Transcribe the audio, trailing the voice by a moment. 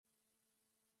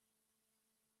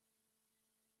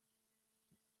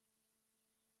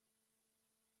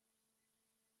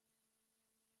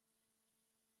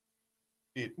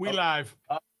We live.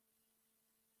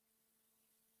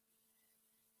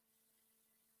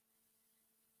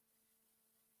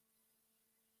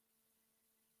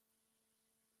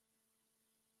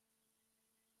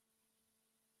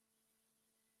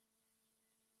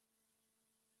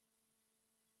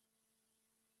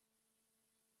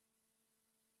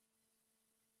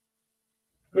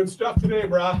 Good stuff today,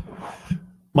 brah.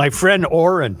 My friend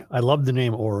Oren, I love the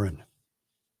name Oren.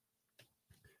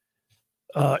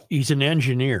 He's an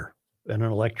engineer and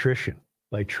an electrician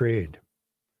by trade.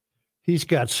 He's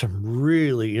got some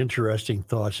really interesting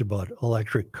thoughts about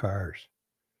electric cars.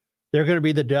 They're going to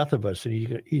be the death of us, and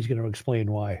he's going to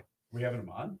explain why. We having him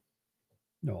on?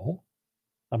 No,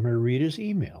 I'm going to read his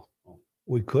email.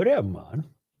 We could have him on.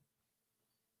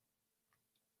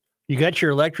 You got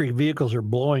your electric vehicles are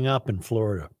blowing up in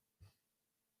Florida.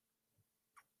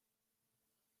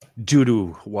 Due to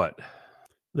what?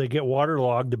 They get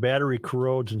waterlogged, the battery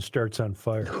corrodes and starts on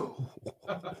fire. Oh,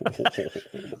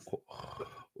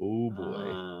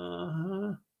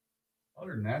 boy.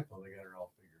 Other than that, though, they got it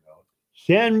all figured out.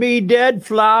 Send me dead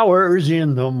flowers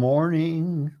in the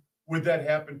morning. Would that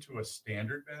happen to a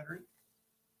standard battery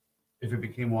if it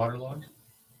became waterlogged?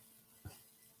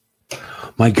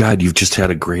 My God, you've just had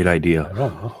a great idea. I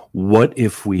don't know. What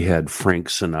if we had Frank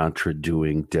Sinatra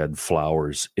doing Dead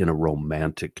Flowers in a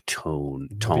romantic tone?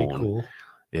 That'd be cool.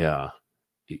 Yeah.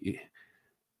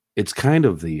 It's kind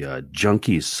of the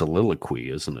Junkie's soliloquy,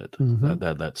 isn't it?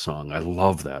 Mhm. That song. I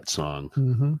love that song.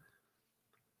 Mm-hmm.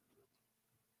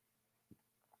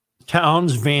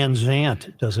 Townes Van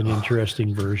Zandt does an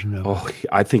interesting version of it. Oh,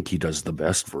 I think he does the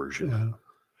best version. Yeah.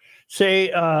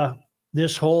 Say,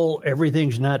 this whole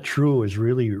everything's not true is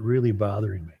really, really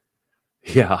bothering me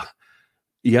Yeah.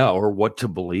 Yeah, or what to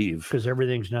believe. because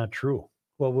everything's not true.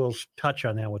 Well, we'll touch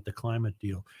on that with the climate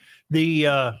deal.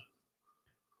 Well,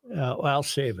 I'll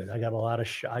save it. I got a lot of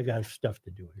I got stuff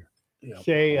to do here. Yeah.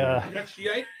 Say,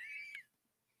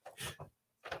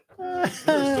 You're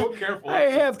so careful. I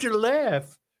have to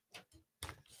laugh.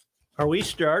 Are we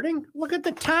starting? Look at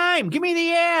the time. Give me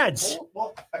the ads.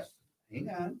 Hang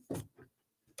on.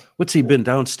 What's he been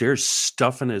downstairs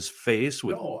stuffing his face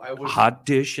with hot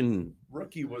dish and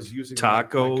Rookie was using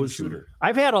tacos? my computer.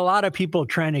 I've had a lot of people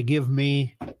trying to give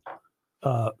me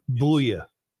booyah.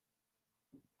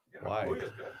 Why?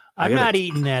 I'm not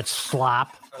eating that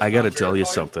slop. I got to tell you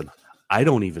something. I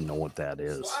don't even know what that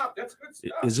is. Wow, that's good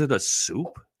stuff. Is it a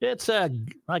soup? It's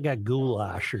like a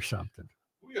goulash or something.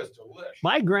 Booyah's delish.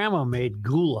 My grandma made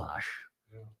goulash.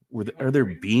 Are there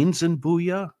beans in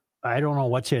booyah? I don't know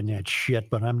what's in that shit,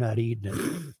 but I'm not eating it.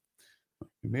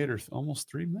 We made her almost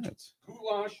 3 minutes.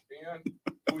 Goulash and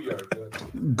booyah are good.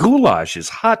 Goulash is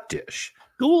hot dish.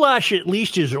 Goulash at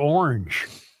least is orange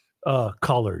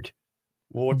colored.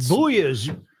 Well, Booyah is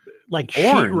like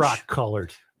Orange. sheetrock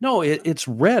colored. No, it's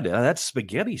red. That's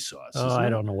spaghetti sauce. Oh, isn't I it?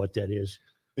 don't know what that is.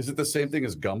 Is it the same thing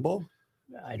as gumbo?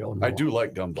 I don't know. I do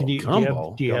like gumbo. Can you,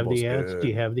 Gumbo. do you have the Gumbo's ads? good. Do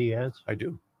you have the ads? I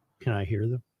do. Can I hear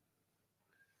them?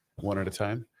 One at a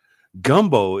time.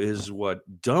 Gumbo is what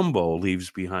Dumbo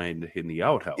leaves behind in the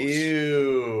outhouse.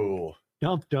 Ew.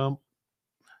 Dump.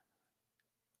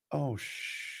 Oh,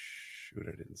 shoot.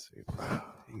 I didn't see it.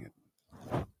 Dang it.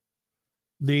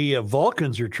 The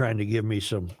Vulcans are trying to give me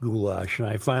some goulash, and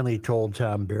I finally told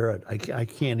Tom Barrett, I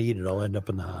can't eat it. I'll end up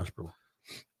in the hospital.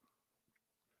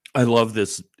 I love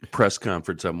this press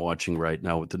conference I'm watching right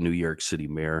now with the New York City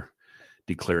mayor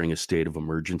declaring a state of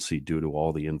emergency due to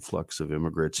all the influx of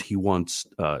immigrants. He wants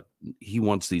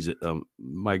these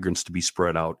migrants to be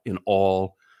spread out in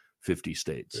all 50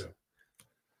 states. Yeah.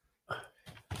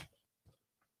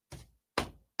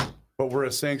 But we're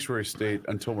a sanctuary state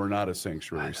until we're not a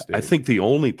sanctuary state. I think the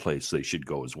only place they should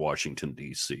go is Washington,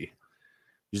 D.C.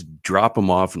 Just drop them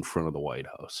off in front of the White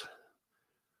House.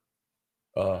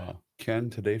 Ken,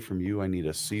 today from you, I need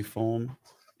a Seafoam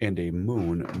and a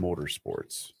Moon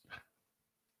Motorsports.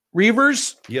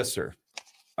 Reavers? Yes, sir.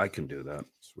 I can do that.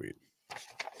 Sweet.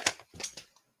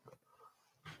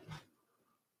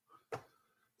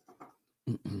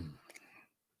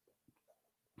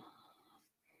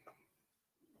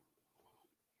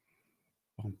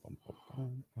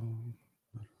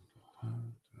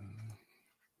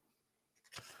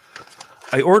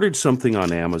 I ordered something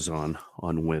on Amazon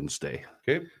on Wednesday.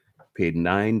 Okay. Paid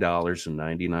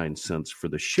 $9.99 for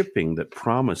the shipping that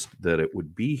promised that it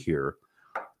would be here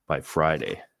by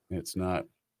Friday. It's not.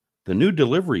 The new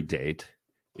delivery date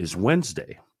is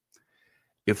Wednesday.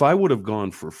 If I would have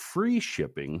gone for free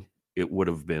shipping, it would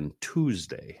have been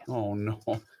Tuesday. Oh, no.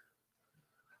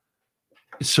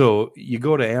 So you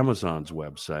go to Amazon's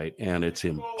website and it's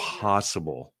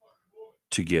impossible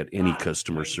to get any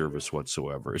customer service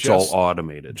whatsoever. It's Jess- all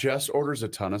automated. Jess orders a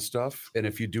ton of stuff, and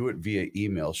if you do it via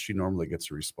email, she normally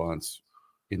gets a response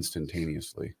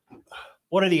instantaneously.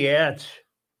 What are the ads?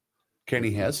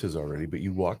 Kenny has his already, but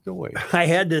you walked away. I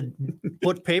had to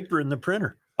put paper in the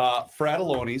printer.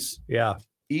 Fratelloni's, Yeah.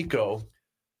 Eco,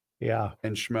 Yeah.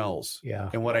 and Schmelz. Yeah.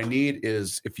 And what I need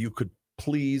is if you could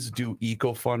please do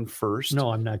Eco Fun first. No,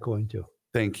 I'm not going to.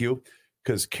 Thank you.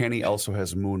 Because Kenny also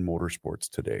has Moon Motorsports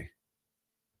today.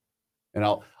 And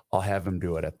I'll have him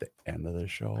do it at the end of the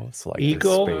show. It's like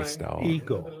Eco, spaced out.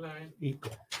 Eco.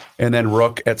 And then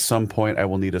Rook, at some point I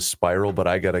will need a spiral, but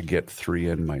I gotta get 3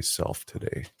 in myself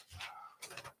today.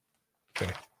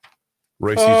 Okay.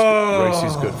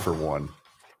 Royce's good for 1.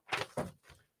 Who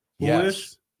Yes,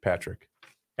 is? Patrick.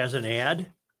 As an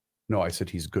ad? No, I said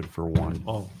he's good for 1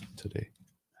 Oh, today.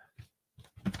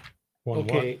 One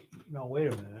okay. No, wait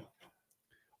a minute.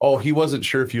 Oh, he wasn't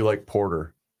sure if you like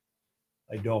porter.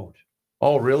 I don't.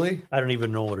 Oh, really? I don't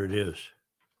even know what it is.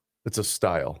 It's a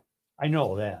style. I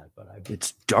know that, but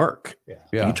It's dark. yeah.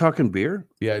 Yeah. You talking beer?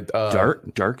 Yeah.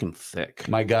 Dark and thick.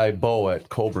 My guy Bo at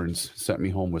Coburn's sent me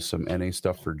home with some NA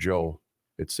stuff for Joe.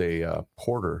 It's a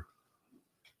porter,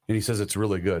 and he says it's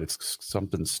really good. It's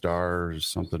something stars,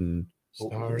 something.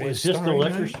 Is this the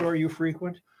liquor store you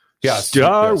frequent? Yeah,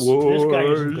 Star yes. Wars. This guy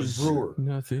isn't the brewer.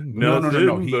 Nothing. No.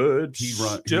 Nothing He but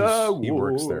he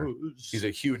works there. Wars. He's a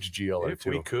huge GLer If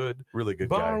we too. could. Really good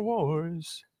Bar guy.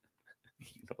 Wars. You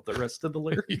know the rest of the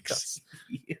lyrics.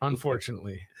 Yeah,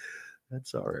 Unfortunately.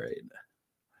 that's all right.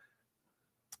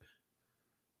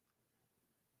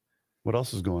 What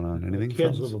else is going on? Anything?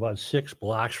 Kids fellas? live about 6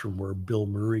 blocks from where Bill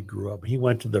Murray grew up. He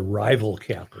went to the rival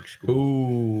Catholic school.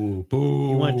 Boo. Boo.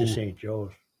 He went to St.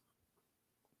 Joe's.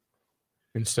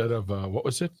 Instead of, what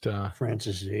was it?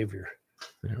 Francis Xavier.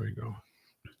 There we go.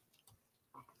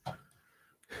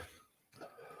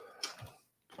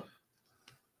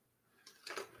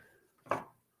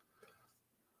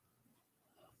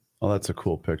 Oh, that's a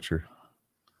cool picture.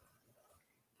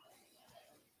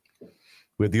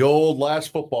 We had the old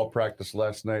last football practice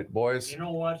last night, boys. You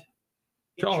know what?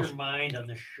 Get Tell your us. mind on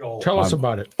the show. Tell us I'm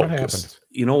about it. What focused. happened?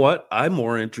 You know what? I'm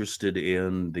more interested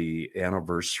in the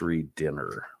anniversary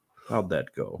dinner. How'd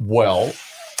that go? Well,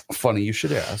 funny you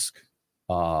should ask.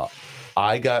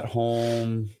 I got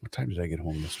home. What time did I get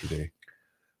home yesterday?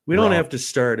 We don't Rob. have to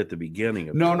start at the beginning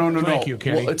of No. Thank you,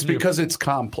 Kenny. Well, it's because it's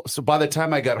complex. So by the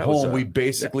time I got That was home, a- we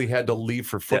basically had to leave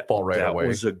for football right that away.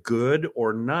 was a good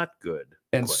or not good.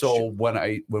 And so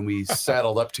question. when we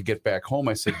saddled up to get back home,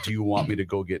 I said, "Do you want me to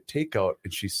go get takeout?"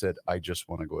 And she said, "I just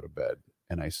want to go to bed."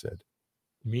 And I said,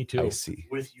 Me too. "I see."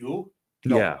 With you?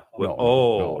 No, yeah. no,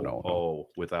 oh, no. oh,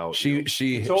 without She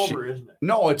you. It's over, isn't it?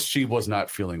 no, she was not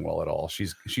feeling well at all.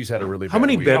 She's had a really How bad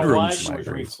many week. My bedrooms? wife was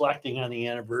reflecting on the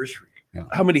anniversary.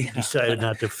 How many Decided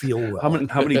not to feel well.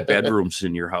 how many bedrooms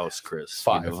in your house, Chris?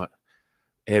 5. You know,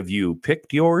 have you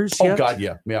picked yours Oh yet? God,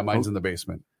 yeah, mine's in the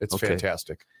basement. It's Okay.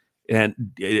 fantastic. And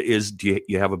do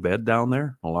you have a bed down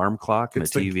there? Alarm clock and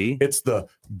It's a TV? It's the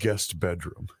guest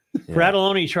bedroom. Yeah.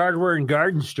 Fratelloni's Hardware and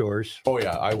Garden Stores. Oh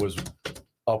yeah, I was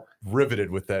riveted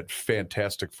with that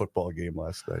fantastic football game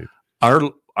last night.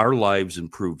 Our lives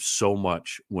improved so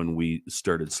much when we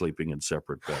started sleeping in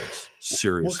separate beds.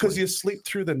 Seriously. Well, because you sleep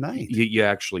through the night. you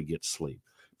actually get sleep.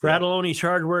 Fratelloni's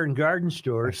Hardware and Garden I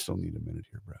Stores. still need a minute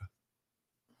here, Brad.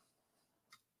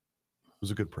 It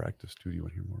was a good practice too. Do you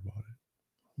want to hear more about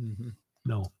it? Mm-hmm.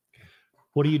 No.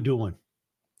 What are you doing?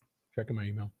 Checking my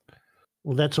email.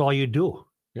 Well, that's all you do.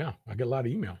 Yeah, I get a lot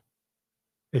of email.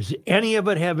 Does any of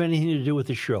it have anything to do with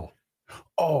the show?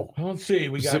 Oh, Well, let's see.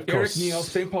 We got Zip Eric codes. Neal,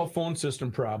 St. Paul phone system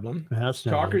problem. That's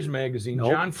not Talkers it. Magazine.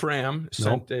 Nope. John Fram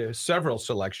sent several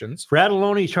selections.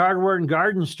 Fratelloni's Hardware and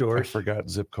Garden I Stores. forgot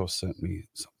Zipco sent me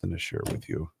something to share with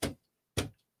you.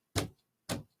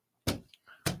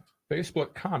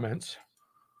 Facebook comments.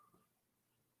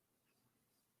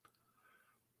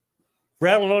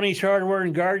 Fratelloni's Hardware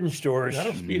and Garden Stores.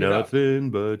 That'll speed it up.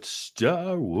 Nothing but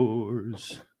Star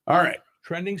Wars. All right.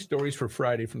 Trending stories for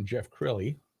Friday from Jeff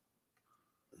Crilly.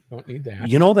 Don't need that.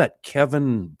 You know that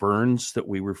Kevin Burns that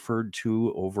we referred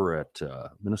to over at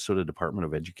Minnesota Department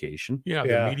of Education? Yeah,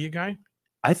 Yeah. the media guy.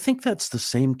 I think that's the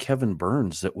same Kevin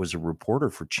Burns that was a reporter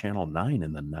for Channel 9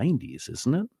 in the 90s,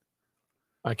 isn't it?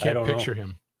 I can't don't know. picture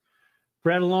him.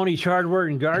 Fratelloni's Hardware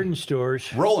and Garden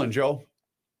Stores. Rolling, Joe.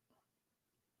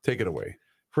 Take it away.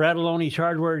 Fratelloni's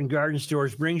Hardware and Garden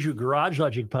Stores brings you Garage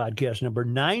Logic podcast number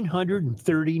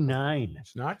 939.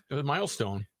 It's not a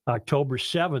milestone. October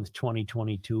 7th,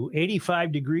 2022.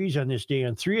 85 degrees on this day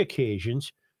on 3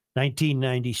 occasions,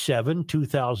 1997,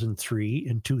 2003,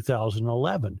 and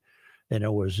 2011. And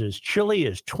it was as chilly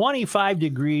as 25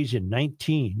 degrees in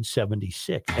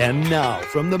 1976. And now,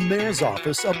 from the mayor's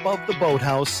office above the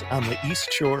boathouse on the east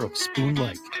shore of Spoon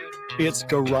Lake, it's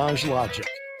Garage Logic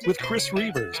with Chris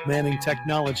Reavers manning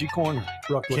Technology Corner,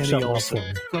 Brooke, look Kenny something up Olson for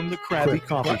me. from the Krabby Quick,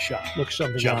 Coffee quick. Shop, Look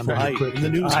something John on for me Hyde quick. in the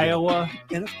news, Iowa.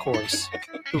 and of course,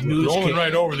 the Rolling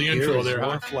right over the intro Here's there,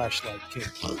 your huh? Flashlight King,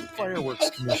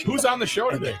 Fireworks Commissioner, Who's on the show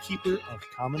and the today? keeper of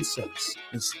common sense,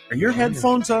 Are your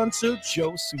headphones on, Suits?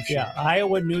 Joe Sushi. Yeah,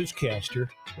 Iowa newscaster.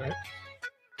 Right.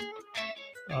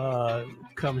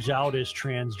 Comes out as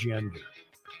transgender.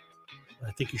 I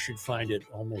think you should find it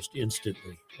almost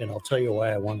instantly, and I'll tell you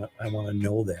why I want to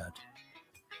know that.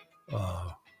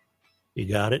 You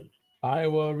got it?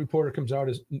 Iowa reporter comes out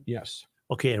as yes.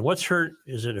 Okay, and what's her?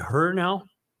 Is it her now?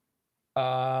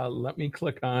 Let me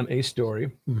click on a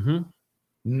story. Mm-hmm.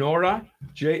 Nora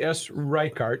J.S.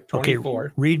 Reichart, Okay,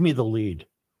 24. read me the lead.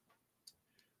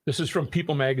 This is from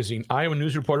People magazine. Iowa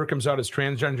news reporter comes out as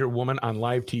transgender woman on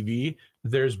live TV.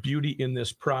 There's beauty in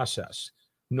this process.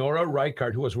 Nora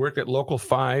Reichart, who has worked at Local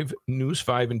 5, News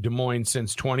 5 in Des Moines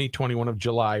since 2021 of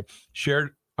July,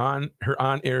 shared on her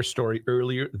on-air story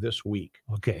earlier this week.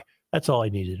 Okay, that's all I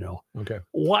need to know. Okay.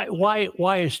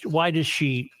 Why does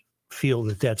she feel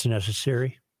that that's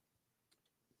necessary?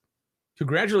 To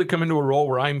gradually come into a role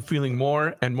where I'm feeling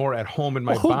more and more at home in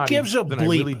my Well, who body gives a than I bleep,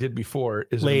 really did before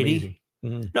is lady? amazing.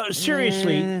 Mhm. No,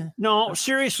 seriously. No,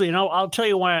 seriously. And I'll tell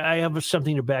you why I have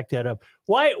something to back that up.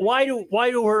 Why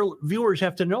do her viewers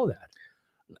have to know that?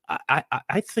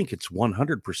 I think it's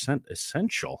 100%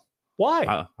 essential.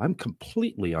 Why? I'm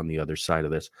completely on the other side of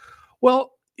this.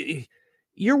 Well,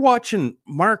 you're watching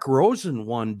Mark Rosen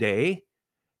one day,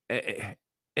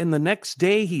 and the next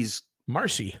day he's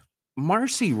Marcy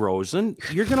Rosen.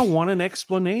 You're going to want an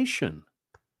explanation.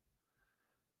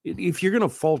 If you're going to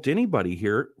fault anybody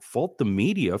here, fault the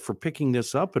media for picking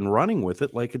this up and running with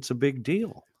it like it's a big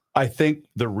deal. I think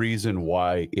the reason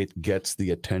why it gets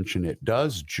the attention it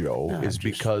does, Joe, is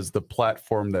because the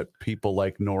platform that people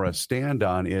like Nora stand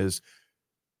on is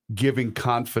giving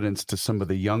confidence to some of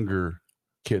the younger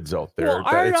kids out there. Well,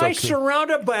 aren't I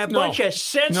surrounded by a bunch of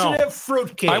sensitive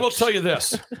fruitcakes? I will tell you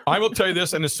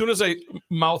this. And as soon as I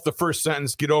mouth the first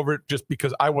sentence, get over it just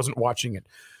because I wasn't watching it.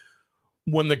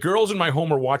 When the girls in my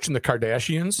home were watching the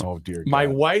Kardashians, oh dear, my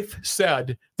God. wife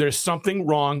said there's something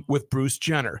wrong with Bruce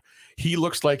Jenner. He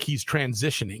looks like he's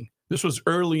transitioning. This was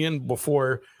early in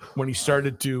before when he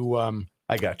started to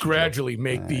I got you, gradually Joe.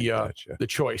 make the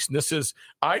choice. And this is,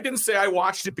 I didn't say I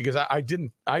watched it because I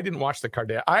didn't watch the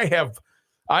Kardashians.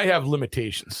 I have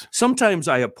limitations. Sometimes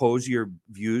I oppose your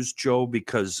views, Joe,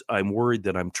 because I'm worried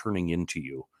that I'm turning into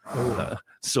you.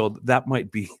 So that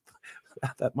might be.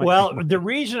 The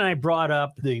reason I brought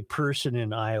up the person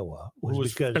in Iowa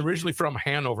was because originally from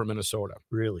Hanover, Minnesota.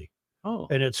 Really? Oh,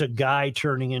 and it's a guy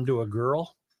turning into a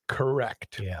girl?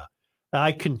 Correct. Yeah.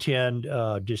 I contend,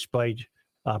 despite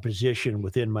opposition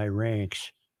within my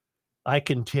ranks, I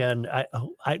contend,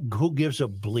 who gives a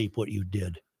bleep what you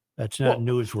did? That's not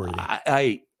newsworthy.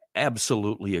 I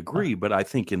absolutely agree, but I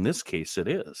think in this case it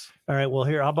is. All right. Well,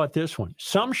 here, how about this one?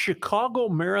 Some Chicago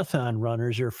marathon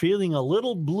runners are feeling a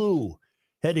little blue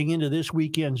heading into this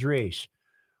weekend's race.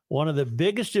 One of the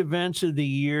biggest events of the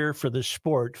year for the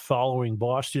sport following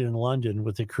Boston and London,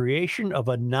 with the creation of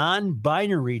a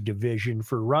non-binary division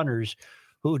for runners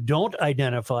who don't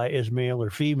identify as male or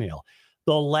female.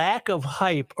 The lack of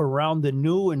hype around the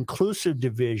new inclusive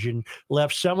division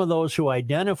left some of those who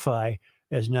identify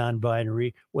as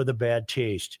non-binary with a bad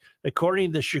taste.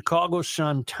 According to the Chicago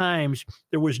Sun-Times,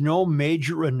 there was no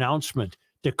major announcement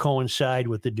to coincide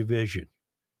with the division.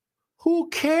 Who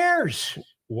cares?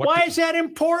 Why is that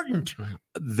important?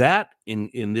 That,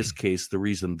 in this case, the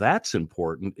reason that's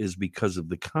important is because of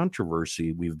the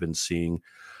controversy we've been seeing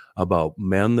about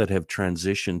men that have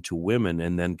transitioned to women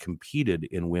and then competed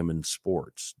in women's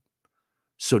sports.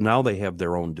 So now they have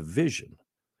their own division.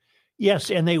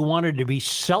 Yes, and they wanted to be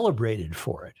celebrated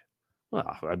for it.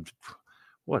 Well,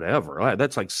 whatever.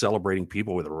 That's like celebrating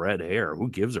people with red hair. Who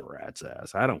gives a rat's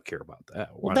ass? I don't care about that.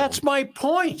 Well, that's my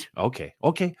point. Okay.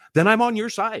 Then I'm on your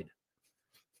side.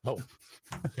 Oh,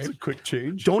 That's a quick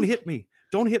change. Don't hit me.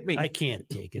 I can't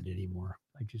take it anymore.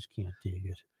 I just can't take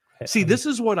it. See, this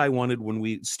is what I wanted when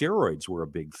steroids were a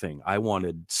big thing. I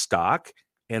wanted stock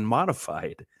and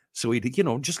modified. So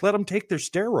just let them take their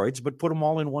steroids, but put them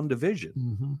all in one division.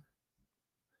 Mm-hmm.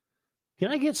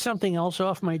 Can I get something else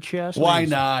off my chest? Why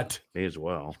not? May as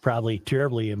well. It's probably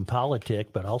terribly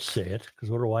impolitic, but I'll say it because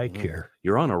what do I care?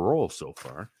 You're on a roll so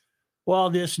far.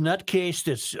 Well, this nutcase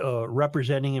that's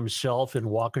representing himself in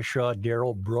Waukesha,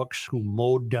 Darrell Brooks, who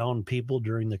mowed down people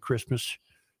during the Christmas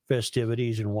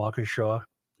festivities in Waukesha.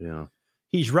 Yeah.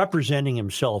 he's representing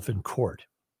himself in court,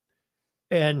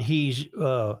 and he's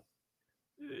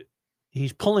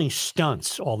pulling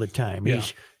stunts all the time. Yeah.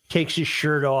 He takes his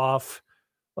shirt off.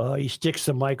 He sticks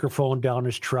the microphone down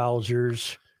his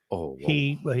trousers. Oh,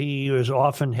 He as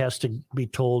often has to be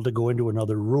told to go into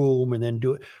another room and then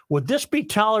do it. Would this be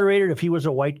tolerated if he was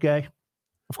a white guy?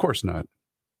 Of course not.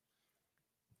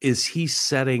 is he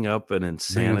setting up an The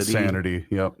insanity? insanity.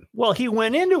 Yep. Well, he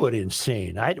went into it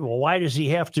insane. Well, why does he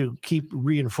have to keep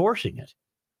reinforcing it?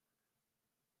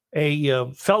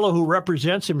 A fellow who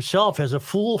represents himself as a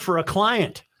fool for a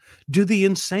client. Do the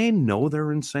insane know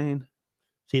they're insane?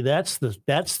 See, that's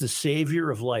the savior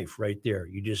of life right there.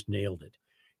 You just nailed it.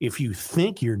 If you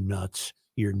think you're nuts,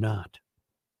 you're not.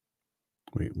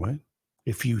 Wait, what?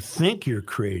 If you think you're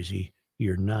crazy,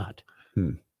 you're not.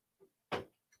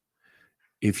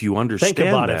 If you understand Think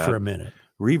about that, it for a minute.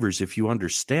 Reavers, if you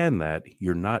understand that,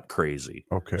 you're not crazy.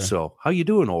 Okay. So how you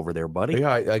doing over there, buddy?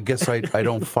 Yeah, I guess I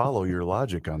don't follow your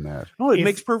logic on that. Oh, it If-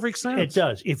 makes perfect sense. It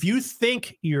does. If you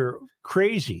think you're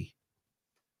crazy,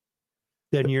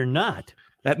 then you're not.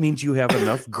 That means you have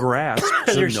enough grasp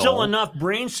to There's know. still enough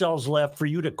brain cells left for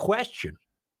you to question.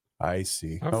 I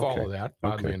see. I follow that,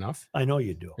 oddly enough. I know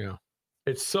you do.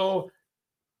 It's so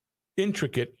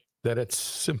intricate that it's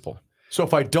simple. So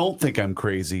if I don't think I'm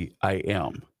crazy, I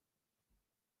am.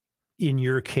 In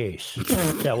your case,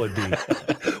 that would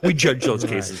be We judge those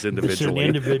Right. cases it's an individually.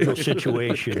 individual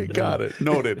situation. Okay, got it.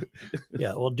 Noted.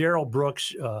 Yeah. Well, Daryl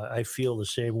Brooks, I feel the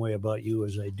same way about you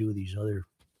as I do these other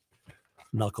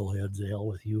knuckleheads. The hell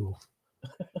with you.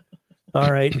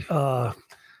 All right.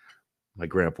 My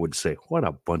grandpa would say, "What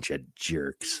a bunch of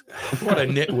jerks." What a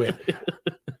nitwit.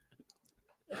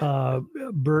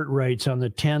 Bert writes on the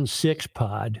 10-6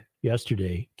 pod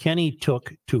yesterday, Kenny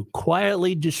took to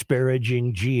quietly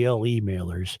disparaging GL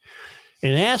emailers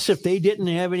and asked if they didn't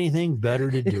have anything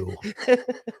better to do.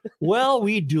 Well,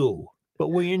 we do, but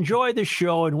we enjoy the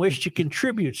show and wish to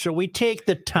contribute, so we take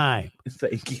the time.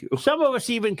 Thank you. Some of us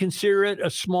even consider it a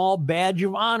small badge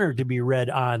of honor to be read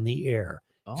on the air.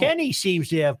 Oh. Kenny seems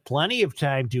to have plenty of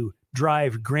time to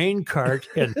drive grain cart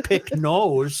and pick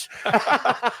nose,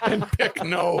 And pick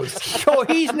nose. so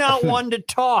he's not one to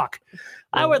talk.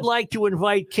 I would like to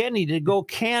invite Kenny to go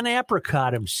can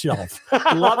apricot himself.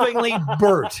 Lovingly,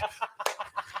 Bert.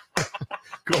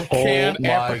 Go Oh can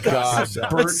my apricot. God.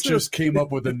 Bert just came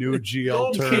up with a new Go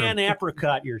GL term. can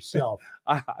apricot yourself.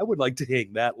 I would like to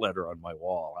hang that letter on my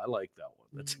wall. I like that one.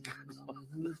 That's a good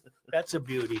one. That's a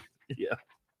beauty. Yeah.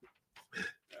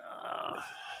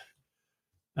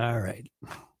 All right.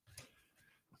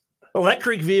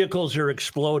 Electric vehicles are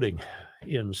exploding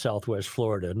in Southwest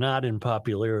Florida, not in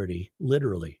popularity,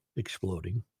 literally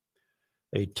exploding.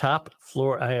 A top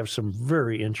floor, I have some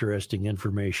very interesting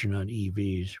information on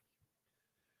EVs.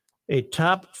 A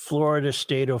top Florida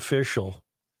state official.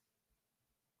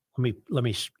 Let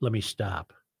me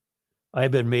stop.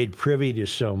 I've been made privy to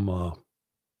some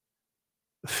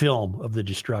film of the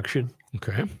destruction.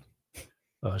 Okay.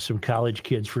 Some college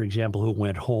kids, for example, who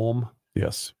went home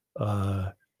Yes.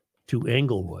 to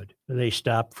Englewood. They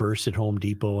stopped first at Home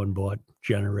Depot and bought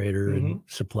generator and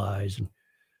supplies. And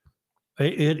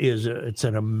it's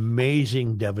an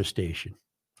amazing devastation.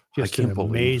 Just can't an believe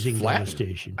amazing flattened.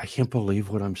 devastation. I can't believe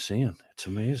what I'm seeing. It's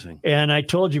amazing. And I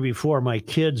told you before, my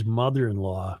kid's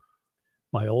mother-in-law,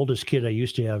 my oldest kid I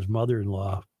used to have's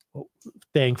mother-in-law,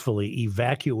 thankfully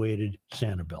evacuated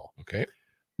Sanibel. Okay.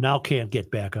 Now can't get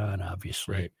back on,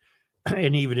 obviously. Right.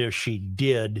 And even if she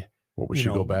did, What would she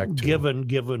go back to?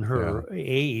 given her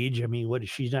age, I mean,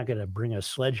 she's not going to bring a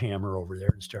sledgehammer over there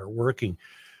and start working.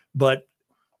 But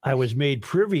I was made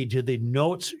privy to the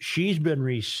notes she's been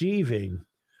receiving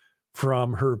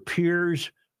from her peers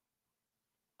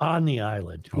on the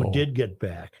island who Oh. did get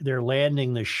back. They're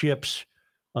landing the ships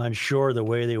on shore the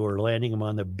way they were landing them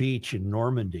on the beach in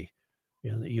Normandy.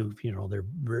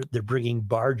 They're bringing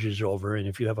barges over, and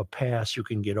if you have a pass, you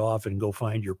can get off and go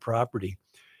find your property.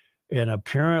 And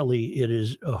apparently, it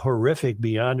is horrific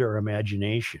beyond our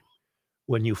imagination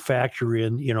when you factor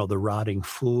in, the rotting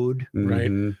food, Right.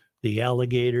 Mhm. the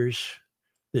alligators,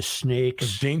 the There's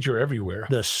snakes, danger everywhere.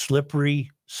 the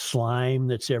slippery slime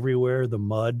that's everywhere, the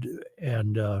mud,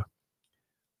 and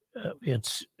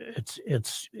it's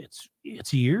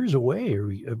years away, or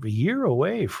a year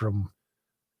away from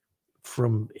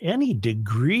any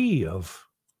degree of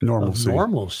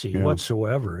normalcy Yeah.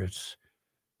 whatsoever.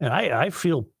 And I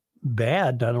feel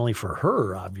bad not only for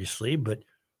her, obviously, but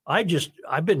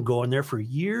I've been going there for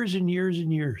years and years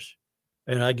and years.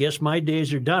 And I guess my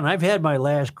days are done. I've had my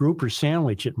last grouper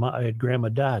sandwich at Grandma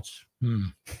Dot's.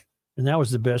 And that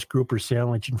was the best grouper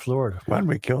sandwich in Florida. Why don't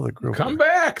we kill the group? Come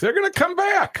back. They're going to come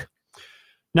back.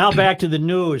 Now back to the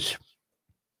news.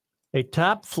 A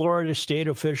top Florida state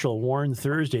official warned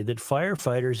Thursday that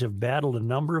firefighters have battled a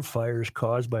number of fires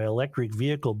caused by electric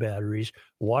vehicle batteries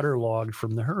waterlogged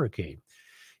from the hurricane.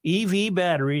 EV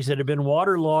batteries that have been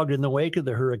waterlogged in the wake of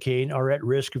the hurricane are at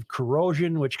risk of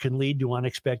corrosion, which can lead to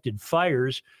unexpected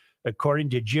fires, according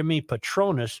to Jimmy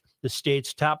Patronis, the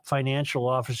state's top financial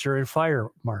officer and fire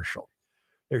marshal.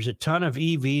 There's a ton of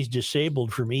EVs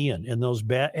disabled from Ian, and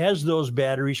as those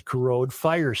batteries corrode,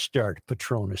 fires start,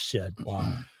 Patronis said.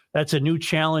 Wow. That's a new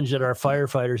challenge that our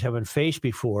firefighters haven't faced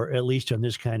before, at least on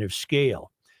this kind of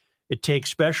scale. It takes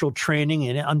special training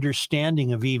and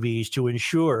understanding of EVs to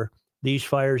ensure these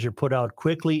fires are put out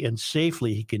quickly and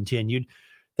safely, he continued,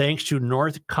 thanks to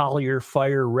North Collier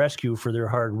Fire Rescue for their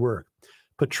hard work.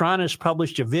 Patronis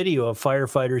published a video of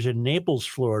firefighters in Naples,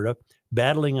 Florida,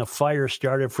 battling a fire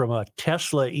started from a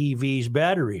Tesla EV's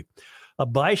battery. A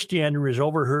bystander is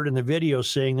overheard in the video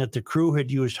saying that the crew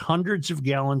had used hundreds of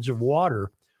gallons of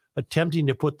water attempting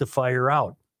to put the fire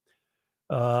out.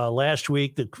 Last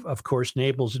week, of course,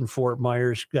 Naples and Fort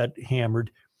Myers got hammered.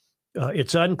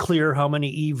 It's unclear how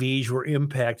many EVs were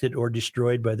impacted or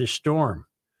destroyed by the storm.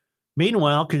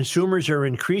 Meanwhile, consumers are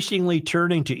increasingly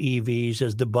turning to EVs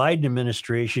as the Biden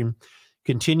administration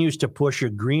continues to push a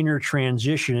greener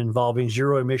transition involving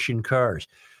zero-emission cars.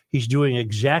 He's doing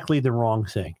exactly the wrong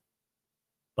thing,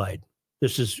 Biden.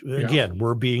 This is, again,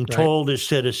 we're being told as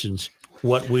citizens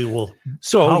what we will.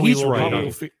 So he's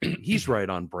right. He's right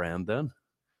on brand then.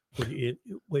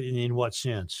 In what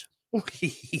sense?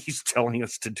 He's telling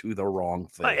us to do the wrong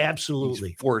thing. Absolutely.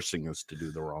 He's forcing us to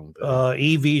do the wrong thing.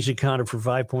 EVs accounted for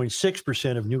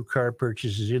 5.6% of new car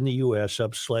purchases in the U.S.,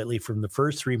 up slightly from the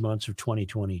first 3 months of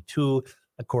 2022,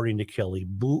 according to Kelley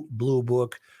Blue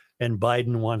Book. And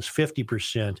Biden wants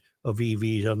 50% of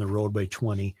EVs on the road by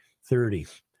 2030.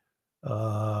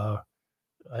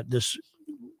 This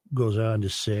goes on to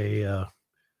say,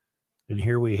 and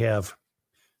here we have,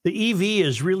 the EV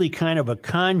is really kind of a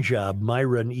con job,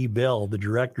 Myron E. Bell, the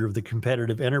director of the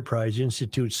Competitive Enterprise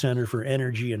Institute Center for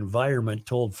Energy Environment,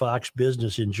 told Fox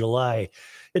Business in July.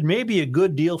 It may be a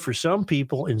good deal for some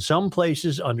people in some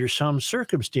places under some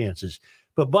circumstances,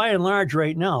 but by and large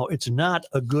right now, it's not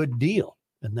a good deal.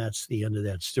 And that's the end of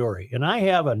that story. And I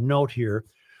have a note here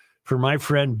for my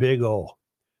friend Big O.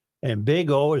 And Big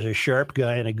O is a sharp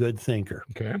guy and a good thinker.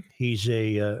 Okay. He's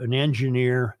an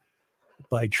engineer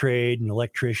by trade, an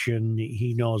electrician.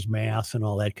 He knows math and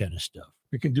all that kind of stuff.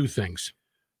 We can do things.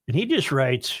 And he just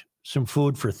writes some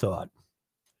food for thought.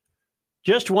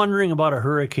 Just wondering about a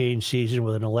hurricane season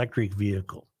with an electric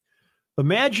vehicle.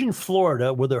 Imagine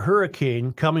Florida with a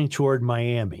hurricane coming toward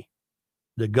Miami.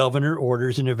 The governor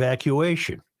orders an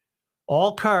evacuation.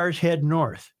 All cars head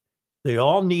north. They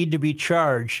all need to be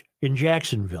charged in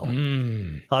Jacksonville.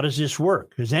 How does this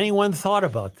work? Has anyone thought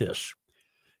about this?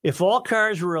 If all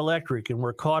cars were electric and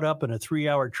were caught up in a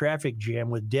 3-hour traffic jam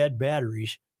with dead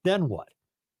batteries, then what?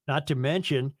 Not to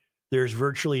mention, there's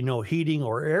virtually no heating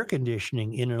or air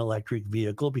conditioning in an electric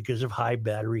vehicle because of high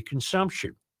battery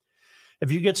consumption.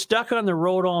 If you get stuck on the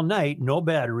road all night, no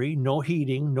battery, no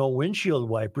heating, no windshield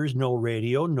wipers, no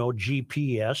radio, no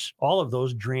GPS, all of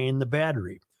those drain the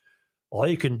battery. All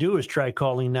you can do is try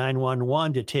calling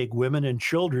 911 to take women and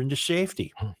children to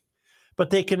safety. But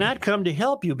they cannot come to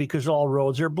help you because all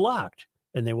roads are blocked,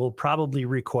 and they will probably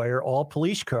require all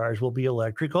police cars will be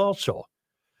electric also.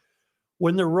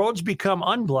 When the roads become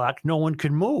unblocked, no one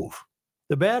can move.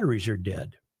 The batteries are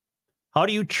dead. How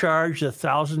do you charge the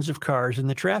thousands of cars in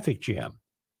the traffic jam?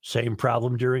 Same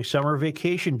problem during summer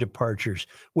vacation departures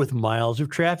with miles of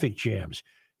traffic jams.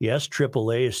 Yes,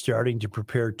 AAA is starting to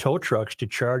prepare tow trucks to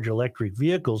charge electric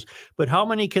vehicles, but how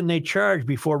many can they charge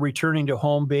before returning to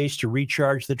home base to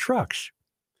recharge the trucks?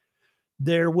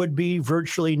 There would be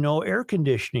virtually no air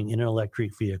conditioning in an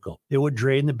electric vehicle. It would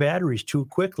drain the batteries too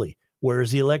quickly. Where is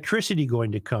the electricity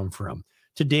going to come from?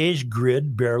 Today's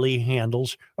grid barely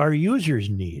handles our users'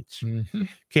 needs.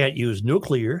 Can't use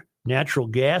nuclear. Natural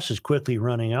gas is quickly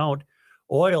running out.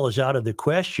 Oil is out of the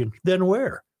question. Then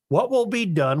where? What will be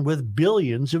done with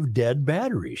billions of dead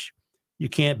batteries? You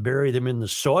can't bury them in the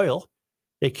soil.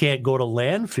 They can't go to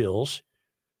landfills.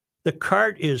 The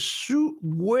cart is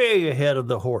way ahead of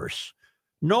the horse.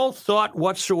 No thought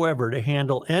whatsoever to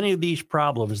handle any of these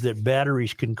problems that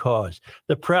batteries can cause.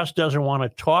 The press doesn't want to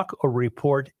talk or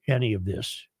report any of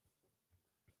this.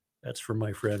 That's from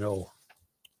my friend O.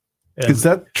 And, is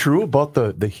that true about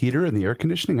the heater and the air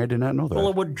conditioning? I did not know that. Well,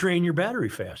 it would drain your battery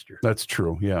faster. That's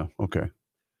true. Yeah. Okay.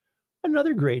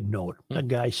 Another great note a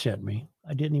guy sent me.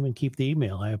 I didn't even keep the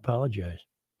email. I apologize.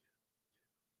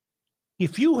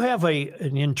 If you have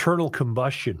an internal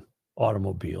combustion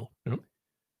automobile,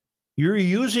 you're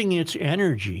using its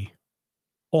energy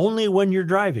only when you're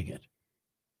driving it,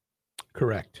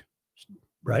 Correct.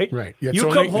 right? Right. Yeah, You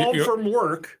it's come only- home you're- from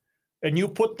work and you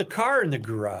put the car in the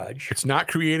garage. It's not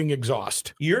creating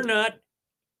exhaust. You're not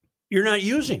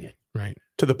using it. Right.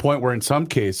 To the point where in some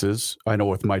cases, I know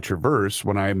with my Traverse,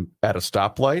 when I'm at a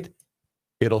stoplight,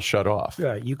 it'll shut off.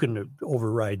 Yeah, you can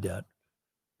override that.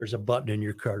 There's a button in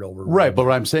your car to override. Right. But that.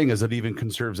 what I'm saying is it even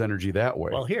conserves energy that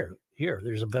way. Well, here,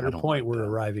 there's a better don't point like we're that.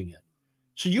 arriving at.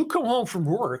 So you come home from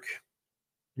work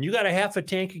and you got a half a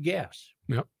tank of gas.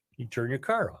 Yep. You turn your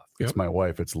car off. It's my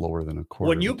wife. It's lower than a quarter.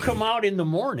 When of you a come tank. out in the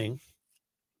morning,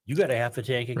 you got a half a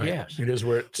tank of Right. gas. It is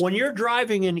where it's When you're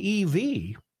driving an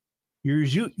EV,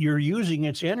 you're using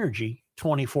its energy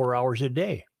 24 hours a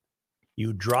day.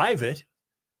 You drive it,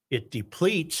 it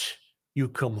depletes. You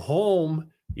come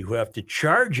home, you have to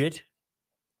charge it.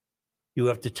 You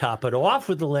have to top it off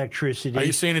with electricity. Are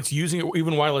you saying it's using it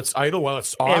even while it's idle, while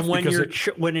it's off? And when Because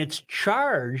when it's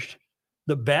charged,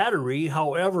 the battery,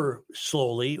 however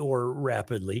slowly or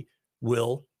rapidly,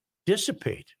 will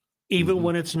dissipate, even Mhm.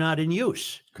 when it's not in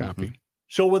use. copy.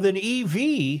 So with an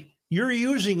EV, you're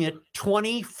using it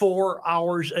 24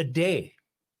 hours a day.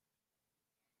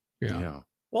 Yeah.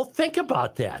 Well, think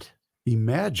about that.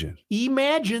 Imagine.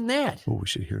 Imagine that. Oh, we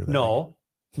should hear that. No.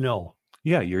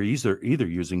 Yeah, you're either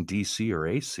using DC or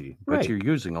AC, but Right. you're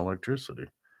using electricity.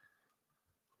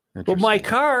 But my Interesting.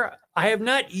 car, I have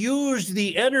not used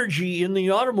the energy in the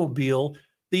automobile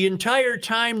the entire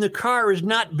time the car is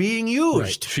not being Right.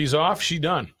 used. She's off. She's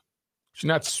done. She's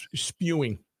not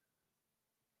spewing.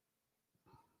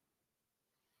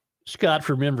 Scott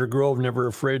from Inver Grove, never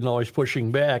afraid and always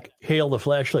pushing back. Hail the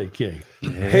Flashlight King.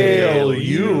 Hail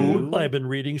you. I've been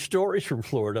reading stories from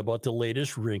Florida about the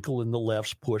latest wrinkle in the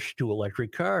left's push to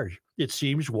electric cars. It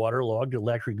seems waterlogged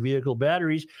electric vehicle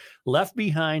batteries left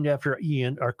behind after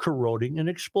Ian are corroding and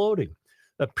exploding.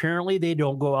 Apparently, they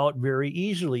don't go out very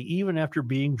easily, even after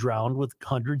being drowned with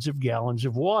hundreds of gallons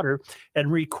of water,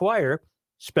 and require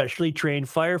specially trained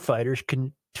firefighters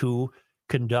to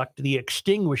conduct the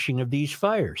extinguishing of these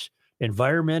fires.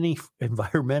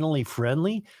 Environmentally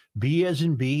friendly, B as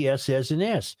in B, S as in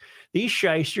S. These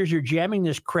shysters are jamming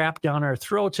this crap down our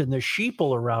throats, and the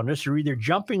sheeple around us are either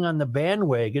jumping on the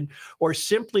bandwagon or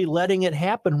simply letting it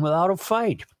happen without a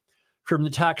fight. From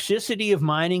the toxicity of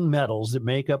mining metals that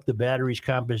make up the battery's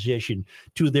composition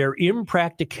to their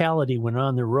impracticality when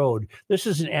on the road, this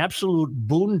is an absolute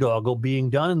boondoggle being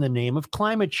done in the name of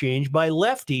climate change by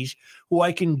lefties who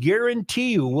I can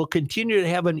guarantee you will continue to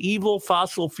have an evil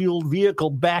fossil fueled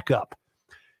vehicle backup.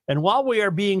 And while we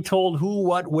are being told who,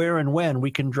 what, where, and when,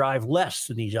 we can drive less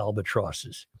than these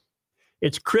albatrosses.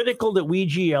 It's critical that we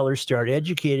GLers start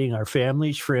educating our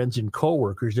families, friends, and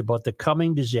coworkers about the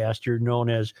coming disaster known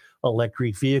as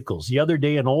electric vehicles. The other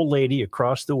day, an old lady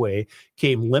across the way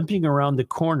came limping around the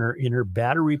corner in her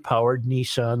battery-powered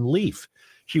Nissan Leaf.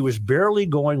 She was barely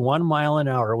going 1 mile an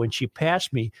hour when she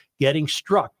passed me, getting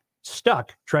stuck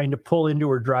trying to pull into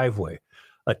her driveway.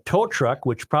 A tow truck,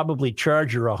 which probably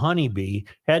charged her a honeybee,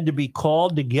 had to be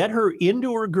called to get her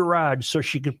into her garage so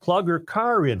she could plug her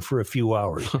car in for a few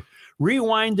hours.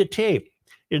 Rewind the tape,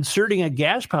 inserting a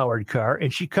gas-powered car,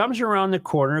 and she comes around the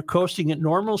corner, coasting at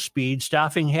normal speed,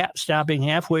 stopping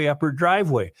halfway up her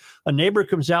driveway. A neighbor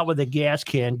comes out with a gas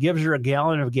can, gives her a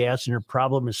gallon of gas, and her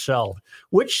problem is solved.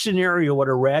 Which scenario would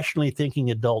a rationally thinking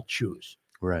adult choose?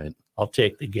 Right. I'll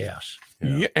take the gas.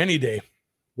 Yeah, any day.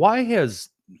 Why has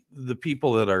the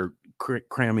people that are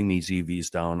cramming these EVs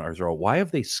down our throat, why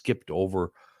have they skipped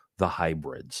over the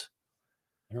hybrids?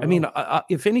 I mean,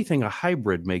 if anything, a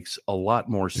hybrid makes a lot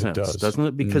more sense, does. doesn't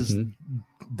it? Because Mhm.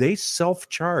 they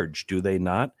self-charge, do they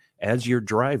not, as you're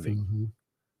driving? Mhm.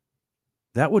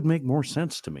 That would make more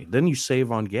sense to me. Then you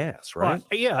save on gas, right?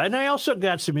 Well, yeah, and I also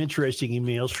got some interesting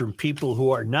emails from people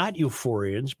who are not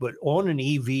euphorians, but own an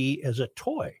EV as a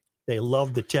toy. They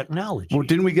love the technology. Well,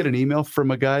 didn't we get an email from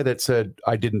a guy that said,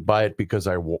 I didn't buy it because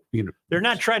They're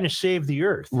not trying to save the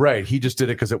earth. right. He just did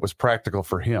it because it was practical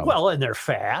for him. Well, and they're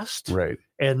fast, right.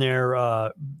 and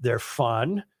they're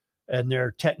fun, and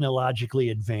they're technologically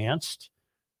advanced.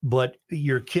 But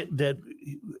your kid that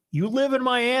you live in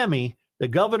Miami, the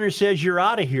governor says you're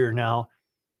out of here now.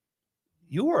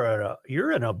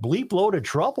 You're in a bleep load of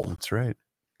trouble. That's right.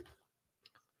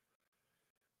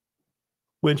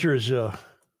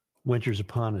 Winter's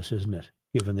upon us, isn't it?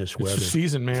 Given this It's weather. the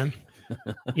season, man.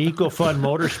 EcoFun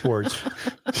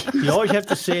Motorsports. You always have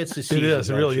to say it's the season. It is.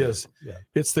 It don't really you? is. Yeah.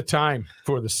 It's the time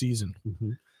for the season.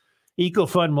 Mhm.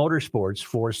 EcoFun Motorsports,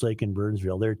 Forest Lake and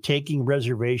Burnsville. They're taking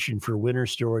reservation for winter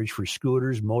storage for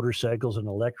scooters, motorcycles, and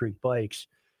electric bikes.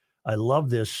 I love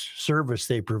this service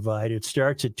they provide. It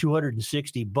starts at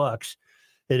 $260.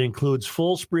 It includes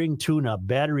full spring tune-up,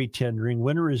 battery tendering,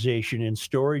 winterization, and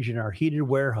storage in our heated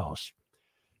warehouse.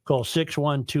 Call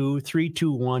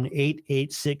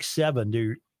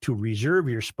 612-321-8867 to reserve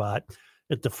your spot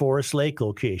at the Forest Lake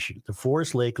location. The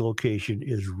Forest Lake location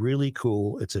is really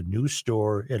cool. It's a new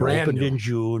store. It Brand opened new. in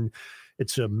June.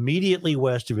 It's immediately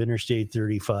west of Interstate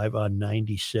 35 on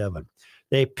 97.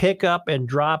 They pick up and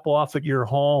drop off at your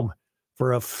home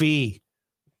for a fee.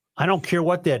 I don't care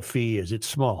what that fee is. It's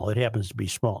small. It happens to be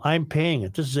small. I'm paying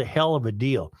it. This is a hell of a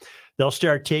deal. They'll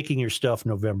start taking your stuff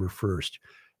November 1st.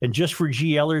 And just for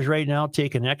GLers right now,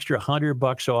 take an extra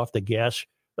 $100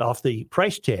 off the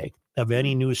price tag of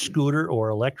any new scooter or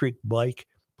electric bike,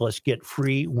 plus get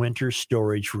free winter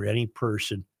storage for any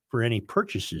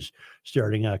purchases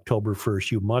starting October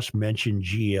 1st. You must mention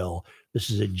GL. This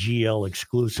is a GL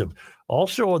exclusive.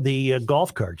 Also, the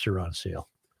golf carts are on sale.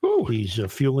 Ooh, These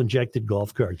fuel-injected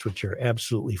golf carts, which are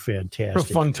absolutely what a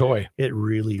fantastic. fun toy. It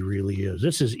really, really is.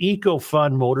 This is Eco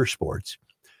Fun Motorsports.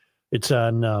 It's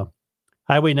on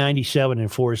Highway 97 in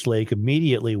Forest Lake,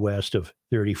 immediately west of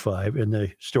 35, and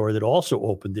the store that also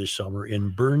opened this summer in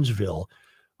Burnsville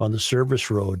on the service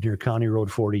road near County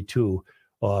Road 42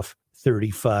 off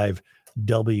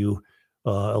 35W.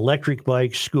 Electric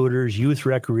bikes, scooters, youth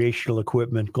recreational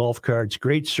equipment, golf carts,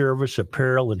 great service,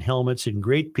 apparel, and helmets, and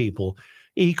great people.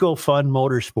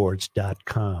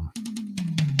 EcoFunMotorsports.com.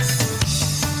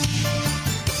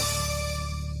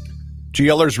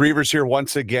 GLers Reavers here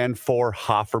once again for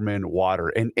Hofferman Water,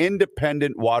 an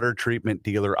independent water treatment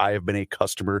dealer. I have been a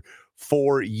customer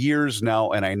for years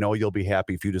now, and I know you'll be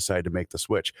happy if you decide to make the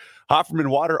switch. Hofferman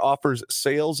Water offers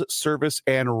sales, service,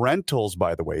 and rentals,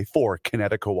 by the way, for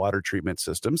Connecticut water treatment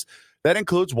systems. That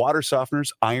includes water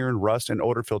softeners, iron, rust, and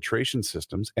odor filtration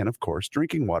systems, and of course,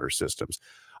 drinking water systems.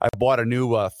 I bought a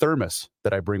new thermos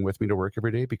that I bring with me to work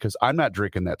every day because I'm not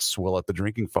drinking that swill at the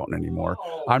drinking fountain anymore.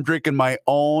 I'm drinking my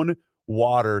own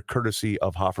water courtesy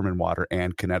of Hofferman Water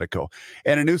and Connecticut.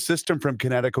 And a new system from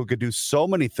Connecticut could do so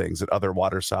many things that other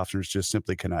water softeners just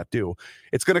simply cannot do.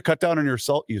 It's going to cut down on your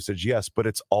salt usage, yes, but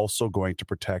it's also going to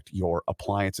protect your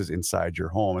appliances inside your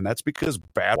home. And that's because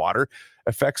bad water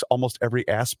affects almost every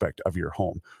aspect of your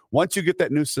home. Once you get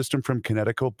that new system from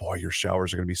Connecticut, boy, your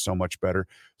showers are going to be so much better.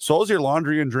 So is your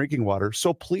laundry and drinking water.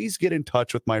 So please get in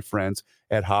touch with my friends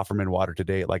at Hofferman Water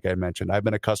today. Like I mentioned, I've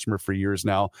been a customer for years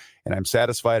now, and I'm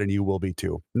satisfied, and you will be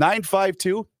too.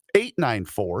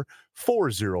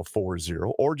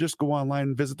 952-894-4040, or just go online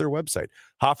and visit their website,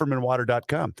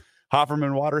 HoffermanWater.com.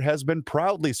 Hofferman Water has been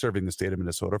proudly serving the state of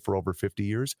Minnesota for over 50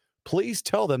 years. Please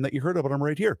tell them that you heard about them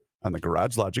right here on the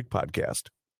Garage Logic podcast.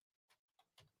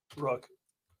 Brooke,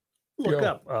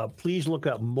 please look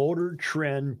up Motor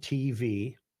Trend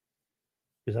TV,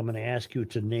 because I'm going to ask you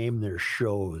to name their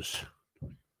shows.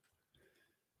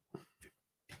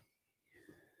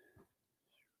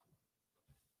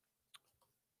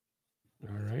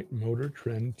 All right, Motor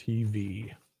Trend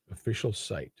TV, official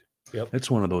site.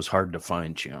 It's one of those hard to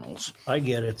find channels. I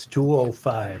get it. It's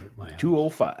 205 at my house.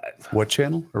 205. What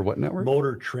channel or what network?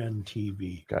 Motor Trend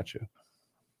TV. Gotcha.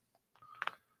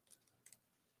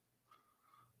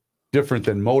 Different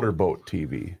than Motorboat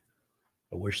TV.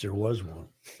 I wish there was one.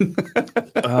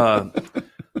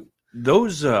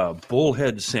 Those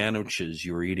bullhead sandwiches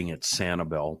you were eating at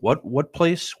Sanibel, what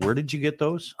place? Where did you get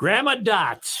those? Grandma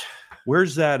Dots.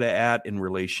 Where's that at in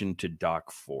relation to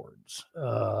Doc Ford's?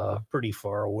 Pretty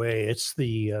far away. It's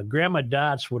the Grandma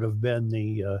Dots would have been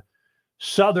the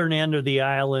southern end of the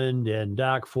island, and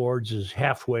Doc Ford's is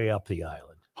halfway up the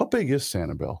island. How big is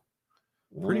Sanibel?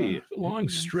 Pretty long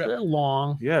strip.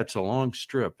 Long. Yeah, it's a long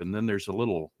strip. And then there's a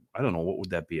little, I don't know, what would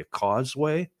that be? A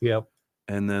causeway? Yep.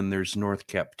 And then there's North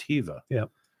Captiva. Yep.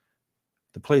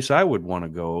 The place I would want to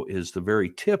go is the very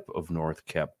tip of North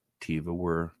Captiva,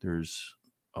 where there's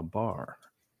a bar.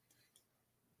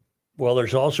 Well,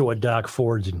 there's also a Doc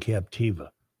Ford's in Captiva.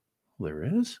 There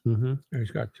is? Mm-hmm.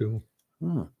 He's got two.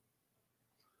 Huh.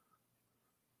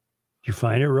 Did you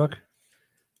find it, Rook?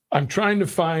 I'm trying to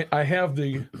find, I have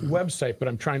the website, but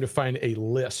I'm trying to find a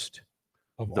list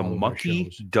of The all of our Mucky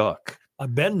shows. Duck.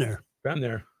 I've been there. Been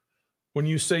there. When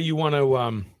you say you want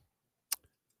a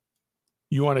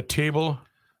table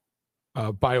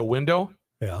by a window,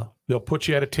 Yeah. they'll put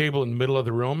you at a table in the middle of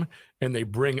the room, and they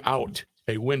bring out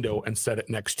a window and set it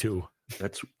next to.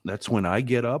 That's when I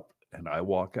get up and I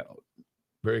walk out.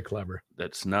 Very clever.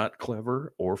 That's not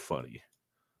clever or funny.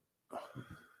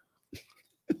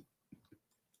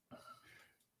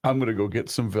 I'm going to go get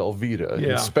some Velveeta and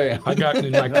Yeah. Spam. I got it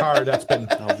in my car. That's been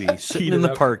I'll be sitting Heated in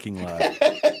the up. parking lot,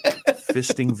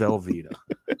 fisting Velveeta.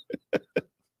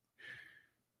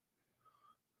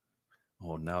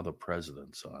 Oh, now the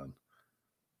president's on.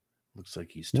 Looks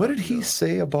like he's. What did talking he to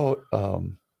say about?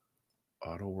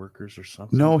 auto workers or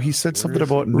something? No, he said Where something is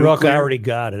about it? Rook, I nuclear. already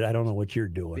got it. I don't know what you're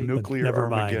doing. but Nuclear never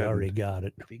mind. I Armageddon. already got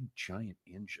it. Big giant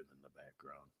engine in the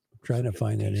background. Trying to Looks like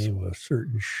find the diesel. name of a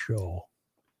certain show.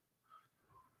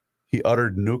 He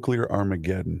uttered nuclear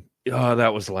Armageddon. Oh,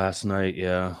 that was last night.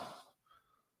 Yeah.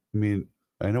 I mean,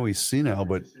 I know he's senile,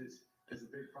 but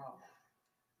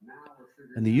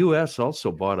And the U.S.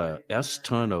 also bought a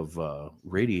S-ton of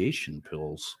radiation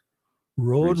pills.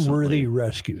 Roadworthy Recently.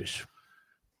 Rescues.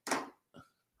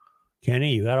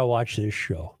 Kenny, you got to watch this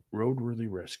show. Roadworthy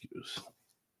Rescues.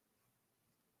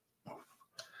 I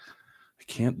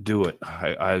can't do it.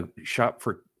 I shop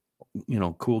for,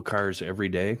 cool cars every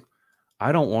day.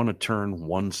 I don't want to turn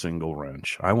one single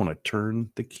wrench. I want to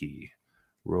turn the key.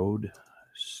 Road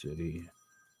City.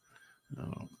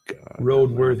 Oh, God.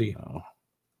 Roadworthy. No.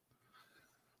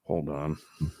 Hold on.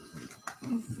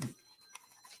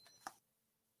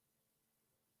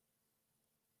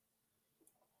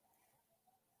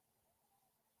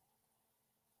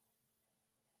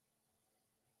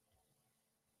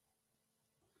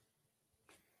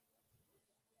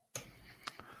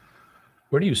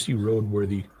 Where do you see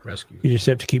roadworthy rescue? You just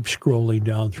have to keep scrolling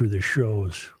down through the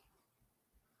shows.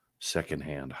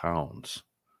 Secondhand Hounds.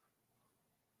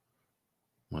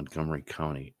 Montgomery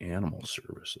County Animal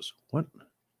Services. What?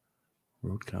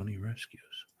 Road County Rescues.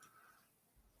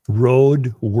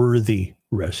 Roadworthy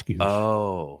Rescues.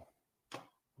 Oh.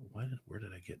 Where did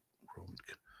I get road?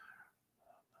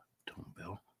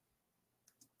 Dumbbell.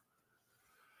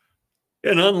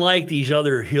 And unlike these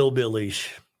other hillbillies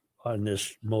on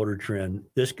this motor trend,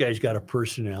 this guy's got a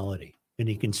personality and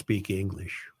he can speak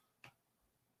English.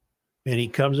 And he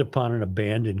comes upon an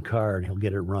abandoned car and he'll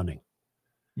get it running.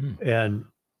 And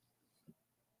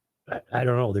I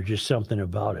don't know, there's just something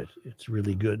about it. It's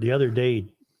really good. The other day,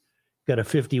 got a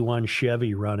 51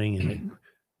 Chevy running and it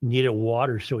needed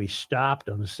water. So he stopped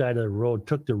on the side of the road,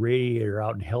 took the radiator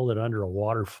out and held it under a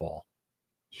waterfall.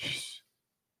 He's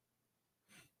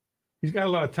got a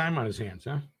lot of time on his hands,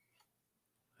 huh?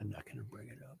 I'm not going to bring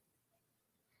it up.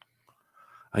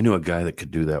 I knew a guy that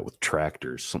could do that with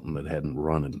tractors, something that hadn't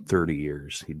run in 30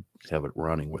 years. He'd have it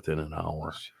running within an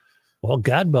hour. Well,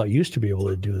 Godbout used to be able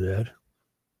to do that.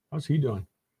 How's he doing?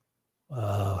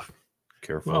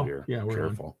 Careful Well, here. yeah, we're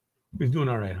Careful. He's doing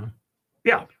all right, huh?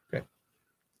 Yeah. Okay.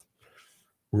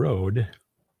 Road.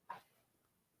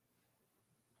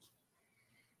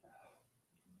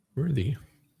 Worthy.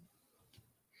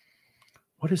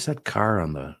 What is that car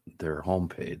on their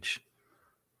homepage?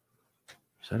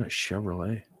 Is that a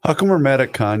Chevrolet? how come we're mad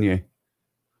at Kanye?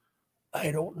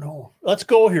 I don't know. Let's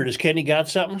go here. Does Kenny got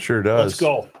something? Sure does. Let's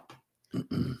go.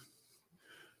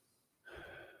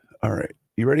 All right.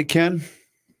 You ready, Ken?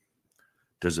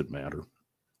 Does it matter?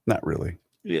 Not really.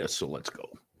 Yeah, so let's go.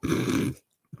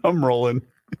 I'm rolling.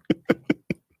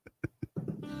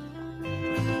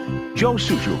 Joe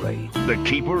Souchere, the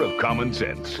keeper of common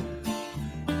sense.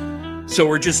 So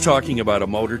we're just talking about a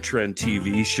Motor Trend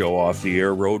TV show off the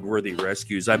air, Roadworthy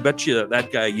Rescues. I bet you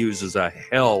that guy uses a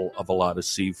hell of a lot of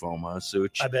seafoam, huh,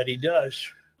 Such? I bet he does.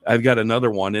 I've got another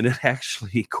one, and it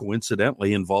actually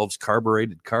coincidentally involves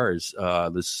carbureted cars.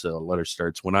 This letter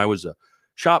starts, when I was a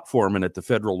shop foreman at the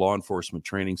Federal Law Enforcement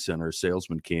Training Center, a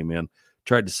salesman came in,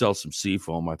 tried to sell some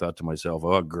seafoam. I thought to myself,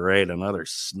 oh, great, another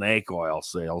snake oil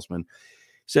salesman.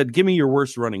 He said, give me your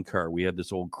worst running car. We had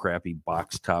this old crappy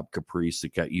box top Caprice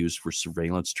that got used for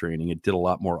surveillance training. It did a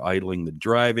lot more idling than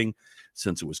driving.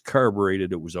 Since it was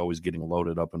carbureted, it was always getting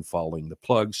loaded up and following the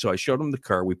plugs. So I showed him the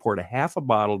car. We poured a half a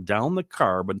bottle down the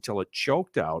carb until it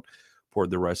choked out,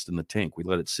 poured the rest in the tank. We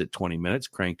let it sit 20 minutes,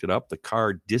 cranked it up. The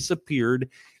car disappeared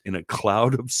in a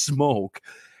cloud of smoke.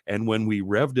 And when we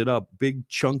revved it up, big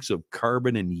chunks of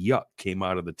carbon and yuck came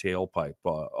out of the tailpipe.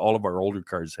 All of our older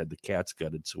cars had the cats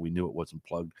gutted, so we knew it wasn't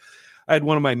plugged. I had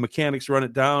one of my mechanics run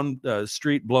it down the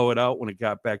street, blow it out. When it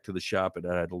got back to the shop, it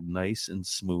idled nice and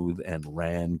smooth and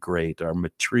ran great. Our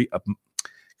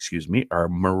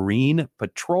Marine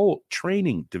Patrol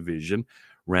Training Division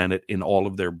ran it in all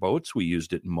of their boats. We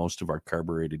used it in most of our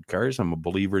carbureted cars. I'm a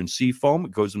believer in seafoam.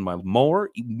 It goes in my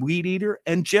mower, weed eater,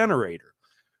 and generator.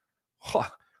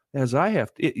 As I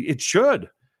have to, it should.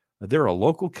 They're a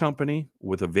local company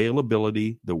with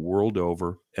availability the world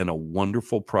over and a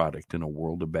wonderful product in a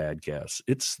world of bad gas.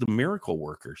 It's the miracle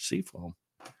worker, Seafoam.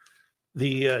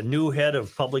 The new head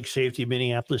of public safety,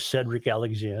 Minneapolis, Cedric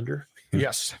Alexander,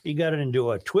 Yes. he got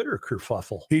into a Twitter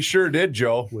kerfuffle He sure did,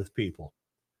 Joe. with people.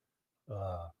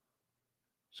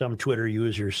 Some Twitter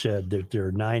user said that there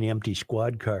are 9 empty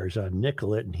squad cars on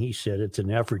Nicollet, and he said it's an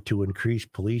effort to increase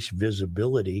police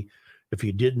visibility If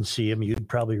you didn't see him, you'd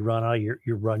probably run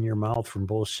your mouth from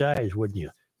both sides, wouldn't you?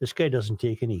 This guy doesn't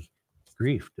take any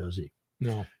grief, does he?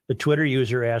 No. The Twitter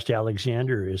user asked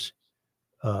Alexander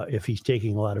if he's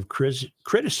taking a lot of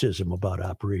criticism about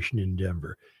Operation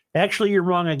Endeavor. Actually, you're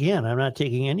wrong again. I'm not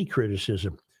taking any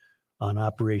criticism on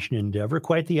Operation Endeavor.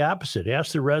 Quite the opposite.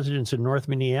 Ask the residents in North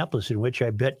Minneapolis, in which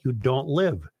I bet you don't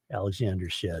live, Alexander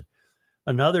said.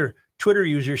 Another Twitter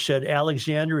user said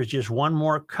Alexander is just one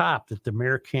more cop that the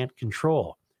mayor can't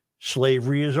control.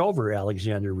 Slavery is over,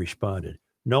 Alexander responded.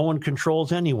 No one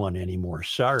controls anyone anymore.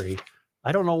 Sorry.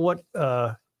 I don't know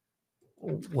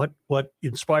what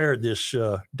inspired this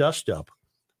dust up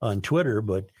on Twitter,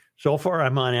 but so far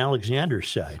I'm on Alexander's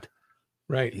side.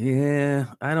 Right. Yeah,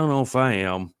 I don't know if I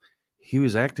am. He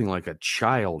was acting like a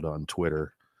child on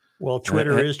Twitter. Well,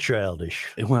 Twitter is childish.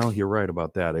 Well, you're right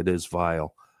about that. It is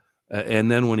vile.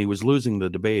 And then when he was losing the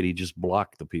debate, he just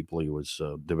blocked the people he was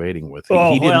debating with.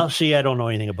 See, I don't know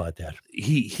anything about that.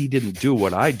 He didn't do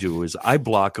what I do. Is I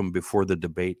block him before the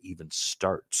debate even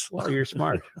starts. Well, you're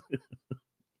smart. You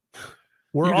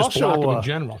just block them in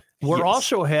general. We're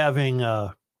also having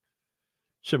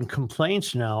some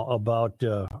complaints now about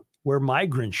where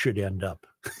migrants should end up.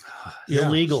 Yeah.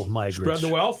 Illegal migrants. Spread the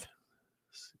wealth.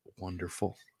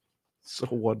 Wonderful. So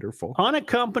wonderful.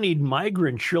 Unaccompanied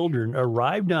migrant children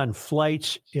arrived on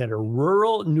flights in a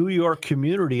rural New York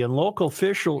community, and local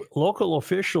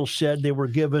officials said they were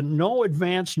given no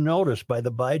advance notice by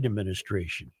the Biden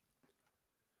administration.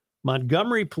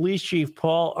 Montgomery Police Chief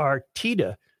Paul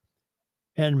Arteta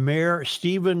and Mayor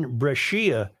Stephen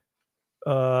Brescia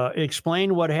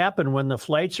explained what happened when the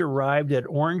flights arrived at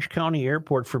Orange County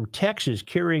Airport from Texas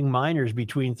carrying minors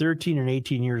between 13 and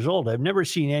 18 years old. I've never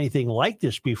seen anything like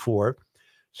this before,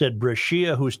 said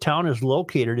Brescia, whose town is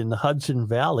located in the Hudson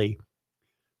Valley,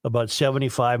 about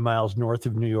 75 miles north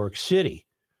of New York City.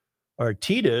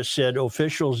 Arteta said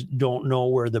officials don't know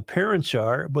where the parents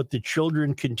are, but the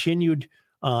children continued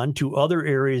on to other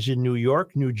areas in New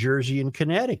York, New Jersey, and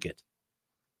Connecticut.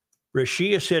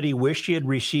 Brescia said he wished he had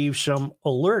received some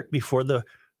alert before the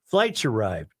flights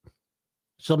arrived.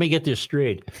 So let me get this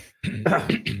straight.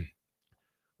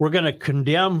 We're going to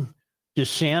condemn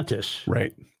DeSantis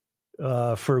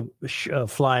for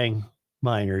flying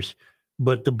minors,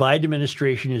 but the Biden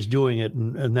administration is doing it,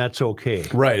 and that's okay.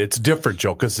 Right. It's different,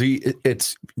 Joe, because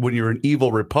it's when you're an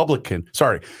evil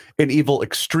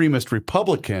extremist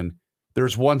Republican,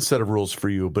 there's one set of rules for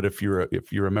you, but if you're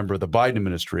a member of the Biden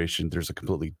administration, there's a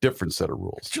completely different set of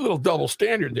rules. It's a little double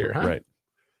standard there, huh? Right.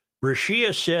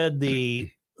 Brescia said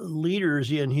the leaders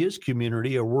in his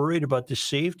community are worried about the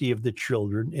safety of the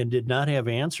children and did not have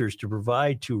answers to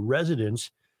provide to residents.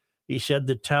 He said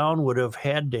the town would have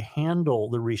had to handle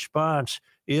the response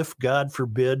if, God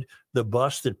forbid, the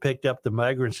bus that picked up the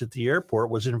migrants at the airport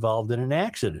was involved in an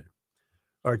accident.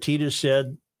 Arteta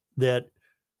said that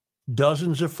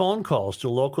dozens of phone calls to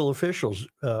local officials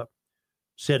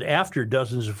after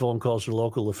dozens of phone calls to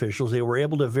local officials, they were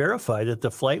able to verify that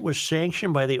the flight was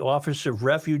sanctioned by the Office of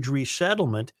Refuge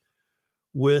Resettlement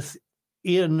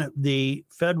within the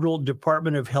Federal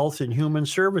Department of Health and Human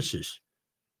Services,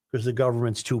 because the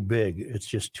government's too big. It's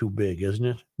just too big, isn't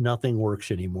it? Nothing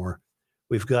works anymore.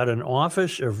 We've got an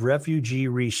Office of Refugee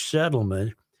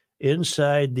Resettlement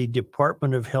inside the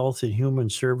Department of Health and Human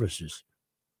Services.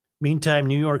 Meantime,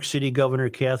 New York City Governor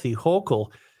Kathy Hochul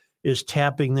is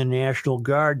tapping the National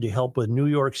Guard to help with New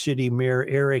York City Mayor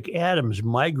Eric Adams'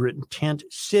 migrant tent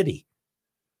city.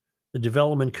 The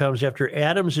development comes after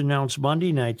Adams announced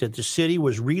Monday night that the city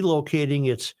was relocating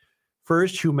its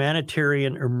first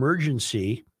humanitarian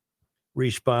emergency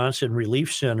response and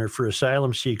relief center for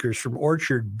asylum seekers from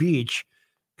Orchard Beach,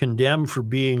 condemned for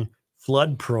being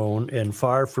flood prone and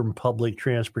far from public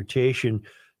transportation,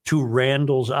 to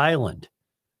Randall's Island.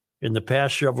 In the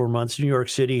past several months, New York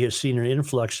City has seen an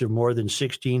influx of more than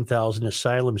 16,000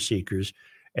 asylum seekers,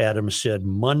 Adams said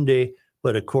Monday.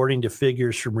 But according to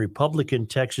figures from Republican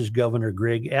Texas Governor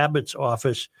Greg Abbott's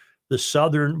office, the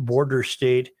southern border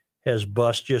state has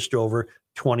bused just over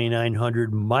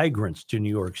 2,900 migrants to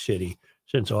New York City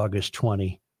since August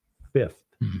 25th.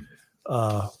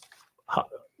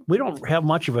 We don't have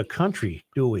much of a country,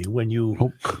 do we? When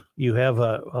you have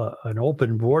an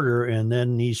open border, and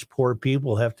then these poor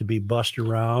people have to be bussed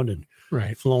around and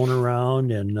flown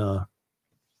around, and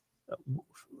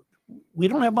we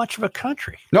don't have much of a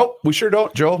country. Nope, we sure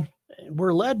don't, Joe.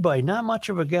 We're led by not much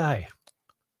of a guy.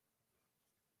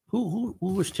 Who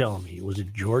was telling me? Was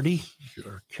it Jordy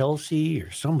or Kelsey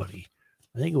or somebody?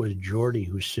 I think it was Jordy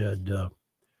who said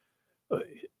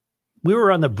we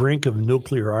were on the brink of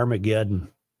nuclear Armageddon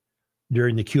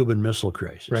during the Cuban Missile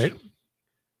Crisis. Right.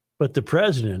 But the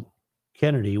president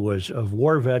Kennedy was a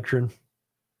war veteran,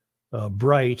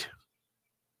 bright,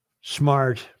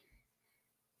 smart,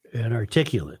 and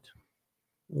articulate.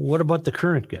 What about the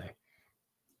current guy?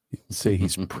 Say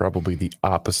he's probably the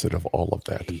opposite of all of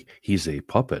that. He's a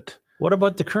puppet. What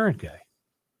about the current guy?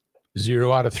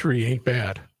 0 out of 3 ain't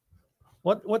bad.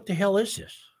 What the hell is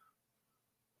this?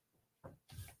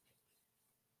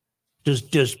 Does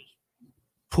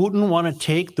Putin want to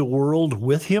take the world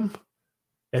with him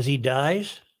as he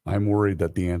dies? I'm worried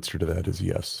that the answer to that is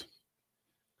yes.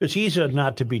 Because he's a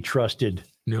not to be trusted,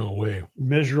 No way.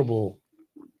 miserable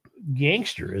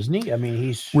gangster, isn't he? I mean,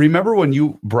 he's Remember when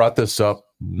you brought this up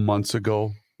months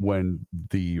ago when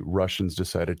the Russians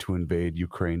decided to invade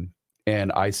Ukraine?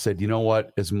 And I said, you know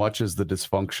what? As much as the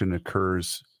dysfunction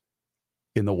occurs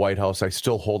in the White House, I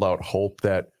still hold out hope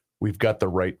that we've got the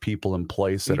right people in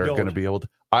place that You are going to don't. be able to.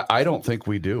 I don't think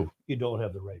we do. you don't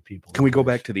have the right people. Can we go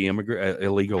back to the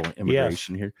illegal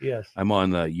immigration here? Yes. I'm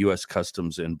on the U.S.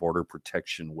 Customs and Border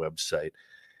Protection website,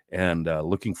 and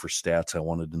looking for stats. I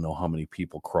wanted to know how many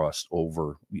people crossed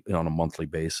over on a monthly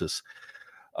basis.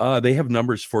 They have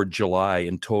numbers for July.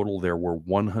 In total, there were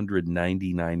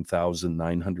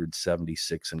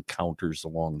 199,976 encounters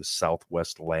along the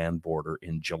southwest land border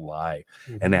in July,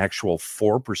 an actual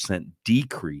 4%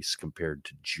 decrease compared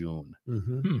to June.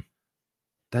 Mm-hmm.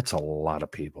 That's a lot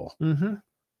of people. Mm-hmm.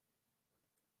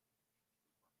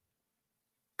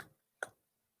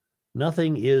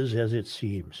 Nothing is as it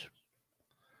seems.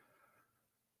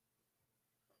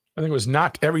 I think it was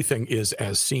not everything is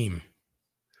as seem.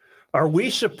 Are we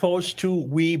supposed to,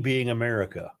 we being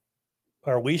America,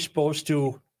 are we supposed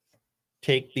to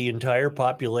take the entire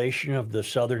population of the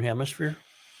Southern Hemisphere?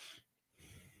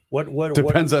 What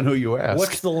Depends on who you ask.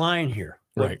 what's the line here?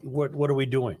 Right. What are we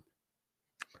doing?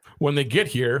 When they get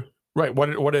here, right?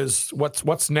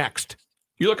 What's next?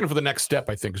 You're looking for the next step,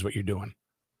 I think, is what you're doing.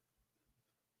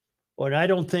 Well, I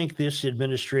don't think this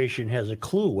administration has a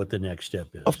clue what the next step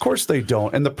is. Of course they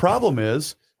don't. And the problem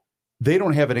is they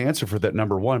don't have an answer for that,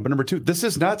 number one. But number two, this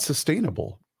is not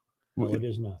sustainable. No, it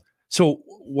is not. So,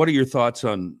 what are your thoughts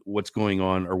on what's going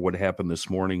on or what happened this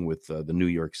morning with the New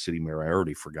York City mayor? I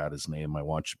already forgot his name. I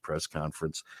watched the press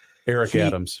conference. Eric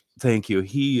Adams. Thank you.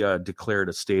 He declared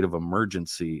a state of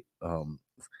emergency.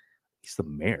 He's the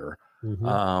mayor.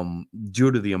 Mhm.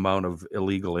 Due to the amount of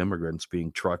illegal immigrants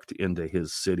being trucked into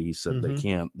his city. He said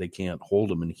they can't hold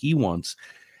them, and he wants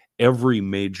every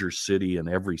major city and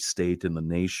every state in the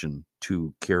nation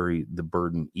to carry the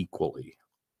burden equally.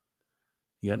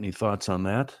 You got any thoughts on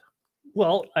that?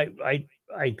 Well, I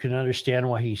can understand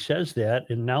why he says that.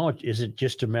 And now is it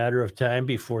just a matter of time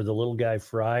before the little guy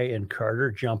Fry and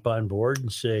Carter jump on board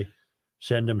and say,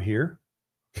 send them here?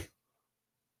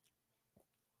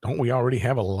 Don't we already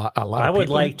have a lot? I Of would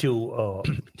people? like to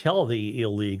tell the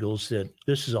illegals that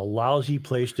this is a lousy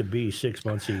place to be 6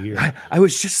 months a year. I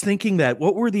was just thinking that.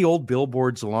 What were the old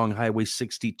billboards along Highway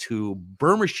 62,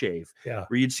 Burma Shave, Yeah.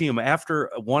 where you'd see them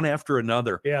one after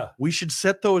another? Yeah. We should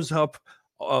set those up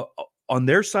on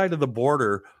their side of the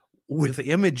border with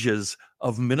images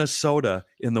of Minnesota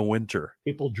in the winter.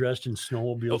 People dressed in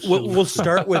snowmobile We'll suits.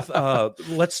 start with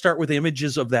let's start with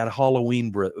images of that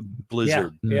Halloween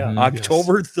blizzard, Yeah. Mhm.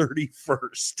 October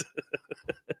 31st,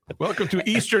 Welcome to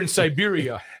Eastern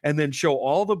Siberia. and then show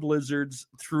all the blizzards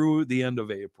through the end of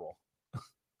April.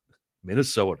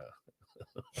 Minnesota.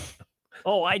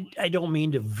 Oh, I don't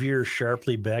mean to veer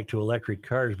sharply back to electric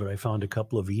cars, but I found a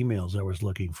couple of emails I was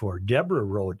looking for. Deborah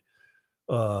wrote,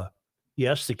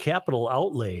 yes, the capital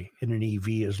outlay in an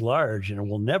EV is large and it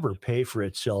will never pay for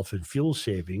itself in fuel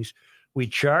savings. We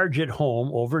charge at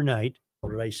home overnight. What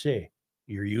did I say?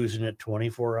 You're using it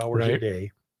 24 hours a Right.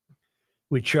 day.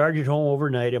 We charge at home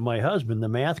overnight, and my husband, the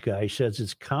math guy, says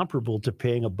it's comparable to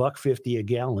paying $1.50 a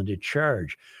gallon to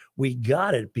charge. We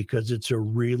got it because it's a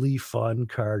really fun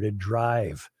car to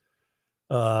drive.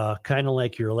 Kind of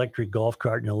like your electric golf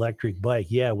cart and electric bike.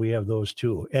 Yeah, we have those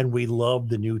too. And we love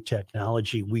the new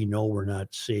technology. We know we're not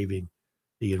saving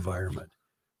the environment.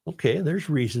 Okay, there's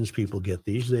reasons people get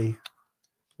these. They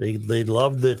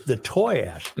love the toy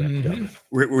aspect of it.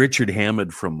 Richard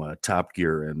Hammond from Top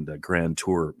Gear and Grand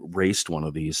Tour raced one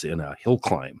of these in a hill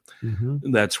climb.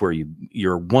 Mhm. That's where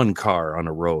you're one car on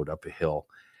a road up a hill.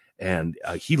 And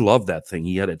he loved that thing.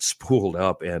 He had it spooled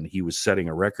up and he was setting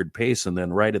a record pace. And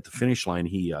then right at the finish line,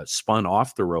 he spun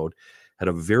off the road, had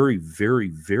a very, very,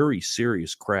 very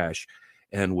serious crash,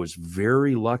 and was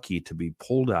very lucky to be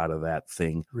pulled out of that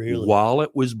thing Really? while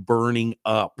it was burning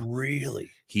up. Really?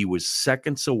 He was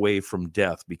seconds away from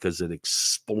death because it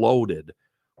exploded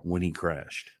when he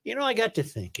crashed. You know, I got to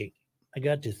thinking,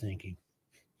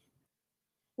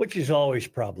 which is always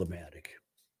problematic.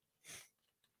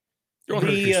 Don't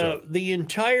hurt yourself.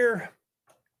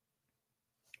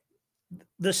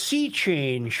 The sea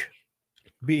change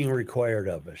being required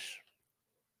of us.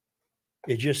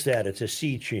 It's just that it's a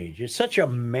sea change. It's such a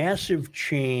massive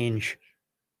change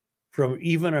from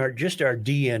even our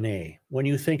DNA when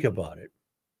you think about it.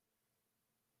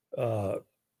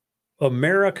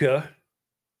 America,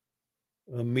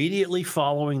 immediately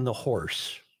following the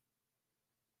horse,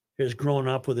 has grown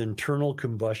up with internal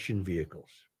combustion vehicles.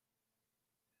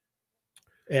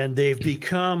 And they've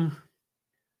become,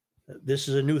 this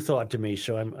is a new thought to me,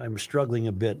 so I'm struggling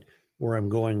a bit where I'm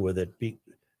going with it.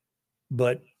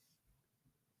 But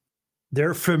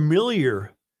they're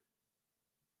familiar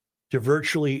to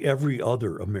virtually every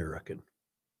other American,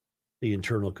 the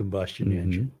internal combustion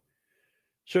engine.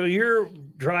 So you're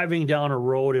driving down a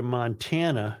road in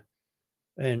Montana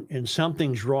and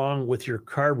something's wrong with your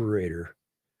carburetor,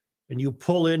 and you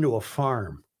pull into a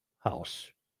farmhouse.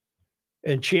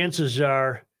 And chances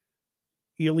are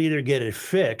you'll either get it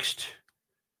fixed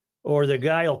or the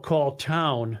guy will call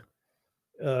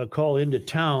into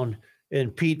town,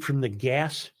 and Pete from the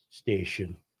gas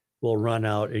station will run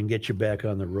out and get you back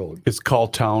on the road. Is call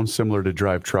town similar to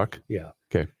drive truck? Yeah.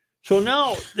 Okay. So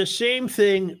now the same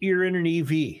thing, you're in an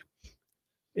EV.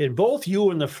 And both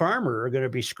you and the farmer are going to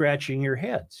be scratching your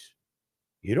heads.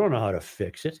 You don't know how to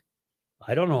fix it.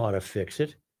 I don't know how to fix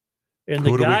it. And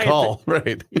Who do we call?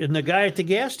 Right. And the guy at the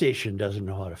gas station doesn't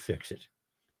know how to fix it.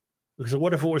 Because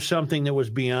what if it was something that was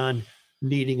beyond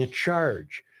needing a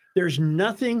charge? There's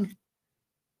nothing.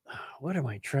 What am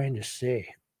I trying to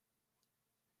say?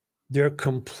 They're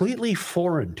completely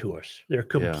foreign to us. They're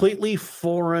completely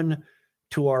foreign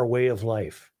to our way of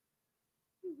life.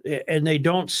 And they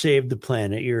don't save the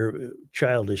planet. You're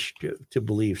childish to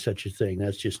believe such a thing.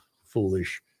 That's just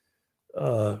foolish.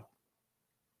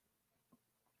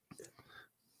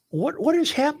 What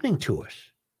is happening to us?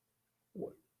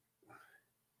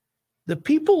 The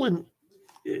people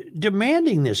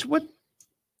demanding this.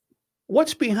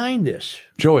 What's behind this?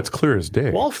 Joe, it's clear as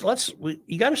day. Well,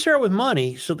 you got to start with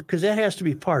money, because that has to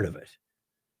be part of it.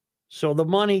 So the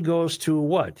money goes to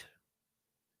what?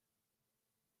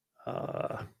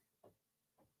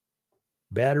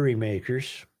 Battery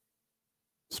makers.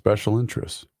 Special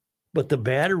interests. But the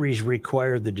batteries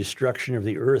require the destruction of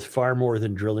the earth far more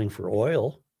than drilling for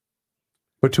oil.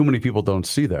 But too many people don't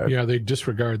see that. Yeah, they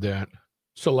disregard that.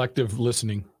 Selective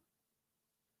listening.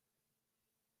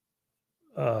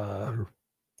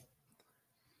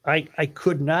 I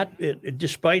could not,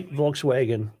 despite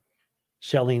Volkswagen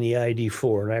selling the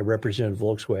ID4, and I represent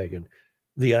Volkswagen,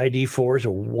 the ID4 is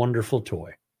a wonderful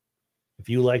toy. If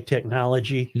you like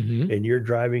technology and your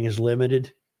driving is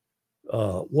limited,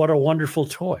 what a wonderful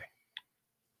toy.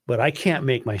 But I can't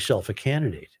make myself a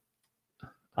candidate.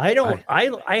 I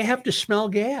have to smell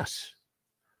gas.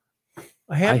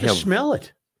 I have to smell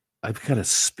it. I've got a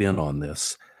spin on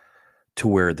this to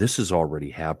where this is already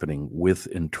happening with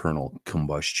internal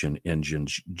combustion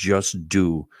engines, just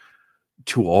due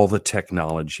to all the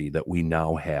technology that we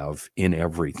now have in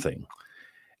everything.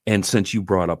 And since you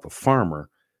brought up a farmer,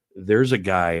 there's a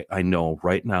guy I know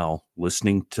right now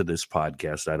listening to this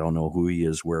podcast. I don't know who he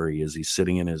is, where he is. He's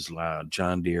sitting in his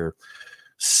John Deere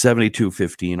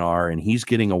 7215R, and he's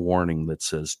getting a warning that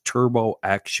says turbo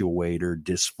actuator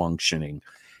dysfunctioning,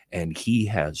 and he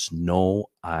has no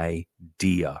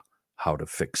idea how to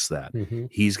fix that.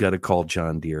 He's got to call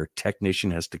John Deere. Technician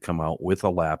has to come out with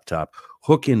a laptop,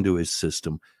 hook into his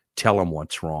system, tell him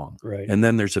what's wrong. Right. And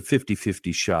then there's a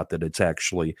 50-50 shot that it's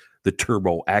actually the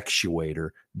turbo actuator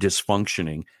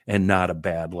dysfunctioning and not a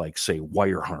bad, like, say,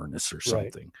 wire harness or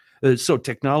something. Right. So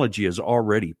technology is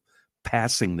already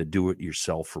passing the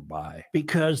do-it-yourselfer by.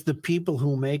 Because the people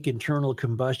who make internal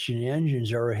combustion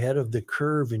engines are ahead of the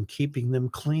curve in keeping them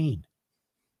clean.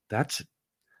 That's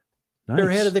nice.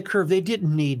 They're ahead of the curve. They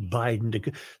didn't need Biden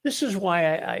to. This is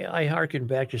why I hearken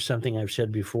back to something I've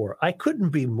said before. I couldn't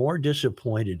be more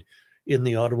disappointed in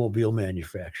the automobile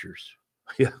manufacturers.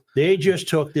 Yeah. They just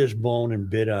took this bone and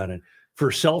bit on it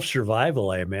for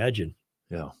self-survival, I imagine.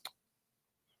 Yeah.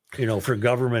 For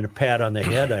government a pat on the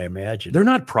head, I imagine. They're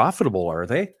not profitable, are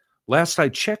they? Last I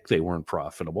checked, they weren't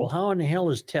profitable. Well, how in the hell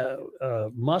is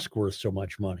Musk worth so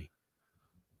much money?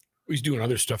 He's doing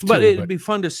other stuff too. But it'd be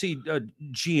fun to see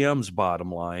GM's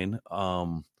bottom line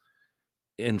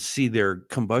and see their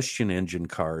combustion engine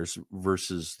cars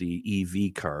versus the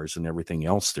EV cars and everything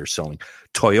else they're selling.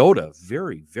 Toyota,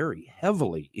 very, very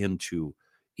heavily into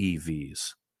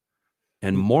EVs.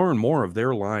 And more of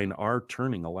their line are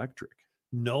turning electric.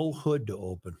 No hood to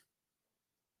open.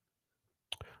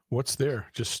 What's there?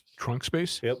 Just trunk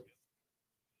space? Yep.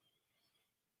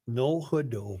 No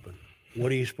hood to open.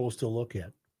 What are you supposed to look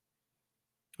at?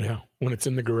 Yeah. When it's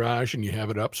in the garage and you have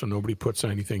it up so nobody puts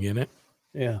anything in it.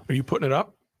 Yeah. Are you putting it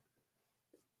up?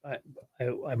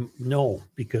 I'm no,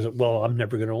 because I'm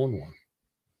never going to own one,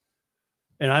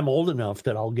 and I'm old enough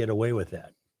that I'll get away with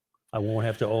that. I won't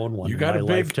have to own one You in got my a big.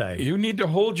 lifetime. You need to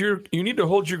hold your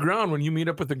ground when you meet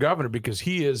up with the governor because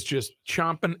he is just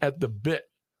chomping at the bit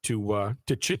to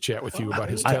chit chat with you about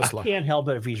his I Tesla. can't help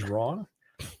it if he's wrong.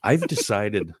 I've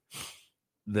decided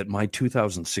that my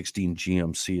 2016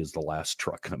 GMC is the last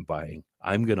truck I'm buying.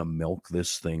 I'm going to milk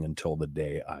this thing until the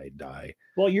day I die.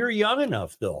 Well, you're young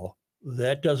enough, though.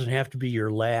 That doesn't have to be your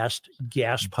last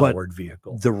gas-powered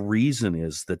vehicle. The reason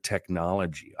is the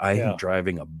technology. I Yeah. am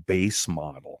driving a base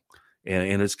model,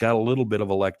 and it's got a little bit of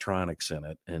electronics in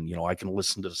it. And, you know, I can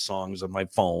listen to songs on my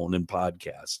phone and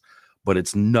podcasts, but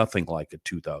it's nothing like a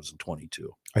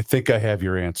 2022. I think I have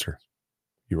your answer.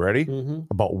 You ready? Mm-hmm.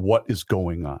 About what is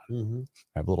going on. Mm-hmm.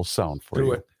 I have a little sound for Do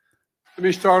you. it. Let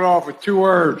me start off with 2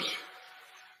 words.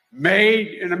 Made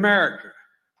in America.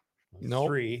 Nope.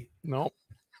 3. No.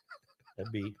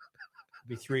 That'd be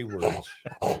 3 words.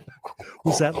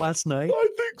 Was that last night? I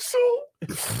think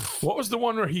so. What was the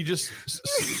one where he just?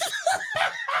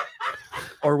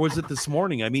 Or was it this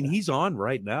morning? I mean, he's on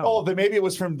right now. Oh, then maybe it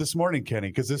was from this morning, Kenny,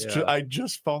 because Yeah. I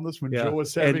just found this when Yeah. Joe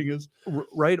was And- having his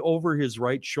Right over his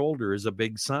right shoulder is a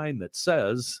big sign that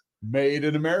says Made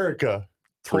in America.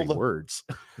 3 Hold on. words.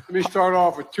 Let me start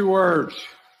off with 2 words.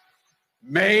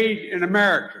 Made in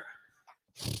America.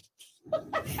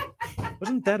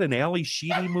 Wasn't that an Ali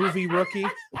Sheedy movie, Rookie?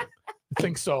 I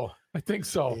think so.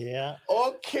 Yeah.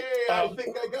 Okay, I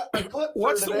think I got my clip.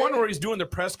 What's the one where he's doing the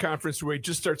press conference where he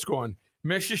just starts going?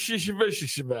 Have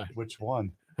Which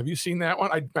one? you seen that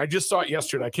one? I just saw it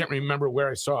yesterday. I can't remember where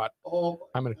I saw it. Oh,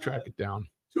 I'm going to track it down.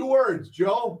 2 words,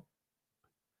 Joe.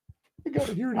 I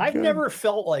gotta hear it I've again. never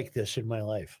felt like this in my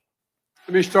life.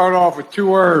 Let me start off with 2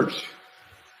 words.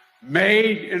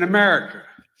 Made in America.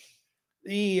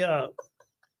 The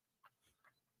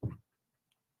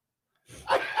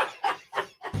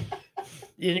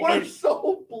We're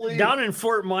so bleak. down in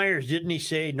Fort Myers, didn't he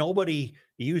say nobody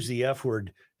use the F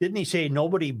word? Didn't he say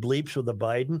nobody bleeps with a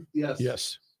Biden? Yes.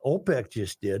 Yes. OPEC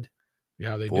just did.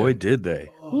 Yeah, they Boy, did. did they.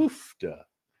 Oh. Oofda.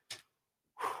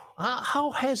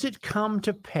 How has it come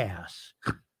to pass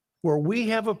where we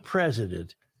have a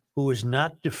president who is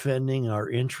not defending our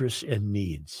interests and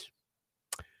needs?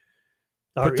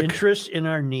 Our interests and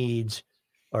our needs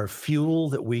are fuel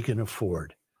that we can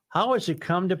afford. How has it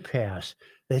come to pass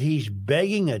that he's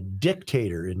begging a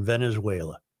dictator in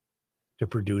Venezuela to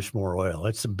produce more oil?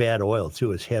 It's some bad oil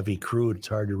too. It's heavy crude. It's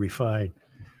hard to refine.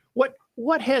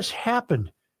 What has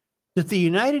happened that the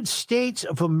United States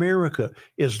of America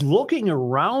is looking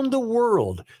around the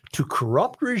world to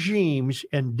corrupt regimes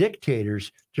and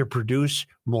dictators to produce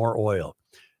more oil?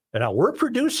 And now we're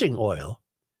producing oil,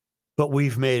 but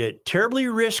we've made it terribly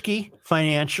risky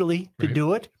financially to Right.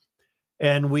 do it,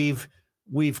 and we've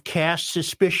cast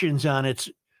suspicions on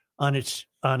its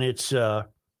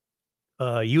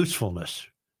usefulness,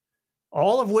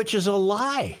 all of which is a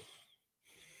lie.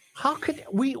 How could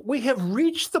we have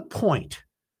reached the point,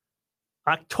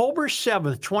 October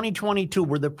 7th, 2022,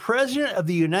 where the president of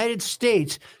the United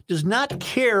States does not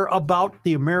care about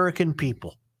the American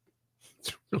people?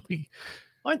 It's really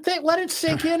Let it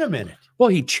sink in a minute. Well,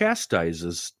 he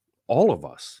chastises all of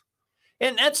us.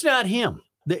 And that's not him.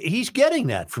 He's getting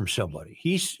that from somebody.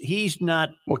 He's not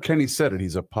Well, Kenny said it.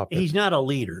 He's a puppet. he's not a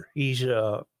leader.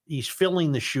 He's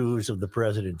filling the shoes of the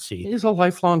presidency. He's a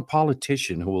lifelong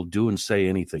politician who will do and say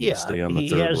anything to stay on the he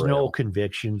third has rail. no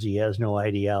convictions. He has no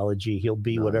ideology. He'll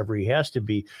be No. whatever he has to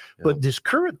be. Yeah.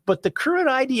 But the current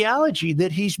ideology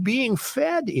that he's being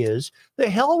fed is the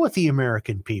hell with the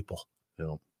American people.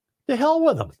 Yeah. The hell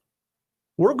with them.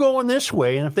 We're going this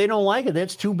way, and if they don't like it,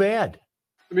 that's too bad.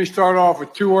 Let me start off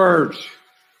with 2 words.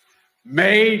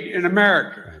 Made in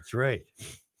America. That's right.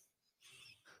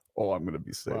 Oh, I'm going to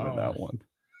be saving Wow. that one.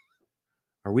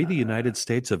 Are we the United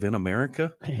States of in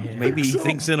America? Yeah. Maybe he So.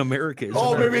 thinks in America is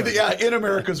Oh, America. maybe in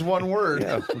America's one word.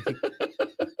 Yeah.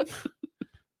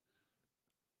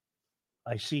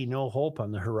 I see no hope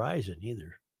on the horizon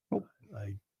either. Nope.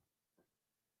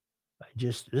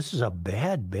 This is a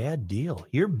bad deal.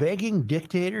 You're begging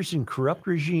dictators and corrupt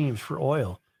regimes for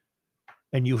oil,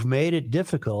 and you've made it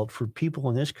difficult for people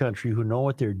in this country who know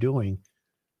what they're doing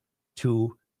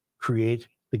to create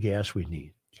the gas we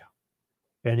need. Yeah.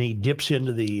 And he dips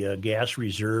into the gas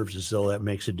reserves as though that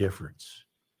makes a difference.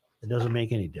 It doesn't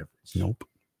make any difference. Nope.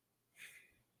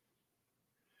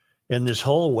 And this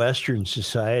whole Western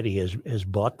society has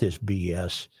bought this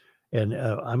BS. And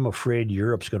I'm afraid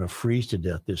Europe's going to freeze to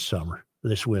death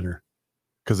this winter.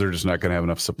 Because they're just not going to have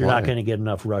enough supply. You're not going to get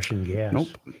enough Russian gas. Nope.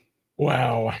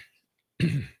 Wow.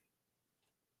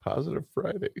 Positive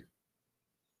Friday.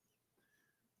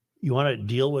 You want to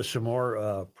deal with some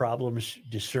more problems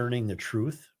discerning the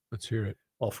truth? Let's hear it.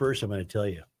 Well, first, I'm going to tell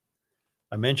you.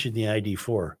 I mentioned the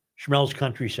ID4. Schmelz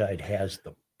Countryside has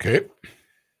them. Okay.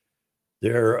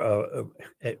 They're,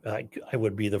 I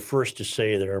would be the first to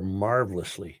say they're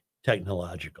marvelously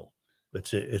technological.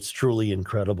 It's truly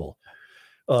incredible.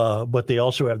 But they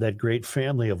also have that great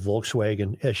family of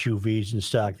Volkswagen SUVs in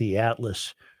stock, the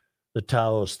Atlas, the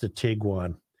Taos, the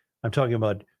Tiguan. I'm talking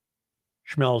about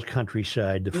Schmelz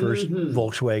Countryside, the first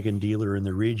Volkswagen dealer in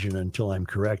the region until I'm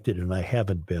corrected, and I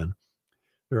haven't been.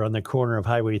 They're on the corner of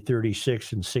Highway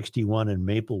 36 and 61 in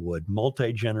Maplewood,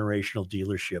 multi-generational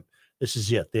dealership. This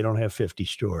is it. They don't have 50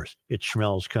 stores. It's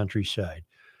Schmelz Countryside.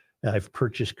 I've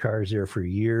purchased cars there for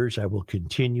years. I will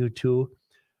continue to.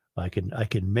 I can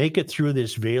make it through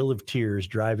this vale of tears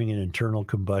driving an internal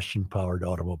combustion powered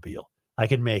automobile. I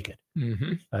can make it.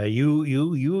 Mm-hmm.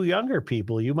 You younger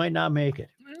people, you might not make it.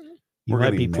 You We're might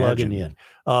gonna be plugging imagine.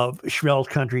 in. Schmelz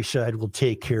Countryside will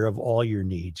take care of all your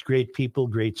needs. Great people,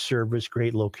 great service,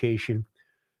 great location.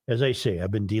 As I say,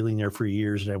 I've been dealing there for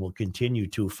years and I will continue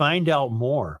to. Find out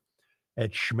more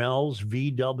at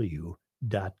schmelzvw.com.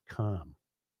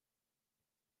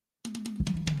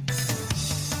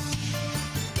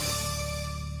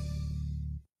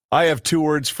 I have 2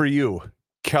 words for you.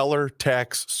 Keller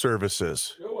Tax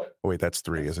Services. Oh, wait, that's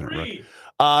 3, isn't it?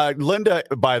 Right? Linda,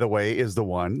 by the way, is the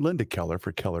one. Linda Keller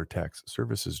for Keller Tax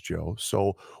Services, Joe.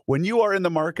 So when you are in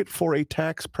the market for a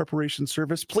tax preparation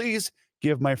service, please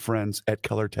give my friends at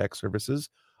Keller Tax Services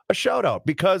a shout out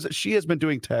because she has been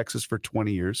doing taxes for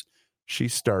 20 years. She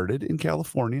started in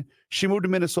California. She moved to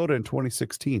Minnesota in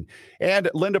 2016. And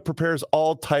Linda prepares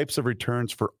all types of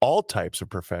returns for all types of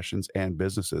professions and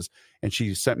businesses. And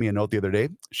she sent me a note the other day.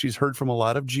 She's heard from a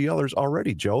lot of GLers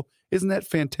already, Joe. Isn't that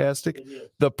fantastic?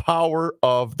 The power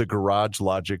of the Garage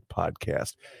Logic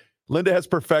podcast. Linda has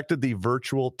perfected the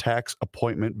virtual tax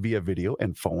appointment via video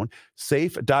and phone,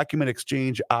 safe document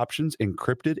exchange options,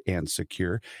 encrypted and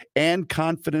secure, and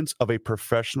confidence of a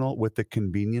professional with the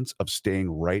convenience of staying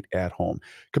right at home.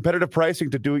 Competitive pricing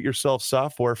to do-it-yourself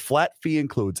software. Flat fee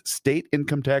includes state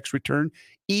income tax return,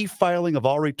 e-filing of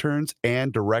all returns,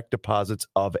 and direct deposits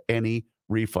of any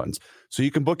refunds. So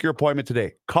you can book your appointment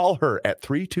today. Call her at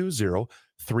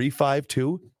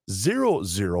 320-352-0013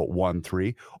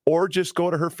 or just go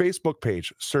to her Facebook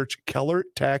page. Search Keller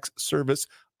Tax Service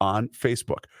on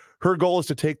Facebook. Her goal is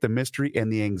to take the mystery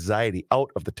and the anxiety out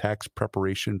of the tax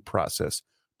preparation process.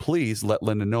 Please let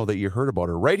Linda know that you heard about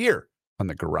her right here on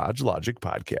the Garage Logic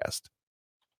podcast.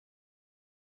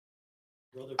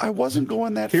 I wasn't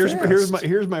going that fast.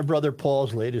 Here's my brother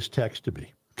Paul's latest text to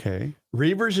me. Okay.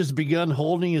 Reavers has begun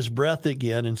holding his breath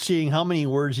again and seeing how many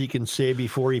words he can say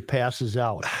before he passes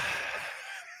out.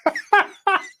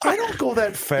 I don't go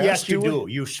that fast. Yes, you do.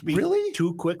 You speak Really?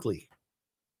 too quickly.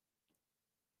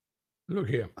 Look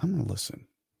here. I'm going to listen.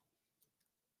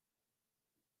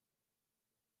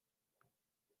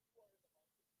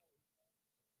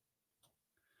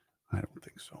 I don't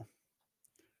think so.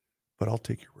 But I'll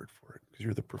take your word for it because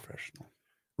you're the professional.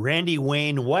 Randy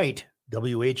Wayne White,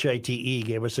 WHITE,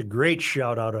 gave us a great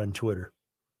shout out on Twitter.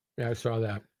 Yeah, I saw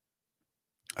that.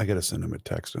 I got to send him a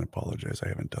text and apologize. I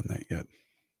haven't done that yet.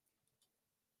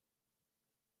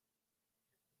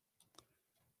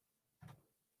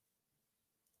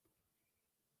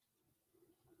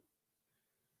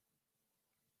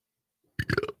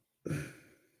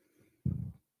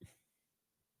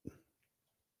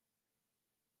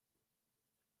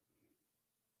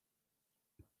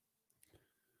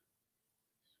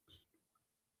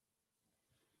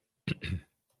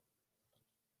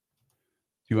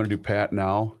 You want to do Pat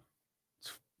now?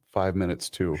 It's 5 minutes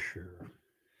too. Sure.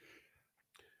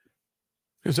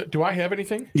 Is it? Do I have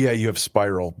anything? Yeah, you have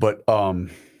Spiral, but because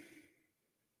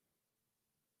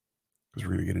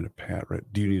we're gonna get into Pat, right?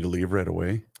 Do you need to leave right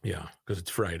away? Yeah, because it's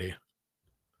Friday,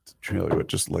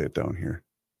 Just lay it down here.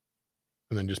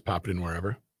 and then just pop it in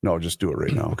wherever. No, just do it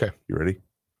right now. Okay. You ready?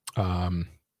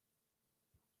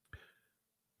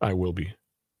 I will be.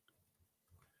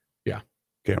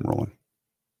 Okay, I'm rolling.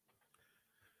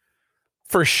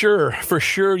 For sure,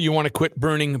 you want to quit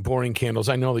burning boring candles.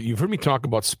 I know that you've heard me talk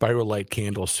about spiral light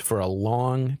candles for a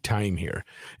long time here.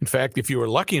 In fact, if you were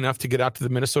lucky enough to get out to the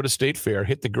Minnesota State Fair,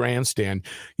 hit the grandstand,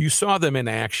 you saw them in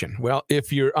action. Well,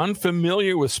 if you're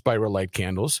unfamiliar with spiral light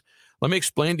candles, let me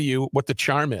explain to you what the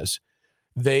charm is.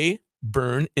 They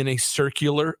burn in a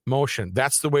circular motion.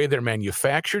 That's the way they're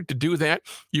manufactured to do that.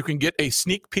 You can get a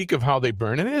sneak peek of how they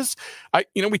burn. It is,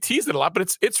 we tease it a lot,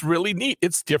 but it's really neat.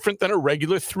 It's different than a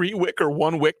regular 3-wick or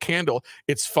 1-wick candle.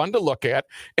 It's fun to look at,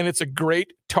 and it's a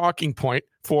great talking point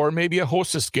for maybe a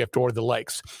hostess gift or the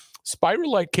likes.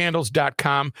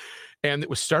 SpiralLightCandles.com, and it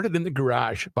was started in the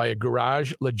garage by a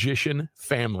garage logician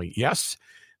family. Yes,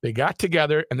 they got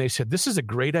together and they said, this is a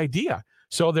great idea.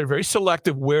 So they're very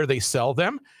selective where they sell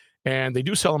them, and they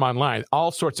do sell them online,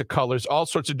 all sorts of colors, all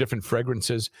sorts of different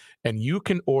fragrances, and you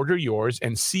can order yours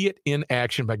and see it in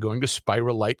action by going to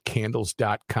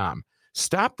SpiralLightCandles.com.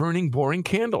 Stop burning boring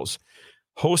candles.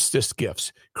 Hostess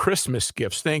gifts, Christmas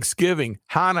gifts, Thanksgiving,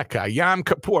 Hanukkah, Yom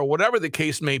Kippur, whatever the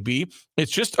case may be.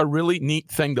 It's just a really neat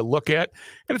thing to look at,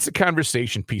 and it's a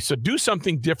conversation piece. So do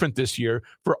something different this year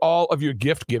for all of your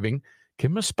gift giving. Give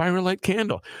them a Spiral Light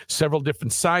candle. Several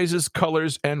different sizes,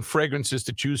 colors, and fragrances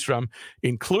to choose from,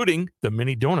 including the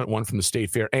mini donut one from the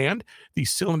State Fair and the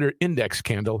cylinder index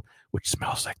candle, which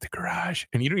smells like the garage.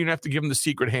 And you don't even have to give them the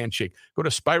secret handshake. Go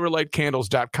to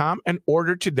SpiralLightCandles.com and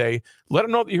order today. Let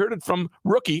them know that you heard it from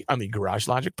Rookie on the Garage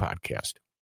Logic podcast.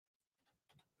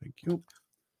 Thank you.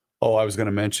 Oh, I was going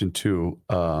to mention too,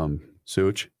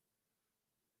 Such.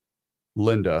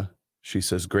 Linda, she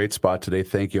says, great spot today.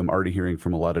 Thank you. I'm already hearing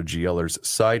from a lot of GLers.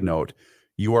 Side note,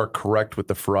 you are correct with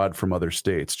the fraud from other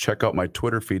states. Check out my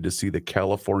Twitter feed to see the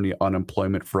California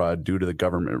unemployment fraud due to the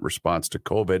government response to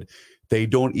COVID. They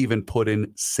don't even put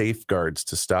in safeguards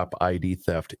to stop ID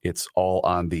theft. It's all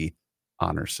on the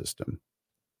honor system.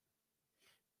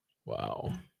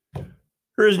 Wow.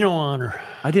 There is no honor.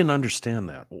 I didn't understand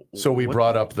that. So we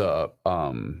brought up the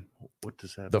what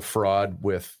does that the fraud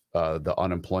with the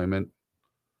unemployment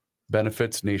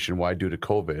benefits nationwide due to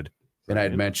COVID. And I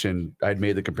had mentioned, I'd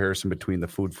made the comparison between the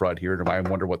food fraud here and I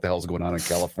wonder what the hell's going on in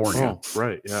California. Oh,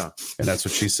 right. Yeah. And that's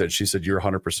what she said. She said, you're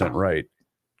 100% right.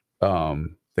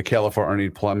 The California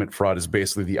unemployment fraud is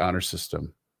basically the honor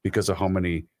system because of how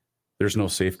many, there's no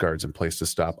safeguards in place to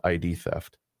stop ID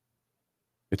theft.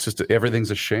 It's just,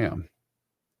 everything's a sham.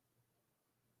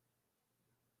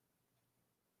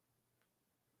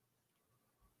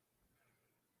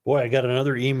 Boy, I got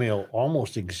another email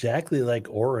almost exactly like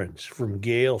Oren's from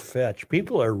Gail Fetch.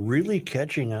 People are really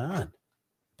catching on.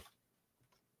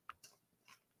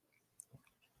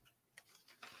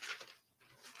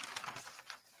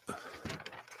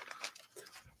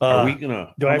 Are we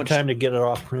gonna? Do I have time to get it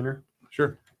off printer?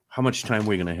 Sure. How much time are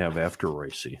we gonna have after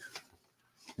Royce?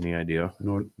 Any idea?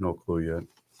 No clue yet.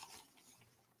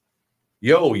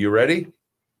 Yo, you ready?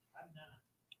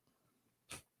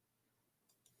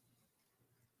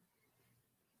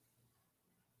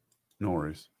 No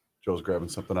worries. Joe's grabbing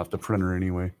something off the printer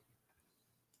anyway.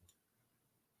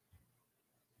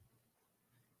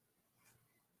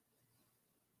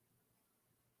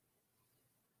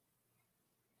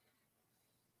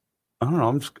 I don't know.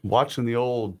 I'm just watching the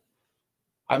old.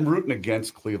 I'm rooting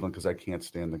against Cleveland because I can't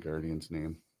stand the Guardians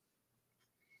name.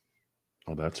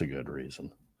 Oh, that's a good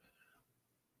reason.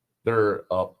 They're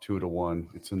up 2-1.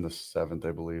 It's in the 7th,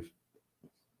 I believe.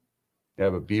 Yeah,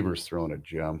 but Bieber's throwing a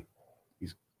gem.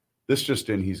 This just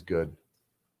in, he's good.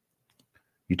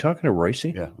 You talking to Royce?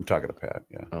 Yeah, I'm talking to Pat.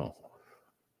 Yeah. Oh.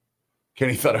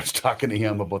 Kenny thought I was talking to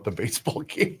him about the baseball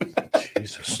game.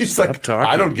 Jesus. He's Stop like,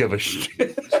 talking. I don't give a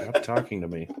shit. Stop talking to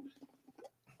me.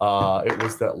 It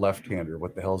was that left-hander.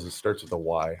 What the hell is it? Starts with a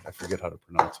Y. I forget how to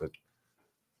pronounce it.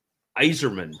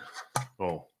 Iserman.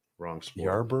 Oh, wrong sport.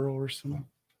 Yarborough or something?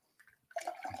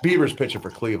 Bieber's pitching for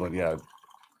Cleveland, yeah.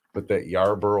 But that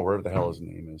Yarborough, whatever the hell his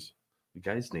name is. The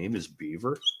guy's name is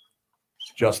Beaver?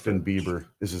 Justin Bieber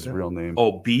is his real name.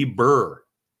 Oh, Bieber.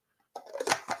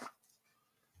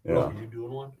 Yeah. Oh, you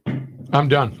doing one? I'm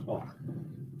done. Oh.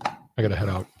 I got to head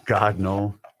out. God,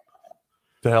 no.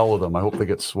 To hell with them. I hope they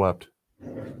get swept.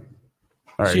 All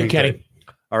right. See you, hey, Kenny.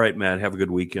 All right, Matt. Have a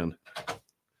good weekend.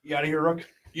 You out of here, Rook? Is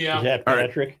Yeah. that All right.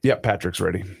 Patrick? Yeah, Patrick's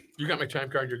ready. You got my time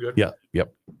card. You're good. Yeah,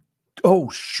 yep. Oh,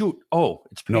 shoot. Oh,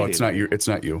 it's No, payday. it's not you. It's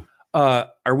not you.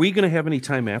 Are we going to have any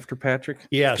time after Patrick? 'Cause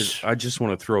Yes. I just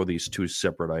want to throw these two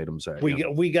separate items at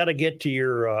you. We got to get to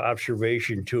your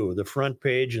observation too. The front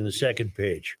page and the second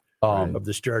page of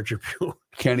the Star Tribune.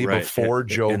 Kenny, Right. before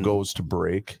Joe And- goes to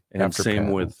break. And after same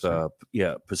Pat, with, so-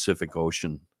 Pacific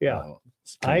Ocean. Yeah.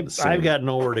 It's kind of the same. I've got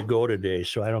nowhere to go today,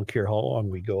 so I don't care how long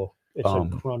we go. It's a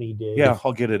crummy day. Yeah,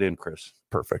 I'll get it in, Chris.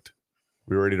 Perfect.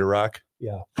 We ready to rock?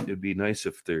 Yeah. It'd be nice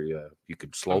if there you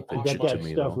could slow I pitch got it to that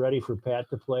me. stuff Though. ready for Pat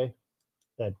to play.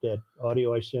 That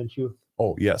audio I sent you.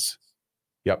 Oh, yes.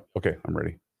 Yep. Okay, I'm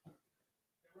ready.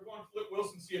 We're going to Flip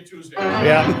Wilson. See you Tuesday.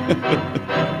 Yeah.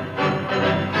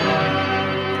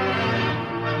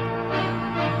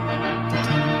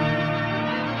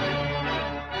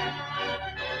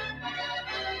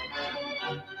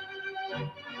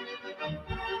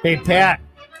 Hey, Pat.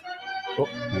 Oh,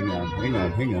 hang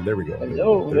on. There we go.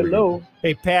 Hello.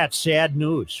 Hey, Pat, sad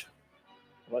news.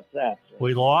 What's that?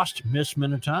 We lost Miss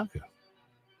Minnetonka.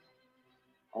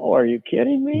 Oh, are you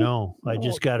kidding me? No, I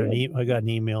just got I got an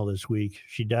email this week.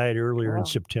 She died earlier in Wow.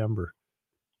 September.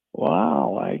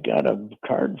 Wow, I got a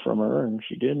card from her, and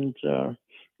she didn't.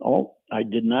 I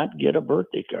did not get a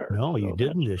birthday card. No, you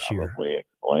didn't that this year. Probably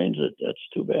explains it. That's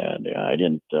too bad. Yeah, I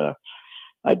didn't.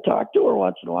 I talked to her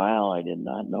once in a while. I did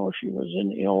not know she was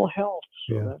in ill health,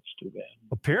 so Yeah. that's too bad.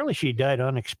 Apparently, she died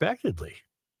unexpectedly.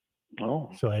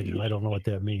 Oh, So I don't know what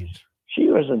that means. she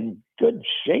was in good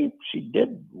shape. She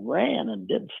ran and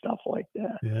did stuff like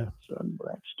that. Yeah. So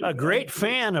that's too A bad. great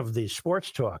fan of the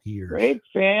sports talk years. Great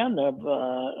fan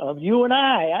of you and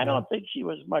I. I don't think she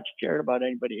was much cared about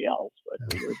anybody else,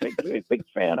 but we were a big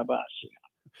fan of us.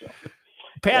 So,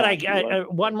 Pat, yeah, I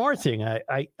one more thing.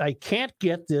 I can't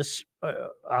get this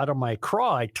out of my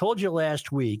craw. I told you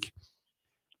last week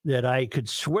that I could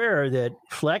swear that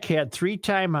Fleck had 3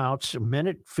 timeouts, a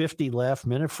minute 50 left,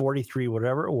 minute 43,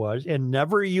 whatever it was, and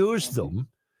never used them.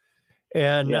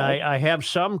 And I have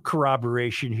some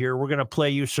corroboration here. We're going to play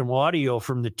you some audio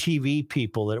from the TV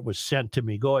people that was sent to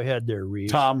me. Go ahead there,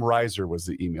 Reeves. Tom Reiser was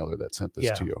the emailer that sent this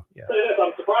to you. Yeah.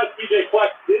 I'm surprised PJ Fleck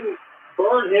didn't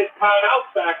burn his timeouts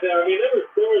back there. I mean, there was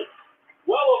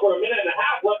well over a minute and a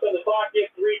half left on the clock. He had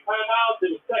 3 timeouts.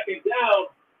 It was second down.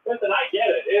 Listen, I get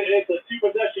it. It's a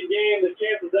 2-possession game. The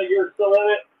chances that you're still in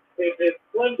it, it's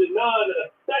slim to none,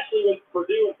 especially with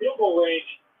Purdue in field goal range.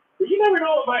 But you never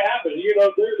know what might happen. You know,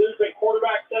 there's been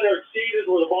quarterback center exchanges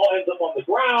where the ball ends up on the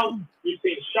ground. You've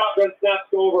seen shotgun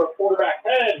snaps go over a quarterback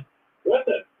head.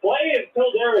 Listen, play until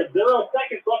there is 0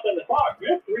 seconds left on the clock.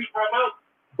 You have 3 timeouts.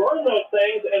 Burn those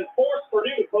things and force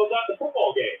Purdue to close out the football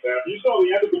game. If you saw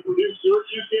the end of the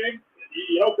Purdue-Syracuse game,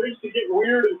 you know, things can get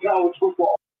weird in college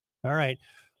football. All right.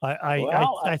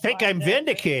 I think I'm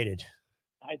vindicated.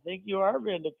 I think you are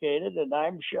vindicated, and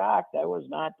I'm shocked. I was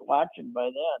not watching by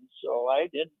then, so I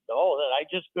didn't know that. I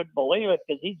just couldn't believe it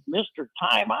because he's Mr.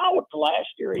 Timeout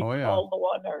last year. He called the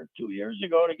one or 2 years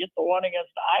ago to get the one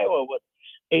against Iowa with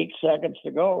 8 seconds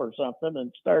to go or something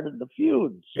and started the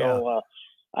feud. So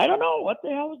I don't know. What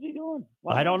the hell was he doing?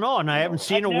 I don't know, and I haven't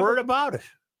seen a word about it.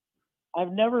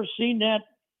 I've never seen that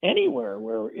anywhere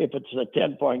where if it's a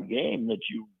 10-point game that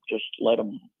you just let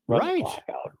them run the clock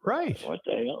out. Right. What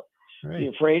the hell? Right. Are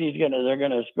you afraid they're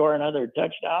gonna score another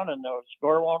touchdown and the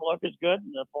score won't look as good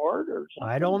in the board or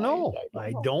something? I don't know.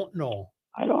 I don't know.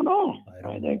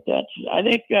 I think I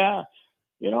think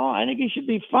he should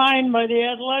be fined by the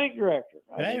athletic director.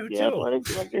 I think the athletic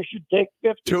director should take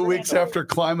 50. 2 weeks after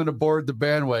climbing aboard the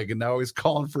bandwagon, now he's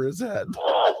calling for his head.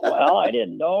 Well, I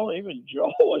didn't know. Even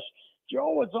Joe was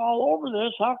all over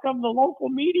this. How come the local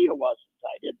media wasn't?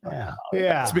 I didn't know.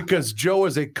 Yeah. It's because Joe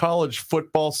is a college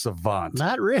football savant.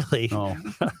 Not really. No.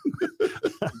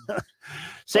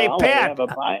 Say, Pat.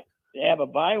 They have a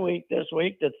bye week this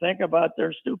week to think about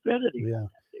their stupidity. Yeah.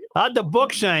 How'd the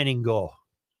book signing go?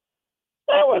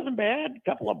 That wasn't bad. A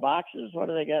couple of boxes. What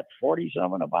do they got?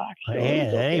 40-some in a box. So That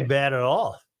ain't bad at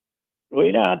all.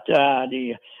 We don't.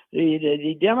 The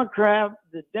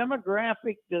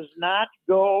demographic does not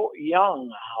go young.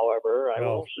 However, I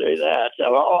will say that.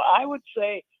 So I would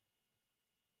say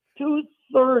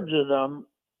 2/3 of them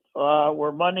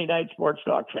were Monday Night Sports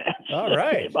Talk fans. All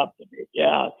right.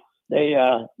 Yeah, they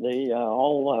all.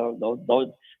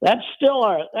 That's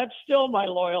still my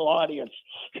loyal audience.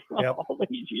 All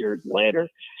these years later,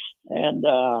 and.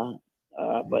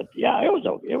 But yeah, it was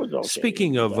okay.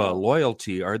 Speaking of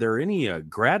loyalty, are there any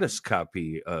gratis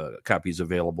copies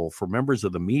available for members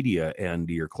of the media and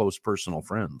your close personal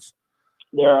friends?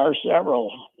 There are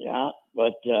several, yeah.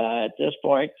 But at this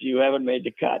point, you haven't made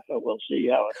the cut, but we'll see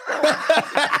how it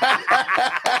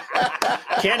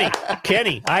goes.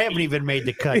 Kenny, I haven't even made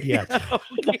the cut yet. No,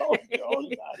 Joe's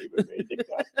not even made the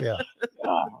cut. Yeah.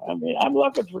 I mean, I'm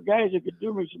looking for guys who could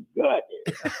do me some good.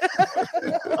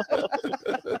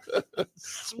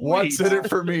 What's in it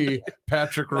for me,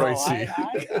 Patrick Royce? I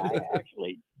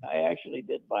actually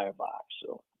did buy a box,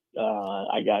 so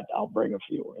I'll bring a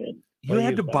few in. You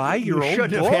had to buy your own book? You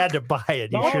shouldn't have had to buy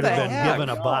it. You should have been given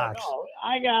a box. No,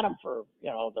 I got them for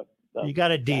you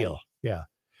got a deal. Yeah.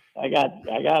 I got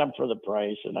them for the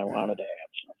price, and I wanted to have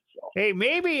some. So. Hey,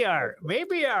 maybe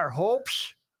our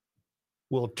hopes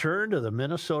will turn to the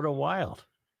Minnesota Wild.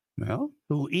 No,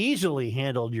 who easily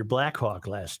handled your Blackhawk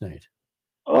last night.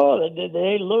 Oh, they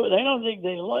don't think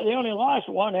they only lost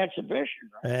one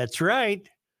exhibition. Right? That's right.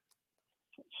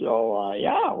 So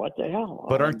yeah, what the hell?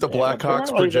 But aren't the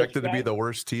Blackhawks projected to be the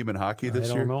worst team in hockey this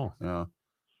year? I don't know. Yeah.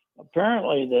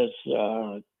 Apparently, this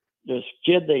this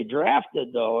kid they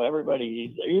drafted, though,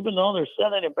 everybody, even though they're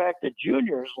sending him back to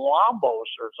juniors, Lombos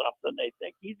or something, they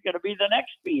think he's going to be the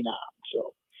next phenom.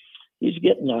 So he's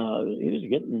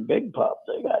getting big pup.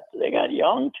 They got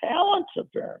young talents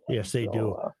apparently. Yes, they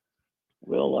do.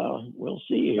 We'll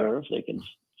see here if they can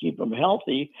keep him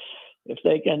healthy. If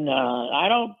they can, I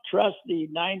don't trust the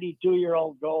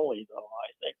 92-year-old goalie though.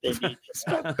 I think they need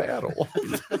some Not battle.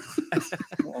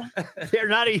 They're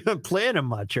not even playing him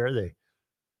much, are they?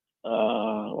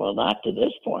 Well, not to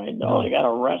this point. No, they got to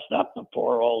rest up the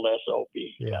poor old SOB.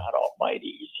 Yeah. God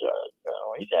Almighty, he's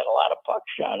had a lot of puck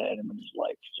shot at him in his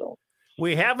life. So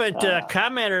We haven't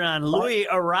commented on Louis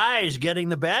Arise getting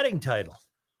the batting title.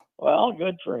 well,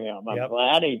 good for him. I'm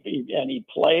glad he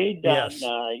played. Yes.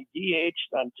 He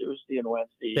DH'd on Tuesday and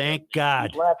Wednesday. Thank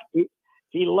God.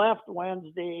 He left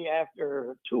Wednesday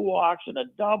after 2 walks and a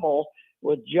double.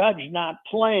 With Judge not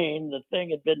playing, the thing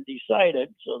had been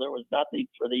decided, so there was nothing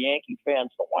for the Yankee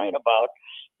fans to whine about,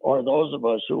 or those of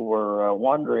us who were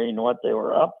wondering what they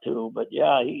were up to. But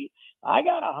yeah, I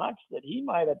got a hunch that he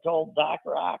might have told Doc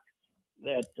Rock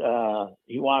that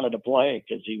he wanted to play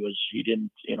because he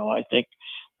didn't.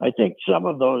 I think some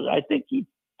of those. I think he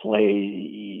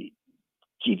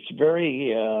keeps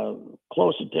very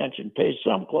close attention, pays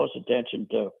some close attention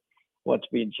to what's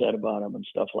being said about him and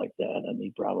stuff like that. And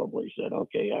he probably said,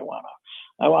 okay, I want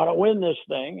to win this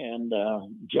thing. And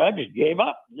Judge gave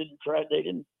up, didn't try.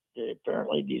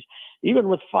 Apparently even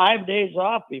with 5 days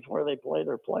off before they play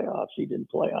their playoffs, he didn't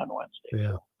play on Wednesday.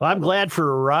 Yeah. Well, I'm glad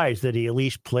for Arise that he at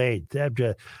least played.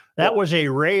 That was a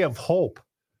ray of hope.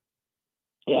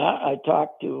 Yeah. I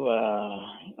talked to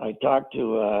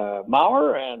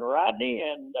Maurer and Rodney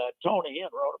and Tony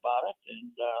and wrote about it, and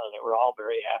they were all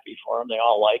very happy for him. They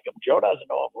all like him. Joe doesn't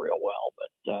know him real well, but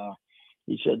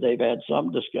he said they've had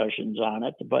some discussions on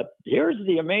it. But here's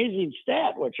the amazing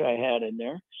stat, which I had in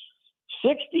there.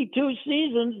 62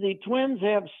 seasons, the Twins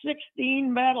have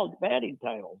 16 batting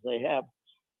titles. They have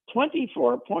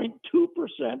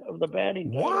 24.2% of the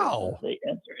batting titles since they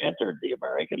entered the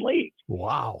American League.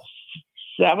 Wow.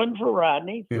 7 for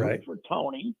Rodney, 3 Right. for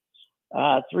Tony,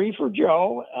 3 for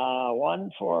Joe,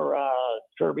 1 for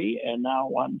Kirby, and now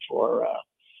 1 for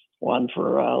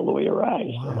Louis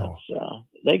Arise. Wow. So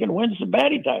they can win some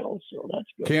batting titles, so that's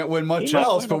good. Can't win much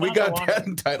else, but we got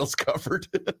batting titles covered.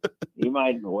 He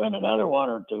might win another 1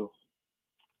 or 2.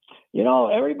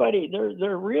 Everybody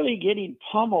they're really getting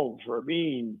pummeled for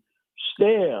being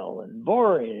stale and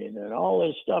boring and all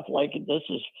this stuff. Like this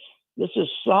is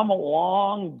some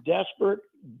long, desperate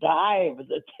dive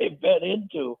that they've been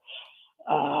into.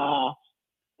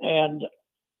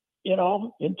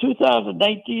 In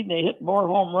 2019, they hit more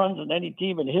home runs than any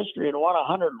team in history and won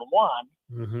 101.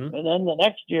 Mm-hmm. And then the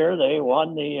next year, they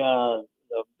won the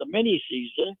mini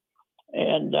season.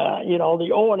 And, the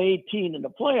 0-18 in the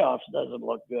playoffs doesn't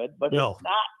look good, but No. it's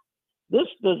not. This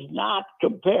does not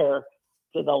compare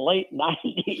to the late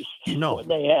 90s No. when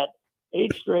they had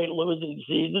 8 straight losing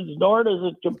seasons, nor does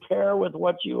it compare with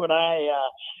what you and I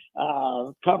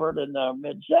covered in the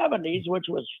mid 70s, which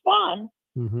was fun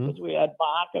Mm-hmm. because we had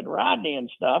Bach and Rodney and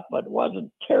stuff, but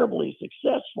wasn't terribly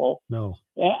successful. No.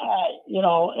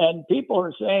 And people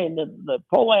are saying that the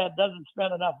Polad doesn't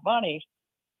spend enough money.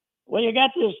 Well, you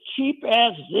got this cheap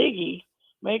ass Ziggy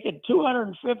making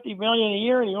 $250 million a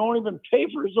year, and he won't even pay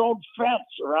for his own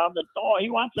fence around the dome. He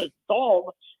wants a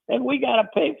dome, and we got to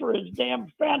pay for his damn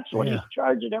fence when he's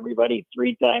charging everybody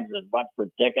 3 times as much for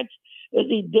tickets as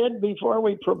he did before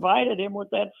we provided him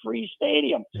with that free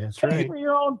stadium. That's Pay right. for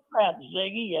your own fence,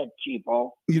 Ziggy, you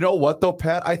cheapo. You know what, though,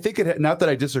 Pat? I think not that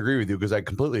I disagree with you, because I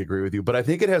completely agree with you, but I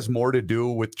think it has more to do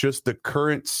with just the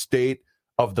current state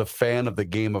of the fan of the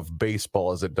game of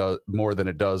baseball as it does more than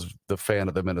it does the fan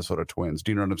of the Minnesota Twins.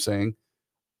 Do you know what I'm saying?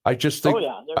 I just think. Oh,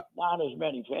 yeah. There's not as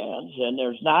many fans, and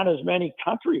there's not as many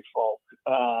country folk,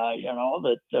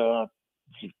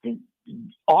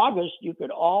 August, you could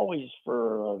always,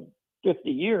 for 50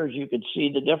 years, you could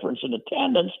see the difference in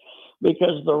attendance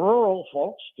because the rural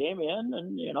folks came in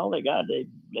and,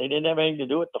 they didn't have anything to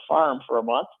do at the farm for a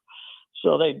month.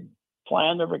 So they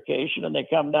plan their vacation and they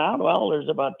come down. Well, there's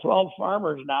about 12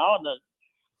 farmers now, and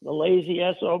the lazy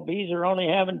SOBs are only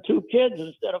having 2 kids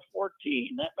instead of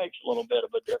 14. That makes a little bit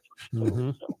of a difference.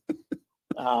 Mm-hmm.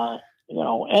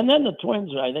 So, and then the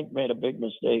Twins, I think, made a big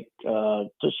mistake to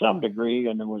some degree,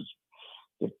 and it was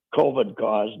the COVID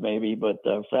caused maybe, but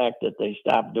the fact that they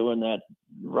stopped doing that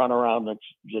run around the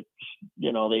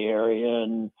area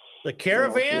and the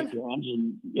caravan.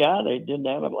 They didn't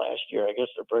have it last year. I guess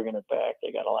they're bringing it back.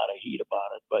 They got a lot of heat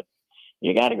about it, but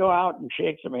you got to go out and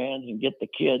shake some hands and get the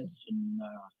kids, and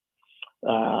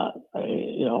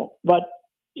but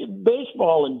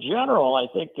baseball in general, I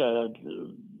think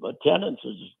attendance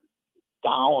is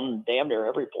down damn near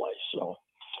every place. So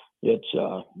it's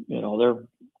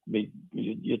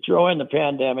you throw in the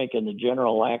pandemic and the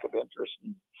general lack of interest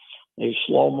in a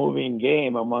slow-moving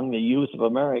game among the youth of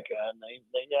America, and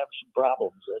they have some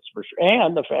problems, that's for sure.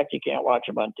 And the fact you can't watch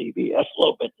them on TV has a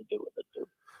little bit to do with it too.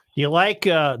 You like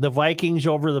the Vikings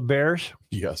over the Bears?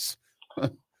 Yes.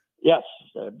 Yes,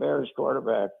 the Bears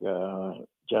quarterback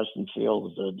Justin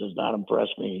Fields does not impress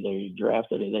me.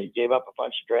 They gave up a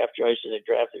bunch of draft choices. They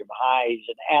drafted him high. He's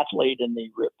an athlete in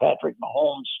the Patrick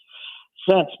Mahomes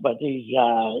sense, but he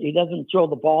doesn't throw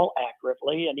the ball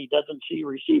accurately, and he doesn't see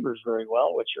receivers very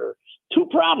well, which are two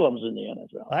problems in the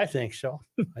NFL. I think so.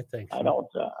 I don't.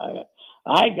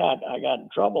 I got in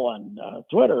trouble on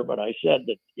Twitter, but I said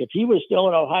that if he was still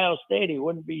at Ohio State, he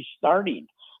wouldn't be starting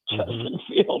Justin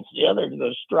Fields.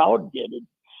 The Stroud kid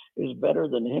is better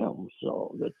than him,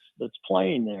 so that's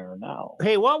playing there now.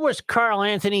 Hey, what was Karl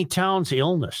Anthony Towns'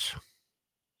 illness?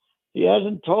 He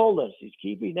hasn't told us. He's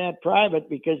keeping that private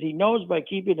because he knows by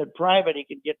keeping it private, he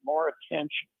can get more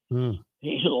attention.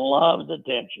 He loves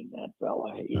attention, that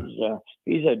fella.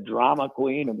 He's a drama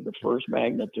queen of the first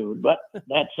magnitude. But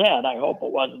that said, I hope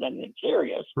it wasn't anything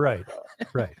serious. Right,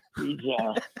 right.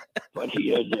 But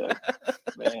he is a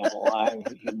man alive.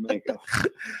 He can make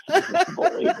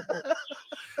unbelievable.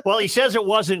 Well, he says it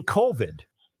wasn't COVID.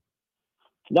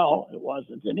 No, it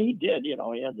wasn't. And he did. He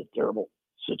had the terrible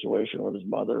situation with his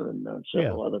mother and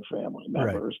several other family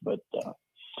members. Right. But,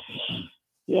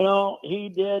 he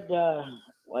did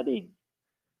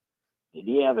did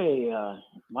he have a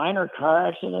minor car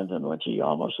accident in which he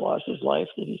almost lost his life?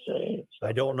 Did he say?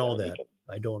 I don't know that.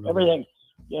 I don't know. Everything,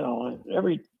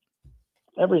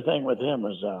 everything with him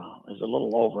is a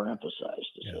little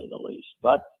overemphasized, to say the least.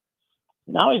 But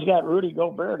now he's got Rudy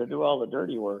Gobert to do all the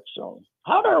dirty work. So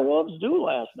how did our Wolves do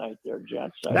last night there,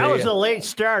 gents? That was a late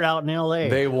start out in L.A.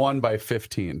 They won by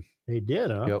 15. They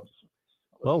did, huh? Yep.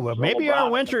 Oh, well, maybe our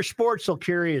winter sports will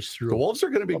carry us through. The Wolves are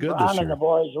going to be good this LeBron year. And the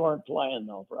boys weren't playing,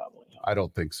 though, probably. I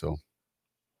don't think so.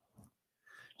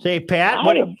 Say, Pat,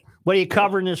 what are you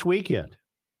covering this weekend?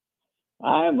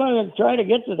 I'm going to try to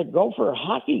get to the Gopher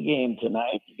hockey game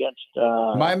tonight against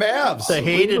my Mavs, the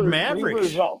hated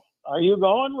Mavericks. Are you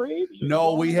going, Reeves?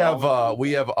 No, we have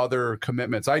other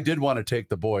commitments. I did want to take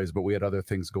the boys, but we had other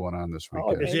things going on this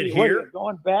weekend. Is it here?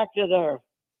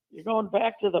 You're going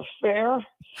back to the fair,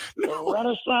 the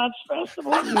Renaissance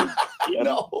Festival?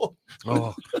 No.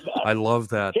 Oh, I love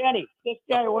that. Kenny, this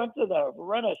guy went to the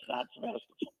Renaissance Festival.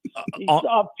 He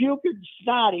saw Puke and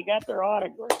Snot. He got their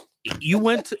autograph. You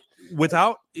went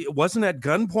it wasn't at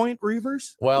gunpoint,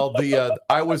 Reavers? Well,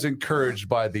 I was encouraged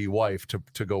by the wife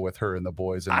to go with her and the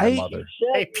boys and my mother.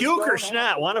 Hey, Puke or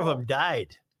Snot, one of them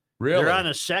died. Really? They're on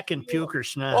a second Puke or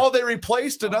Snot. Oh, they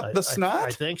replaced the Snot?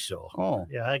 I think so. Oh.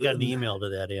 Yeah, I got an email to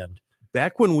that end.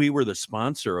 Back when we were the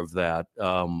sponsor of that.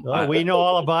 We know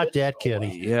all about that,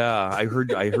 Kenny. Yeah, I heard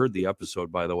the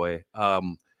episode, by the way.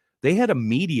 They had a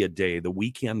media day the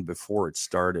weekend before it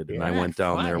started, and I went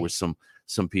down there with some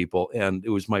people, and it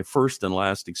was my first and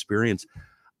last experience.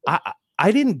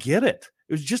 I didn't get it.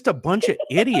 It was just a bunch of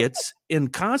idiots in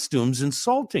costumes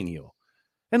insulting you.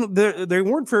 And they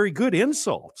weren't very good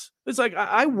insults. It's like,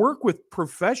 I work with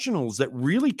professionals that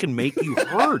really can make you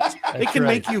hurt. They can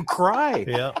make you cry.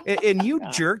 Yeah. And you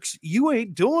jerks, you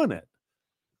ain't doing it.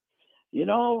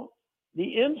 The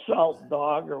insult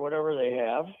dog or whatever they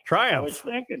have. Triumph. I was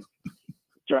thinking.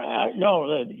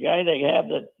 No, the guy they have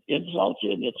that insults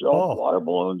you and you throw water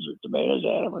balloons or tomatoes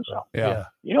at him or something. Yeah.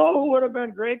 You know who would have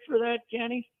been great for that,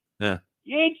 Kenny? Yeah.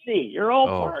 Yatesy, your old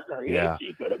partner. Yeah.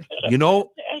 Yatesy could have been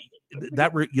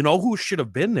You know who should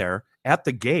have been there at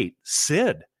the gate?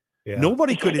 Sid. Yeah.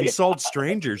 Nobody could insult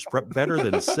strangers better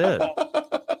than Sid.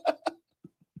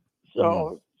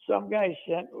 So some guy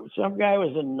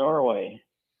was in Norway,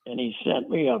 and he sent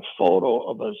me a photo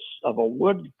of a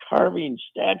wood carving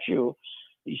statue.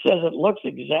 He says it looks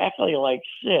exactly like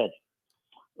Sid.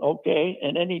 Okay,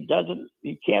 and then he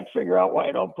can't figure out why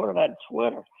I don't put it on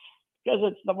Twitter, because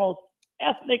it's the most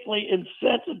ethnically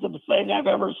insensitive thing I've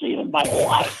ever seen in my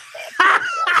life.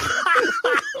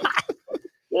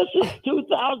 This is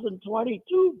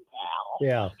 2022, pal.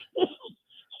 Yeah.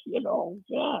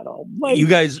 God almighty. You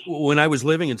guys, when I was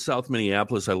living in South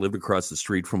Minneapolis, I lived across the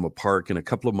street from a park, and a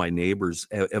couple of my neighbors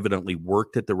evidently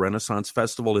worked at the Renaissance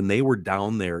Festival, and they were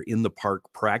down there in the park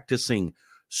practicing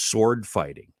sword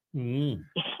fighting.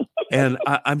 And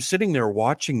I'm sitting there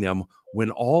watching them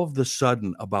when all of a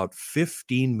sudden about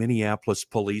 15 Minneapolis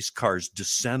police cars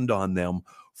descend on them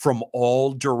from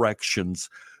all directions,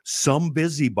 some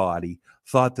busybody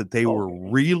thought that they were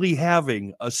really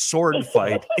having a sword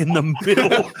fight in the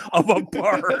middle of a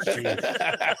park.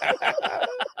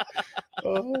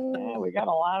 Yeah, we got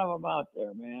a lot of them out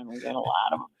there, man. We got a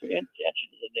lot of them paying attention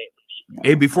to the neighbors.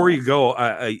 Hey, before you go,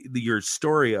 your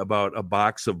story about a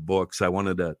box of books, I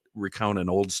wanted to recount an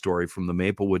old story from the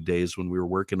Maplewood days when we were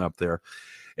working up there.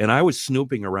 And I was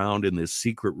snooping around in this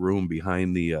secret room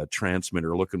behind the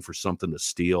transmitter looking for something to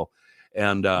steal.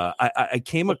 And I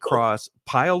came across,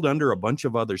 piled under a bunch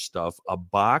of other stuff, a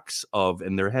box of,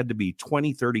 and there had to be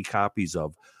 20, 30 copies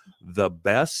of The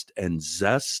Best and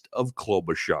Zest of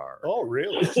Klobuchar. Oh,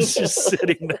 really? It's just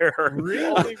sitting there.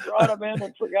 Really brought them in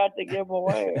and forgot to give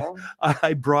away, huh?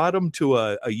 I brought them to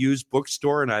a used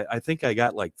bookstore, and I think I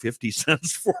got like 50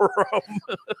 cents for them.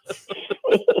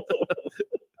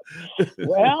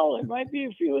 Well, there might be a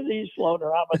few of these floating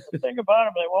around, but the thing about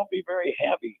them, they won't be very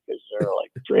heavy because they're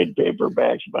like trade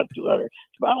paperbacks, about 200. It's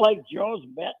about like Joe's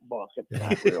Met book. It's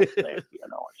not real thick, you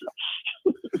know. So.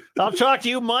 I'll talk to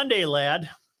you Monday, lad.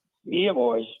 Yeah,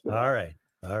 boys. All right.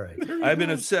 I've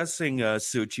been obsessing,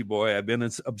 Suchi boy. I've been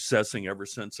obsessing ever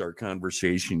since our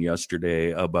conversation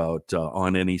yesterday about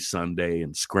On Any Sunday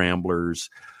and Scramblers.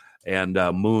 And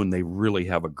Moon, they really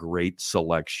have a great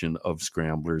selection of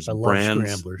scramblers. I love brands,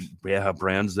 scramblers. Yeah,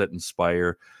 brands that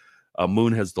inspire.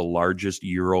 Moon has the largest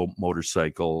Euro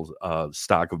motorcycle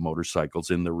stock of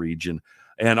motorcycles in the region,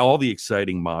 and all the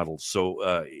exciting models. So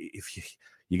if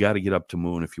you got to get up to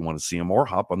Moon if you want to see them, or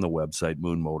hop on the website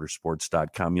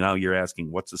moonmotorsports.com. Now you're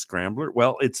asking, what's a scrambler?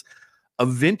 Well, it's a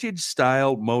vintage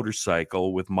style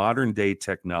motorcycle with modern day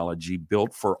technology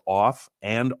built for off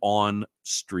and on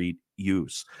street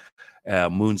use.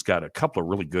 Moon's got a couple of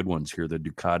really good ones here, the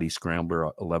Ducati Scrambler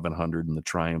 1100 and the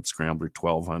Triumph Scrambler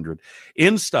 1200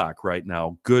 in stock right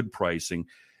now. Good pricing.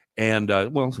 And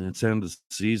well, it's end of the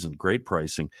season, great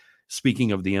pricing.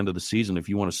 Speaking of the end of the season, if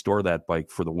you want to store that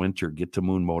bike for the winter, get to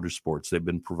Moon Motorsports. They've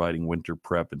been providing winter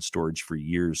prep and storage for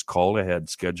years. Call ahead,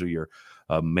 schedule your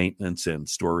maintenance and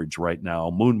storage right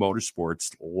now. Moon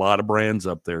Motorsports, a lot of brands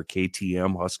up there: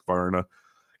 KTM, Husqvarna,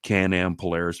 Can-Am,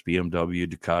 Polaris, BMW,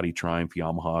 Ducati, Triumph,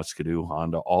 Yamaha, Skidoo,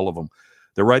 Honda, all of them.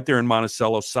 They're right there in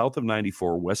Monticello, south of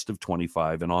 94, west of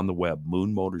 25, and on the web,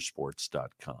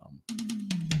 moonmotorsports.com.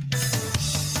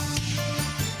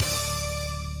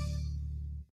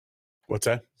 What's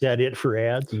that? Is that it for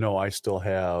ads? No, I still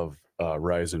have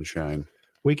Rise and Shine.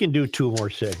 We can do 2 more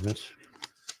segments.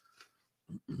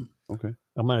 Okay.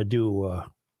 I'm going to do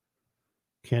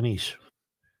Kenny's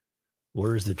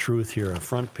Where's the Truth here on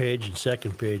front page and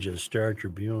second page of the Star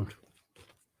Tribune.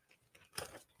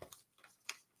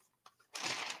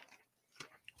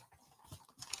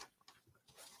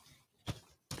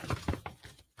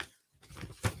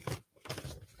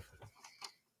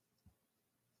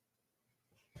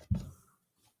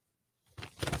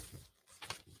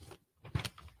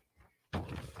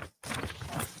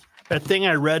 That thing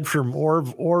I read from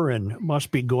Orrin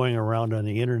must be going around on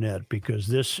the internet, because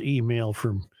this email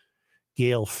from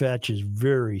Gail Fetch is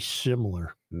very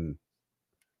similar,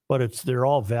 but they're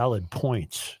all valid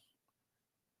points.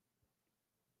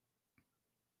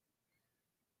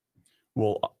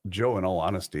 Well, Joe, in all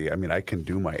honesty, I mean, I can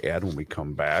do my ad when we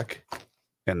come back,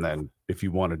 and then if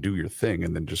you want to do your thing,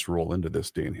 and then just roll into this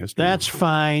day in history. That's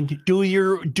fine.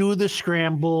 Do the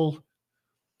scramble.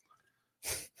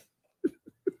 It's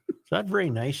not very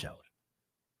nice out.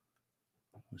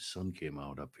 The sun came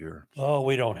out up here. Oh,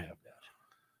 we don't have that.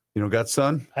 You know, got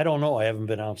sun? I don't know. I haven't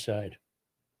been outside.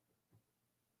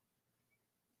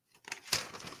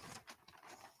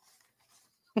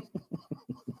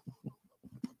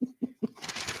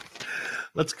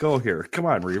 Let's go here. Come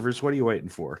on, Reavers. What are you waiting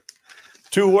for?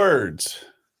 2 words.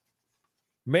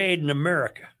 Made in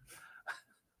America.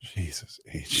 Jesus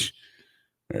H.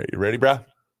 All right, you ready, bro?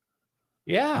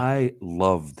 Yeah. I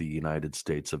love the United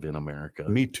States of America.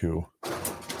 Me too.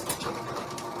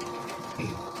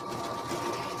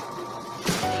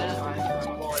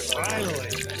 Finally,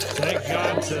 thank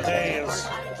God today is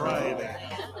Friday.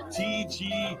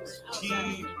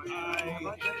 TGTI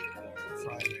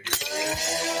Friday.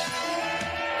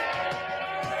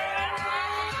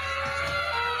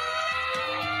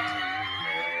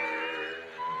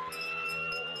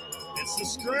 It's the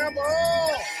scramble.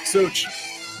 Such,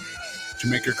 did you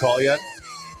make your call yet?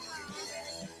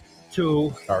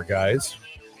 To our guys.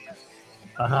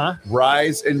 Uh-huh.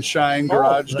 Rise and Shine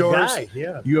Garage Doors. Guys,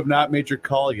 yeah. You have not made your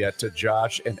call yet to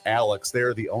Josh and Alex.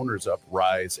 They're the owners of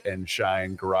Rise and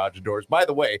Shine Garage Doors. By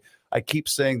the way, I keep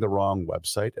saying the wrong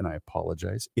website, and I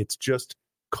apologize. It's just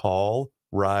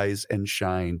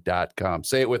callriseandshine.com.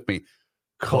 Say it with me.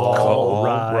 Call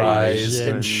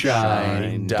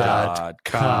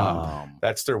riseandshine.com.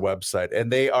 That's their website.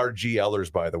 And they are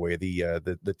GLers, by the way,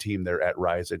 the team there at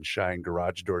Rise and Shine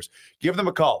Garage Doors. Give them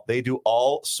a call. They do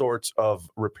all sorts of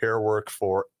repair work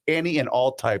for any and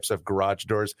all types of garage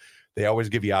doors. They always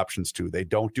give you options too. They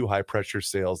don't do high pressure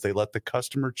sales. They let the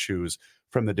customer choose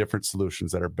from the different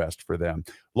solutions that are best for them.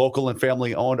 Local and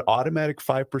family owned, automatic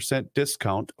 5%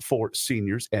 discount for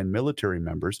seniors and military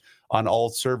members on all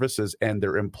services, and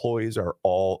their employees are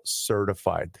all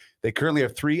certified. They currently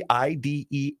have 3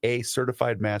 IDEA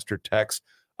certified master techs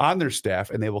on their staff,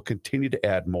 and they will continue to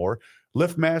add more.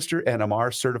 LiftMaster and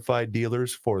Amar certified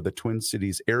dealers for the Twin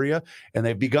Cities area, and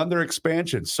they've begun their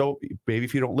expansion. So maybe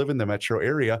if you don't live in the metro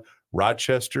area,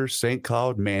 Rochester, St.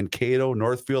 Cloud, Mankato,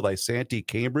 Northfield, Isanti,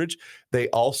 Cambridge, they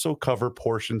also cover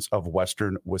portions of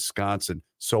western Wisconsin.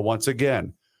 So once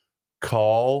again,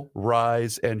 call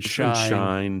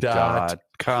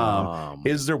riseandshine.com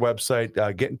is their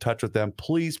website. Get in touch with them.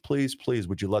 Please, please, please,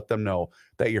 would you let them know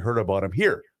that you heard about them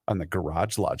here on the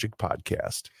Garage Logic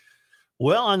podcast?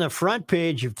 Well, on the front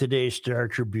page of today's Star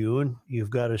Tribune,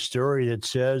 you've got a story that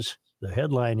says, the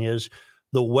headline is,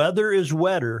 "The weather is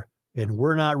wetter and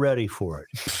we're not ready for it."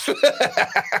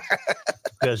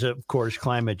 Because, of course,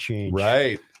 climate change.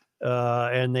 Right.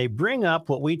 And they bring up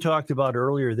what we talked about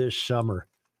earlier this summer,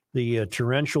 the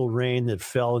torrential rain that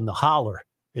fell in the holler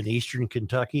in eastern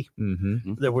Kentucky.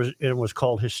 Mm-hmm. It was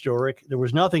called historic. There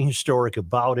was nothing historic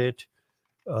about it.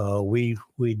 We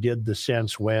did the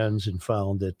sense winds and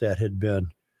found that had been,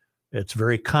 it's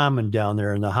very common down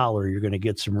there in the holler. You're going to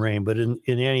get some rain, but in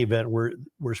any event, we're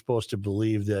supposed to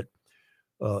believe that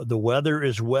the weather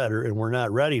is wetter and we're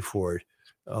not ready for it.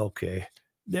 Okay.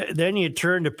 Then you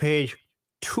turn to page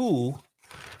 2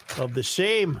 of the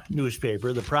same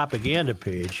newspaper, the propaganda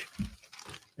page.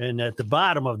 And at the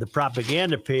bottom of the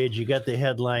propaganda page, you got the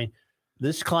headline,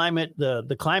 "This climate,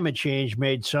 the climate change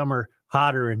made summer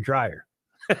hotter and drier."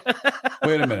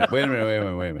 Wait a minute.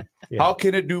 Yeah. How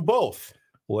can it do both?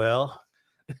 Well,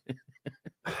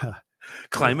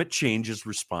 climate change is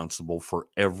responsible for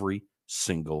every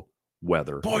single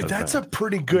weather. Boy, that's a event.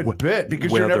 pretty good bit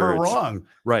because Whether you're never it's- wrong.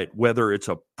 Right. Whether it's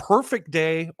a perfect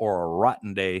day or a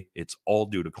rotten day, it's all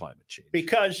due to climate change.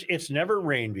 because it's never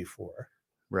rained before.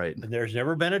 Right. And there's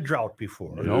never been a drought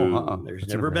before. No, There's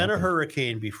It's never never been a happened.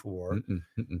 hurricane before.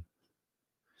 Mm-mm.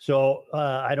 So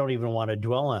I don't even want to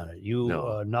dwell on it. You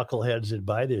No. knuckleheads that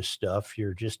buy this stuff,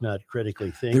 you're just not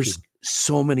critically thinking. There's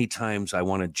so many times I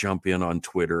want to jump in on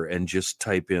Twitter and just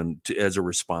type in as a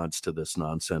response to this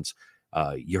nonsense.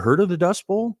 You heard of the Dust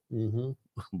Bowl? Mhm.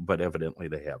 But evidently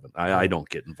they haven't. I don't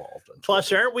get involved.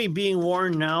 Plus, aren't we being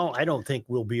warned now? I don't think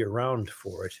we'll be around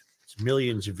for it. It's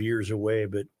millions of years away,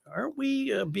 but aren't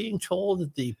we being told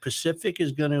that the Pacific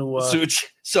is going to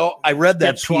So I read that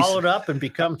get piece. swallowed up and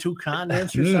become 2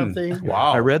 continents or something?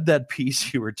 Wow. I read that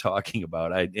piece you were talking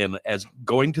about. And as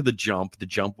going to the jump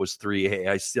was 3A.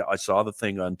 I saw the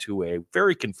thing on 2A,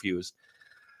 very confused,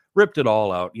 ripped it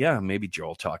all out. Yeah, maybe Joe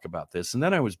will talk about this. And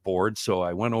then I was bored. So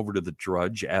I went over to the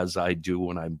Drudge, as I do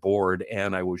when I'm bored.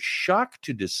 And I was shocked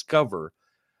to discover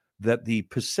that the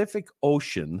Pacific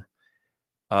Ocean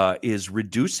is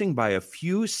reducing by a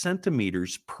few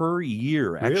centimeters per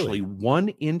year. Really? Actually, 1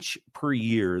 inch per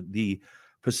year. The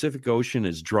Pacific Ocean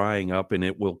is drying up, and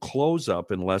it will close up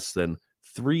in less than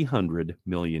 300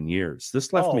 million years.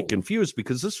 This left me Oh. confused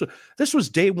because this was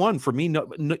day one for me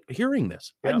hearing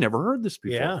this. Yeah. I'd never heard this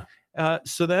before. Yeah.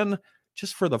 So then,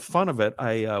 just for the fun of it,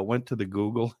 I went to the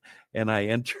Google and I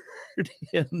entered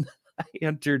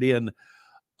in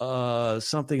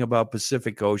something about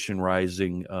Pacific Ocean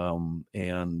rising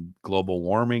and global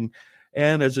warming.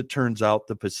 And as it turns out,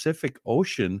 the Pacific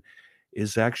Ocean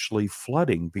is actually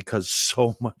flooding because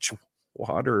so much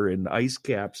water and ice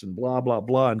caps and blah, blah,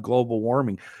 blah, and global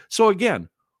warming. So again,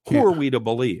 who are we to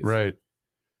believe? Right.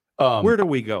 Where do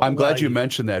we go? I'm glad you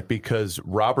mentioned that because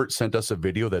Robert sent us a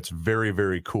video that's very,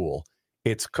 very cool.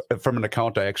 It's from an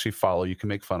account I actually follow. You can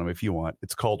make fun of if you want.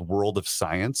 It's called World of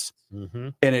Science. Mm-hmm.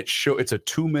 And it's a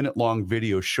 2-minute long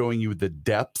video showing you the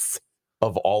depth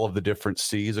of all of the different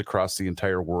seas across the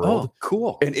entire world. Oh,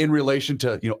 cool. And in relation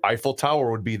to, Eiffel Tower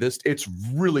would be this. It's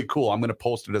really cool. I'm going to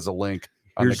post it as a link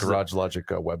on the Garage Logic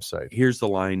website. Here's the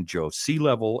line, Joe. Sea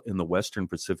level in the Western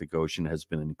Pacific Ocean has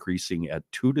been increasing at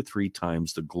 2 to 3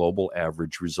 times the global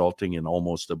average, resulting in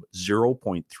almost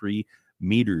 0.3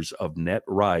 meters of net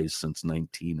rise since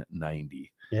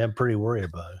 1990. Yeah, I'm pretty worried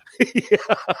about it. Yeah.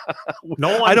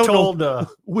 No one I don't told know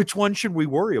which one should we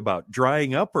worry about,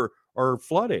 drying up or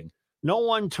flooding? no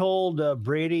one told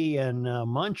Brady and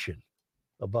Munchin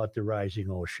about the rising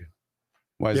ocean.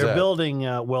 Why is They're that? building,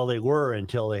 well, they were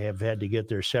until they have had to get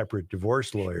their separate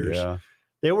divorce lawyers. Yeah.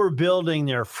 They were building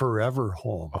their forever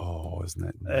home Oh,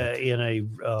 isn't that neat? in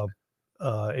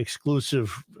a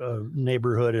exclusive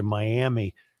neighborhood in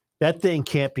Miami. That thing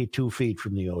can't be 2 feet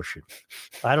from the ocean.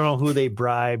 I don't know who they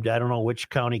bribed. I don't know which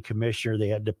county commissioner they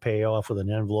had to pay off with an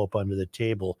envelope under the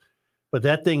table, but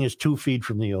that thing is 2 feet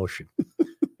from the ocean.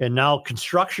 And now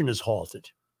construction is halted.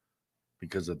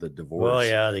 Because of the divorce. Well,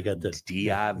 yeah, they got the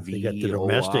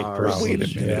domestic problems. Wait a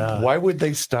minute. Yeah. Why would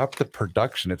they stop the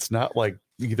production? It's not like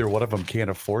either one of them can't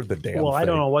afford the damn Well, thing. I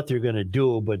don't know what they're going to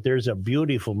do, but there's a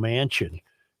beautiful mansion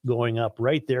going up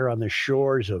right there on the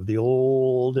shores of the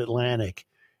old Atlantic.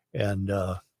 And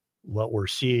what we're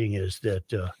seeing is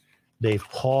that they've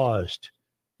paused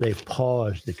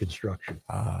the construction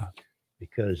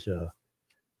because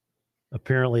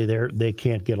apparently they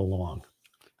can't get along.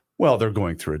 Well, they're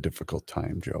going through a difficult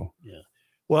time, Joe. Yeah.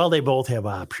 Well, they both have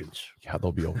options. Yeah,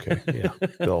 they'll be okay. Yeah.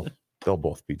 They'll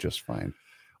both be just fine.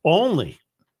 Only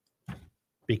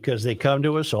because they come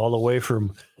to us all the way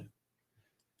from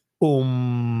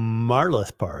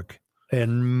Marloth Park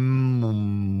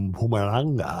and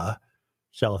Mpumalanga,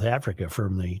 South Africa,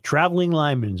 from the traveling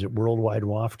linemen's at Worldwide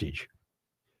Waftage.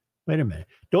 Wait a minute.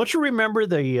 Don't you remember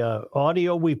the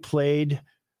audio we played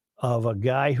of a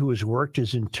guy who has worked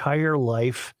his entire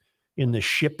life in the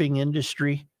shipping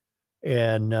industry?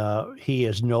 And he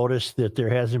has noticed that there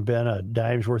hasn't been a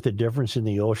dime's worth of difference in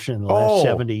the ocean in the last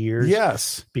 70 years.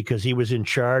 Yes. Because he was in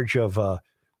charge of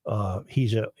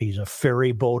he's a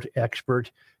ferry boat expert,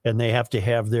 and they have to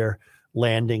have their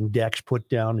landing decks put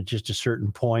down at just a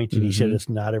certain point. And he said it's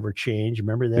not ever changed.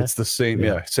 Remember that? It's the same,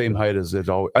 same height as it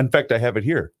always. In fact, I have it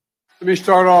here. Let me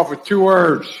start off with 2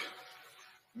 words.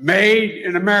 Made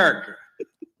in America.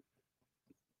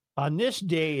 On this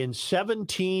day in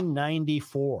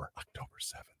 1794, October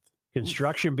 7th,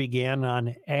 construction began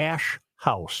on Ash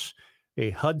House, a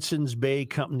Hudson's Bay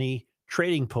Company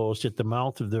trading post at the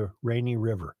mouth of the Rainy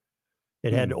River.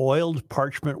 It had oiled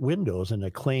parchment windows and a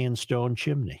clay and stone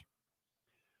chimney.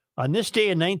 On this day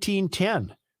in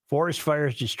 1910, forest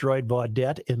fires destroyed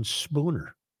Baudette and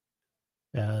Spooner.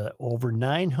 Over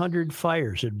 900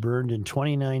 fires had burned in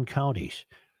 29 counties.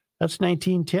 That's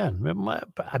 1910.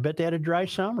 I bet they had a dry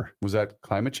summer. Was that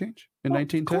climate change in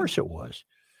 1910? Of course it was.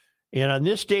 And on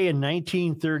this day in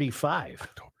 1935,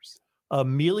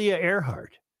 Amelia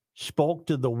Earhart spoke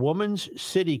to the Women's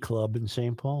City Club in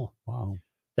St. Paul. Wow.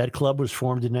 That club was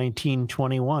formed in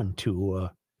 1921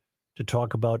 to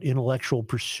talk about intellectual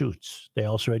pursuits. They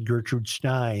also had Gertrude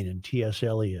Stein and T.S.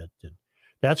 Eliot. And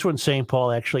that's when St.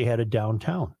 Paul actually had a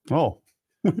downtown. Oh,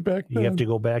 way back then. You have to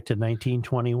go back to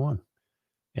 1921.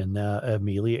 And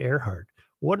Amelia Earhart.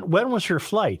 When was her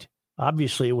flight?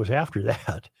 Obviously, it was after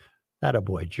that.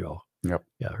 Attaboy, Joe. Yep.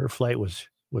 Yeah, her flight was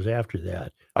after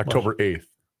that. October 8th.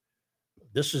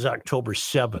 This is October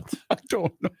 7th. I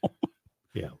don't know.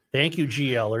 Yeah. Thank you,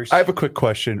 GLers. I have a quick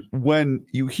question. When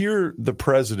you hear the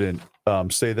president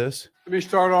say this, Let me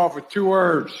start off with 2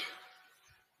 words.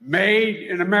 Made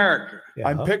in America. Yeah.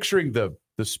 I'm picturing the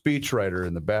speechwriter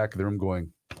in the back of the room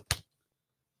going,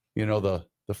 the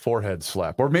forehead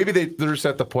slap. Or maybe they're just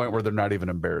at the point where they're not even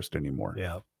embarrassed anymore.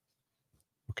 Yeah.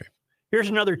 Okay. Here's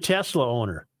another Tesla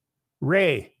owner.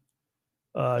 Ray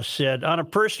said, on a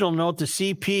personal note, the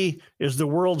CP is the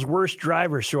world's worst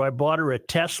driver, so I bought her a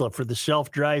Tesla for the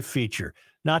self-drive feature,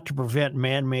 not to prevent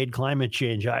man-made climate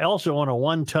change. I also own a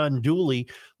 1-ton dually,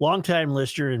 longtime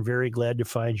listener, and very glad to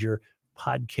find your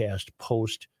podcast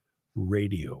post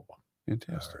radio.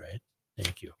 Fantastic. All right.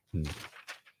 Thank you.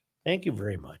 Thank you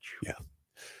very much. Yeah.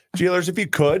 Dealers, if you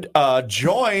could,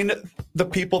 join the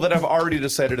people that have already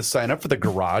decided to sign up for the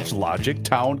Garage Logic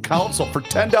Town Council for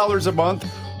 $10 a month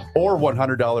or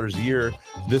 $100 a year.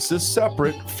 This is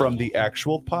separate from the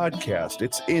actual podcast.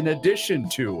 It's in addition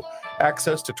to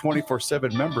access to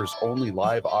 24/7 members only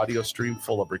live audio stream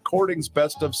full of recordings,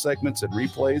 best of segments, and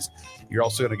replays. You're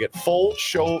also going to get full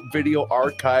show video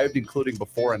archived, including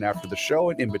before and after the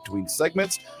show and in between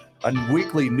segments. A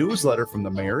weekly newsletter from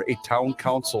the mayor, a town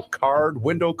council card,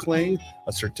 window cling,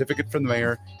 a certificate from the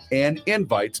mayor, and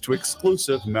invites to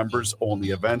exclusive members-only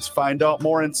events. Find out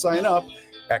more and sign up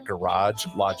at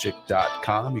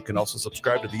garagelogic.com. You can also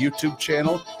subscribe to the YouTube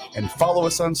channel and follow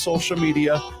us on social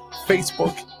media,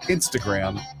 Facebook,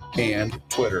 Instagram, and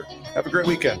Twitter. Have a great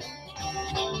weekend.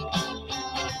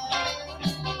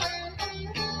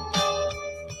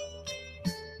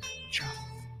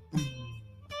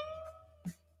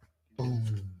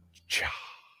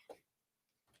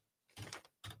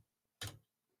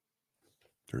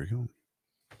 There you go.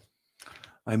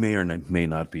 I may or may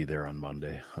not be there on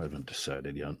Monday. I haven't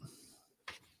decided yet.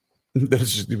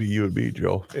 That's just gonna be you and me,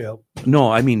 Joe. Yeah.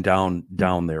 No, I mean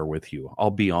down there with you.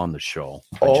 I'll be on the show.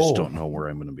 I just don't know where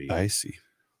I'm going to be. I see.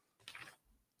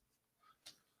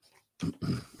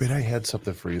 Wait, I had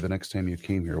something for you the next time you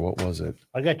came here. What was it?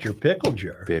 I got your pickle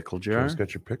jar. Pickle jar? Joe's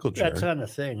got your pickle jar. That's on the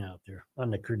thing out there, on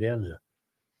the credenza.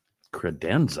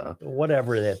 Credenza?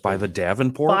 Whatever that. By the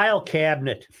Davenport? File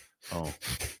cabinet. Oh.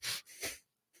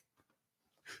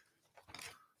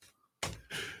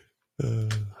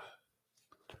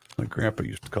 My grandpa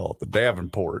used to call it the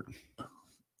Davenport.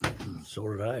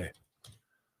 So did I.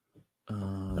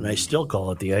 And I still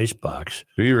call it the ice box.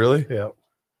 Do you really? Yeah.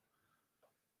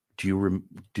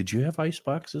 Did you have ice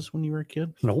boxes when you were a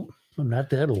kid? Nope. I'm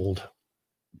not that old.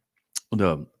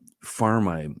 The farm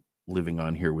I'm living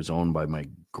on here was owned by my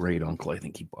great uncle. I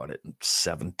think he bought it in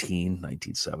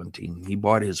 1917. He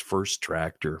bought his first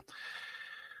tractor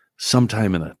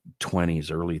sometime in the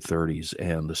 20s, early 30s.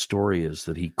 And the story is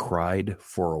that he cried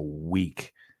for a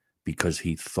week because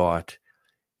he thought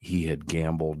he had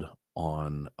gambled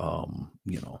on, a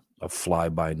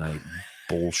fly-by-night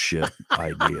bullshit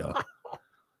idea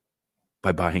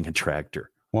by buying a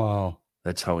tractor. Wow.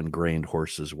 That's how ingrained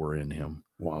horses were in him.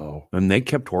 Wow. And they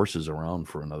kept horses around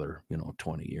for another,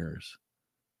 20 years.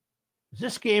 Is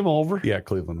this game over? Yeah,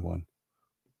 Cleveland won.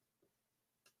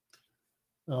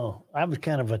 Oh, I was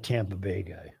kind of a Tampa Bay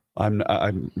guy.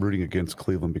 I'm rooting against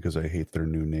Cleveland because I hate their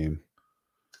new name.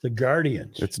 The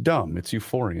Guardians. It's dumb. It's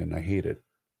euphorian. I hate it.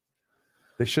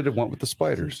 They should have went with the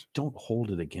Spiders. Don't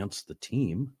hold it against the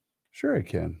team. Sure I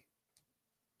can.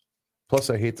 Plus,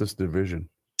 I hate this division.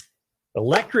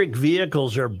 Electric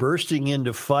vehicles are bursting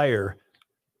into fire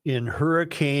in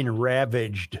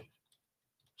hurricane-ravaged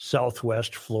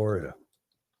Southwest Florida.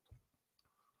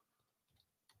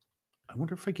 I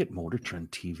wonder if I get Motor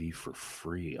Trend TV for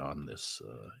free on this.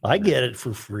 I get it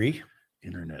for free.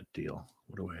 Internet deal.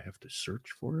 What do I have to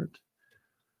search for it?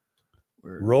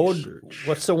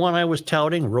 What's the one I was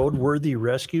touting? Roadworthy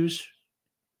Rescues?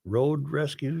 Road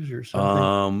Rescues or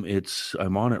something?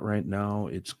 I'm on it right now.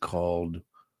 It's called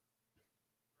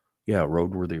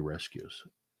Roadworthy Rescues.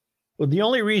 Well, the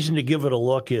only reason to give it a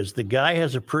look is the guy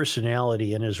has a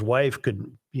personality and his wife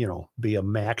could, be a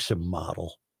Maxim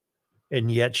model.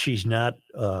 And yet she's not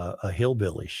a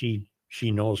hillbilly. She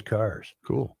knows cars.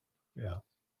 Cool. Yeah.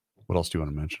 What else do you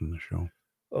want to mention in the show?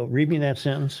 Oh, read me that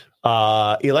sentence.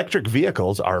 Electric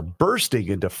vehicles are bursting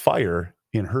into fire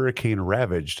in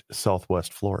hurricane-ravaged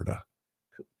Southwest Florida.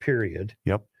 Period.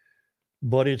 Yep.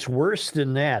 But it's worse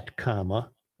than that,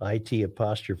 comma, IT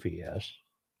apostrophe S.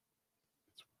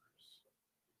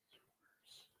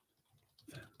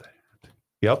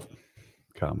 Yep.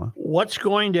 Comma. What's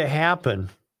going to happen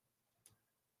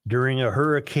during a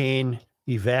hurricane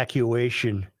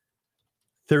evacuation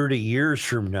 30 years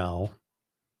from now?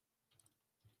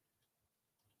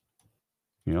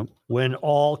 Yep. When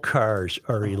all cars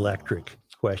are electric? ?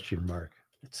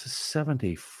 It's a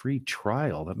 7-day free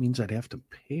trial. That means I'd have to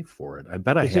pay for it. I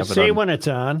bet I Does have it it say on. when it's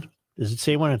on? Does it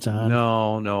say when it's on?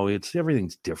 No,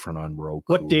 everything's different on Roku.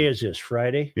 What day is this?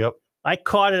 Friday? Yep. I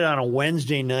caught it on a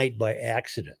Wednesday night by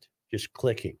accident, just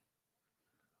clicking.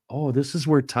 Oh, this is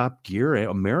where Top Gear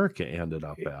America ended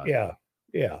up at.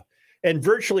 Yeah. And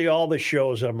virtually all the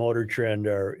shows on Motor Trend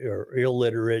are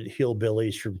illiterate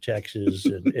hillbillies from Texas,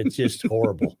 and it's just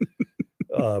horrible.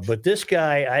 But this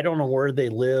guy, I don't know where they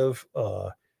live.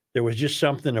 There was just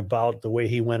something about the way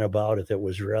he went about it that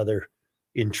was rather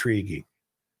intriguing.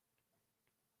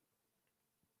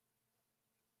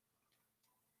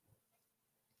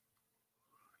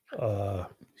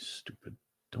 Stupid.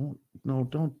 Don't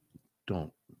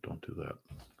do that.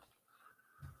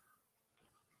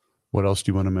 What else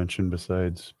do you want to mention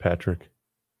besides Patrick?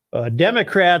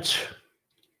 Democrats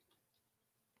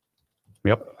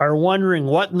Yep. are wondering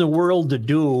what in the world to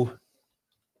do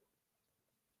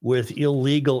with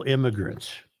illegal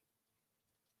immigrants.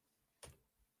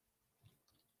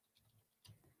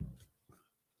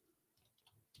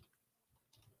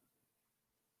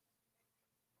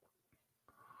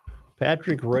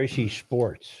 Patrick Royce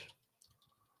Sports.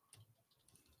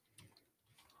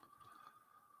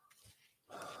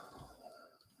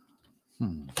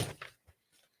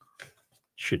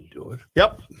 Should do it.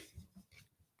 Yep.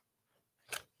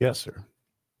 Yes, sir.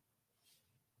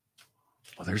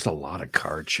 Oh, there's a lot of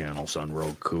car channels on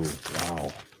Roku.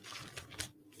 Wow.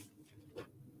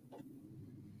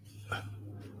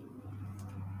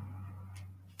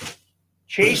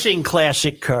 Chasing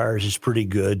Classic Cars is pretty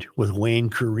good with Wayne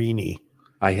Carini.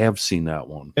 I have seen that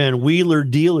one. And Wheeler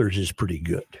Dealers is pretty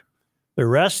good. The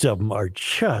rest of them are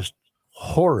just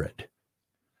horrid.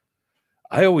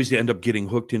 I always end up getting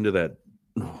hooked into that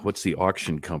what's the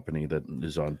auction company that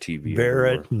is on TV?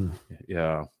 Barrett everywhere? and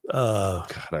Yeah.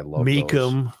 God, I love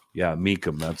Meekum. those. Yeah,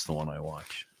 Meekum. That's the one I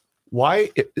watch.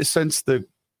 Why, since the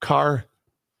car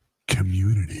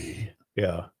community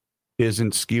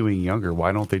isn't skewing younger,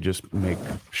 why don't they just make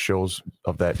shows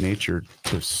of that nature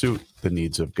to suit the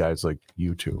needs of guys like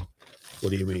you two? What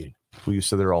do you mean? Well, you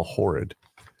said they're all horrid.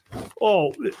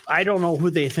 Oh, I don't know who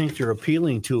they think they're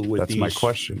appealing to with That's these my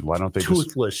question. Why don't they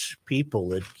toothless people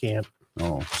that can't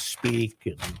just speak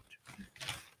and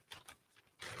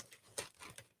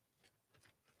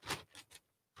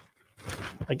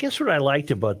I guess what I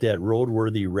liked about that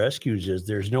Roadworthy Rescues is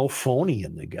there's no phony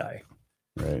in the guy.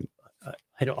 Right.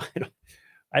 I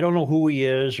don't know who he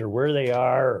is or where they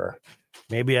are, or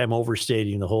maybe I'm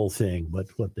overstating the whole thing, but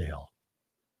what the hell?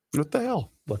 What the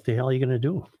hell? What the hell are you going to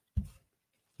do?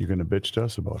 You're going to bitch to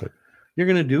us about it. You're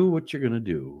going to do what you're going to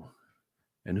do.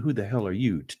 And who the hell are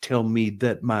you to tell me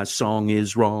that my song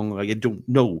is wrong? I don't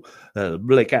know.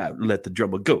 Black out, let the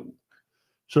drummer go.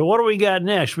 So what do we got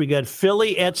next? We got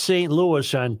Philly at St.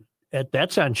 Louis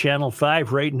that's on Channel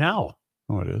 5 right now.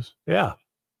 Oh, it is? Yeah.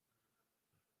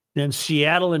 Then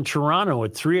Seattle and Toronto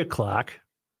at 3:00.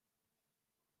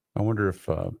 I wonder if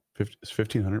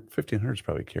 1500 is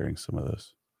probably carrying some of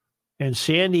this. And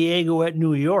San Diego at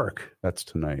New York. That's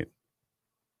tonight.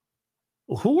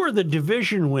 Who are the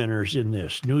division winners in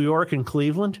this? New York and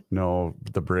Cleveland? No,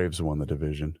 the Braves won the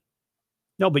division.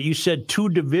 No, but you said 2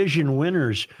 division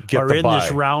winners Get are the in bye.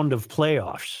 this round of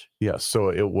playoffs. Yes, so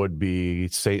it would be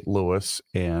St. Louis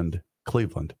and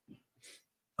Cleveland.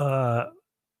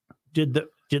 Didn't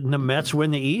the Mets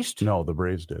win the East? No, the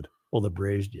Braves did. Well, the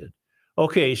Braves did.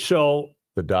 Okay, so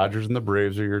The Dodgers and the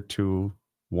Braves are your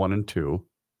 1 and 2.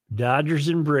 Dodgers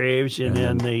and Braves, and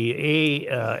then the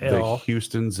AL. The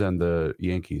Houstons and the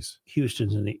Yankees.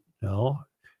 Houston's in the no.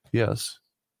 Yes.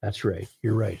 That's right.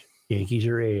 You're right. Yankees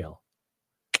are AL.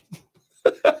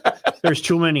 There's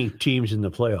too many teams in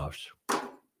the playoffs.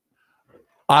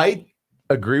 I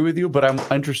agree with you, but I'm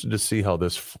interested to see how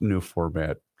this new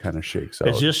format kind of shakes out.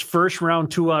 Is this first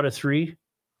round 2 out of 3?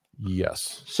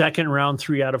 Yes. Second round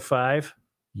 3 out of 5?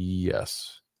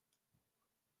 Yes.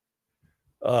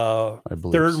 I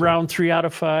believe third so. round 3 out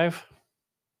of 5?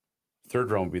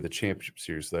 Third round would be the championship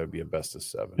series. So that would be a best of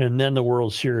 7. And then the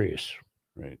World Series.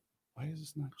 Right. Why is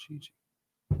this not changing?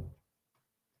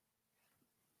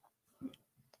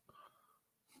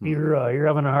 You're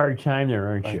having a hard time there,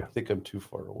 aren't I you? think I'm too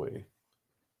far away.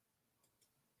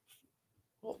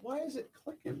 Well, why is it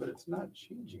clicking, but it's not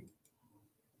changing?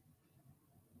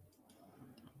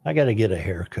 I got to get a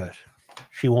haircut.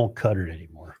 She won't cut it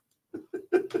anymore.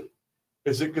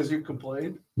 Is it because you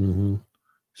complained? Mm-hmm.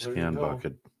 Scan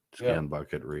bucket. Scan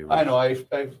bucket. Reaver. I know. I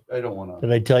don't want to.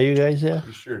 Did I tell you guys that?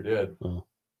 You sure did. Oh.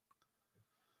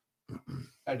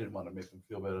 I didn't want to make them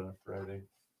feel bad on a Friday.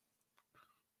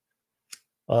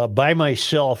 By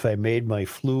myself, I made my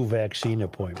flu vaccine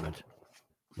appointment.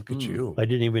 Look at you. I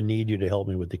didn't even need you to help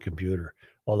me with the computer.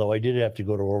 Although I did have to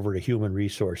go over to Human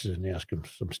Resources and ask them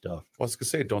some stuff. I was going to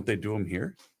say, don't they do them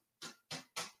here?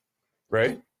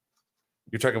 Right?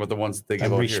 You're talking about the ones that they give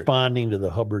I'm out responding to the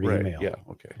Hubbard here. email. Yeah,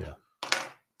 okay. Yeah.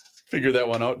 Figure that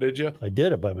one out, did you? I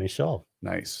did it by myself.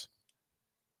 Nice.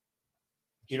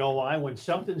 You know why? When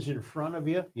something's in front of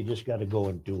you, you just got to go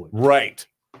and do it. Right.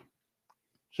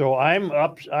 So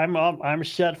I'm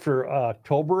set for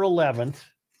October 11th.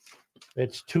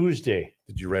 It's Tuesday.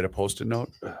 Did you write a Post-it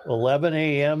note? 11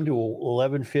 a.m. to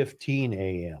 11:15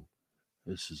 a.m.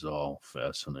 This is all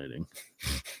fascinating.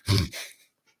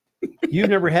 You've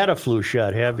never had a flu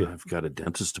shot, have you? I've got a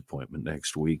dentist appointment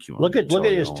next week. You Look want me at to tell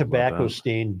you his all about tobacco that?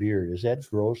 stained beard. Is that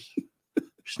gross?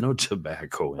 There's no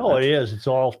tobacco in Oh, it. it is. It's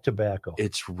all tobacco.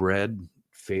 It's red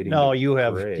fading. No, to you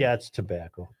have gray. yeah, it's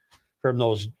tobacco from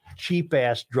those cheap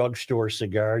ass drugstore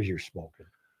cigars you're smoking.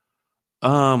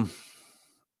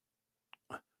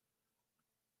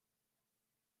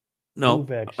 No, Flu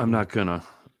vaccine. I'm not gonna.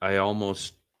 I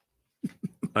almost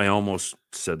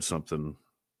said something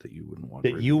that you wouldn't want.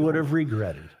 That you would have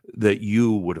regretted. That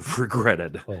you would have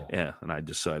regretted. Oh. Yeah, and I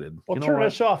decided. Well, you know turn what?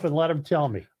 us off and let him tell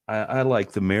me. I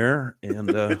like the mayor, and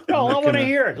No, I want to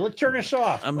hear it. Let's turn us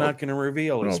off. I'm not going to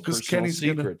reveal his personal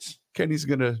secrets. Kenny's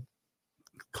gonna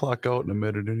clock out in a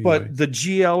minute anyway. But the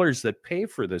GLers that pay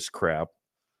for this crap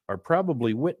are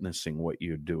probably witnessing what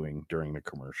you're doing during the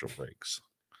commercial breaks.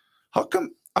 How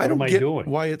come I What don't am I get doing?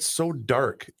 why it's so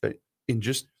dark in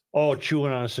just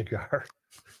chewing on a cigar.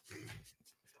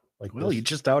 Like Well, you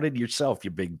just outed yourself,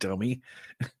 you big dummy.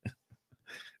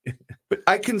 But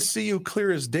I can see you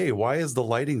clear as day. Why is the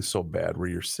lighting so bad where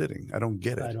you're sitting? I don't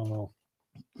get it. I don't know.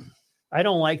 I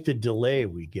don't like the delay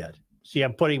we get. See,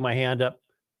 I'm putting my hand up.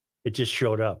 It just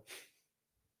showed up.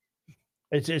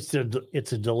 It's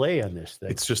a delay on this thing.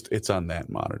 It's on that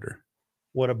monitor.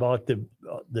 What about the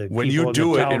when people you in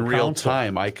do the it town in real council?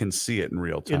 time? I can see it in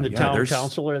real time. In the town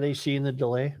council, are they seeing the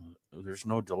delay? There's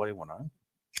no delay when I'm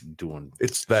doing.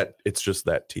 It's just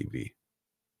that TV,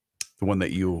 the one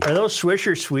that you Are those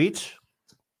Swisher Sweets?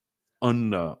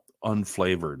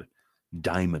 Unflavored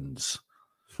diamonds,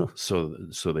 so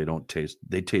they don't taste.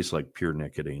 They taste like pure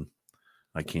nicotine.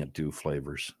 I can't do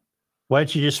flavors. Why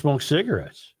don't you just smoke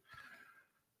cigarettes?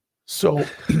 So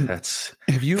that's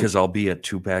because I'll be at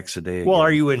 2 packs a day. Well, again.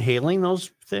 are you inhaling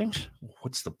those things?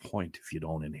 What's the point if you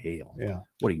don't inhale? Yeah.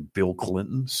 What are you, Bill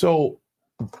Clinton? So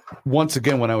once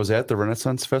again, when I was at the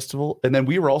Renaissance Festival, and then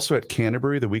we were also at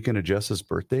Canterbury the weekend of Jess's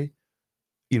birthday,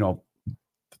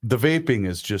 the vaping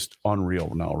is just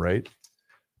unreal now, right?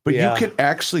 But Yeah. you can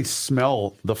actually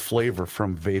smell the flavor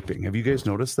from vaping. Have you guys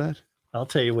noticed that? I'll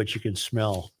tell you what you can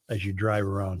smell as you drive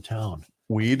around town.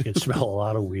 Weed? You can smell a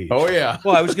lot of weed. Oh, yeah.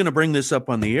 Well, I was going to bring this up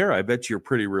on the air. I bet you're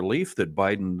pretty relieved that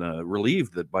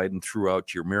Biden threw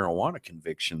out your marijuana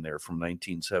conviction there from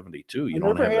 1972. You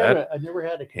don't have that I never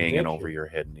had a hanging conviction. over your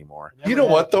head anymore. You know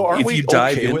what, though? Aren't If we you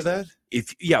dive okay into with that?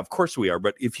 Yeah, of course we are.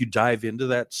 But if you dive into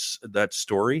that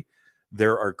story,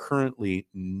 there are currently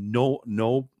no.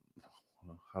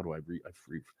 How do I read?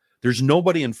 There's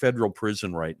nobody in federal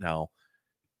prison right now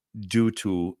due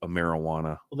to a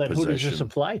marijuana Well, then possession. who does this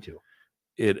apply to?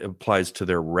 It applies to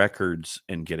their records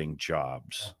and getting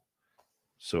jobs.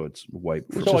 So it's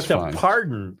wiped. So it's a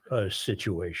pardon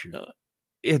situation.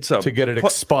 It's a to get it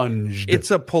expunged.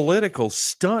 It's a political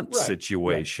stunt Right,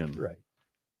 situation. Right.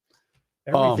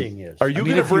 Everything is. Are you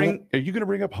going to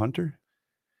bring up Hunter?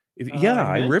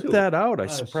 I ripped that out. I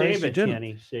surprised save you it, didn't.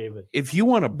 Kenny, save it. If you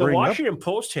want to The bring up, Washington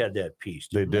Post had that piece.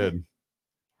 They did.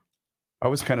 I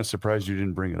was kind of surprised you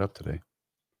didn't bring it up today.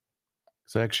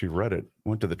 Because I actually read it.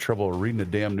 Went to the trouble of reading a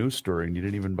damn news story and you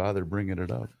didn't even bother bringing it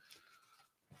up.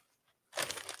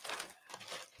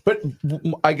 But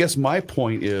I guess my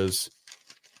point is,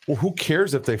 well, who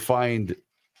cares if they find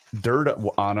dirt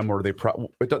on him or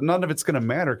none of it's going to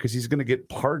matter because he's going to get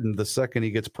pardoned the second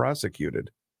he gets prosecuted.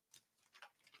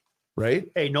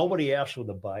 Right? Hey, nobody asked for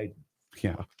the Biden.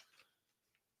 Yeah.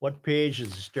 What page does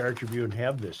the Star Tribune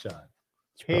have this on?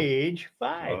 Page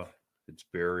 5. It's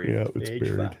buried. Yeah, it's Page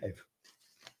buried. 5.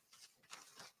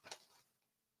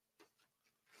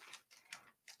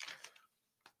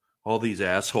 all these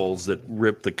assholes that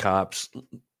rip the cops,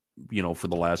 for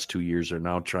the last 2 years are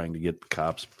now trying to get the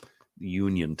cops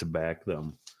union to back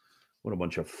them. What a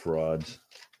bunch of frauds.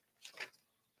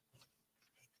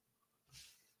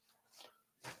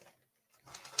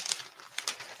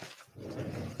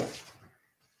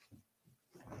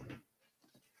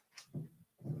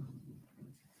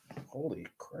 Holy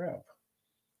crap.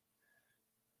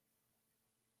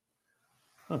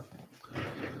 Huh.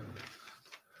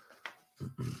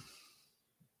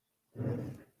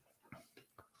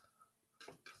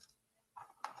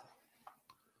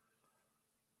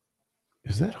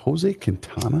 Is that Jose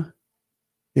Quintana?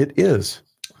 It is.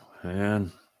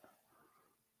 Man,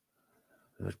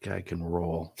 that guy can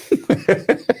roll.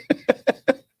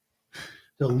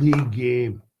 The league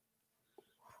game.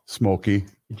 Smokey.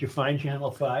 Did you find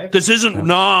Channel 5? This isn't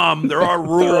Nom. There are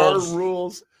rules. There are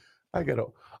rules.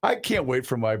 I can't wait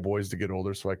for my boys to get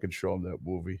older so I can show them that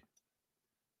movie.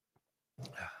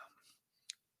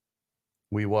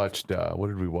 We watched, what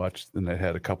did we watch? And it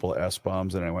had a couple of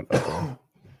S-bombs, and I went, oh.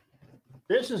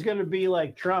 This is going to be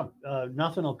like Trump.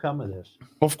 Nothing will come of this.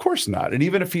 Well, of course not. And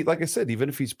even if he, like I said, even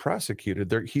if he's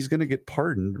prosecuted, he's going to get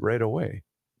pardoned right away.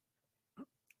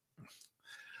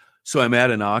 So I'm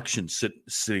at an auction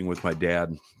sitting with my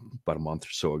dad about a month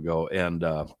or so ago, and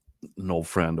an old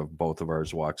friend of both of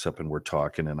ours walks up and we're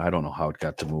talking, and I don't know how it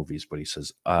got to movies, but he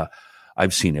says,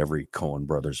 I've seen every Coen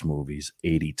Brothers movies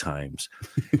 80 times.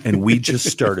 And we just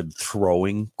started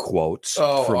throwing quotes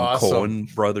from awesome.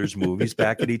 Coen Brothers movies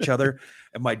back at each other.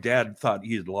 And my dad thought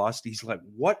he had lost. He's like,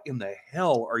 what in the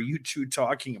hell are you two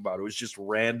talking about? It was just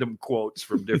random quotes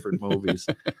from different movies.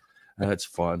 That's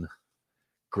fun.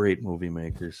 Great movie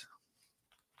makers.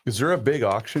 Is there a big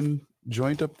auction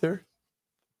joint up there?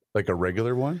 Like a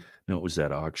regular one? No, it was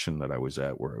that auction that I was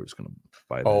at where I was going to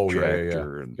buy that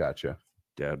tractor and gotcha.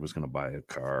 Dad was going to buy a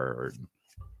car.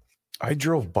 I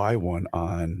drove by one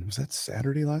on, was that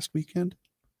Saturday last weekend?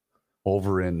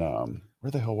 Over in,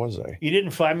 where the hell was I? You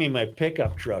didn't find me my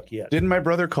pickup truck yet. Didn't my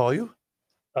brother call you?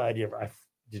 I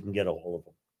didn't get a hold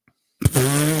of him.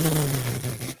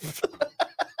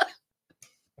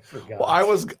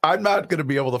 Well, I'm not going to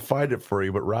be able to find it for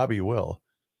you, but Robbie will.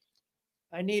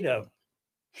 I need a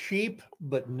cheap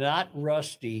but not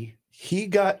rusty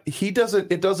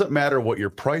It doesn't matter what your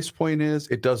price point is.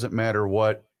 It doesn't matter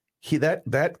what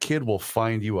that kid will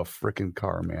find you a freaking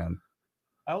car, man.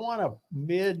 I want a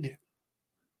late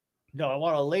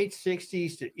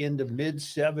 60s to into mid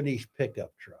 70s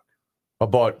pickup truck.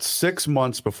 About 6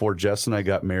 months before Jess and I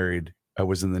got married, I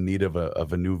was in the need of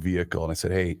a new vehicle. And I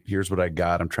said, hey, here's what I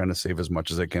got. I'm trying to save as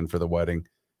much as I can for the wedding.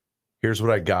 Here's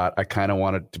what I got. I kind of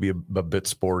want it to be a bit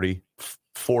sporty.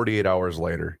 48 hours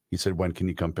later, he said, when can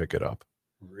you come pick it up?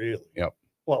 Really? Yep.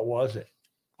 What was it?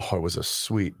 Oh, it was a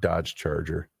sweet Dodge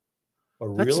Charger.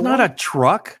 That's not a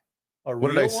truck. What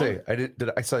did I say?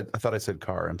 I thought I said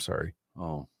car. I'm sorry.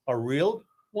 Oh. A real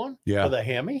one? Yeah. With a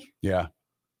Hemi? Yeah.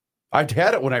 I'd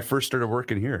had it when I first started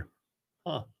working here.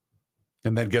 Huh.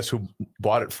 And then guess who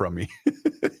bought it from me?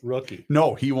 Rookie.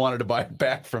 No, he wanted to buy it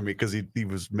back from me because he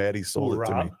was mad he sold it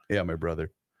to me. Yeah, my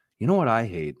brother. You know what I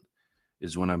hate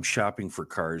is when I'm shopping for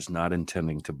cars, not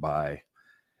intending to buy,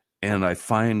 and I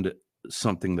find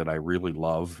something that I really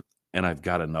love, and I've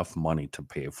got enough money to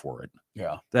pay for it.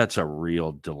 Yeah. That's a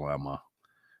real dilemma.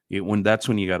 That's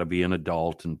when you got to be an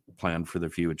adult and plan for the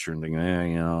future and think,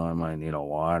 I might need a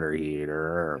water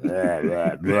heater,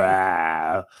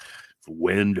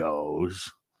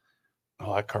 windows.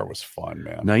 Oh, that car was fun,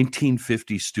 man.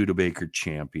 1950 Studebaker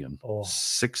Champion, Oh.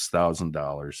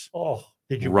 $6,000. Oh,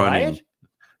 did you running. buy it?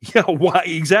 Yeah, why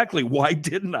exactly? Why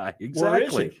didn't I? Exactly. Where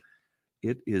is it?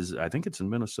 It is, I think it's in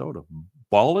Minnesota.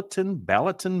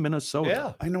 Ballatin, Minnesota.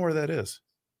 Yeah. I know where that is.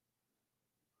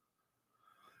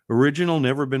 Original,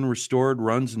 never been restored,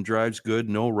 runs and drives good,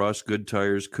 no rust, good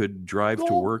tires, could drive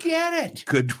to work. Get it.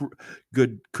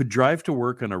 Could drive to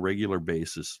work on a regular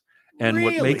basis. And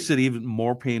what makes it even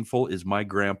more painful is my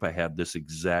grandpa had this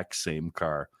exact same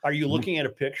car. Are you looking at a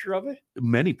picture of it?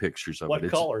 Many pictures of What it.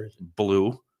 It's color is it?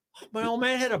 blue. My old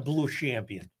man had a blue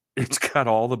Champion. It's got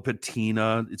all the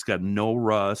patina. It's got no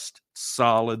rust.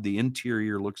 Solid. The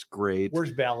interior looks great. Where's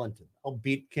Valentin? I'll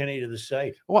beat Kenny to the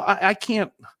site. Well, I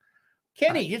can't.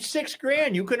 Kenny, it's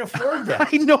 $6,000. You can afford that.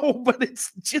 I know, but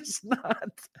it's just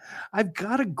not. I've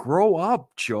got to grow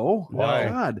up, Joe. Why?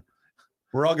 God.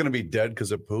 We're all going to be dead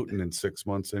because of Putin in 6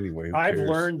 months anyway. Who I've cares?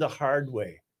 learned the hard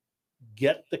way.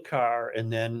 Get the car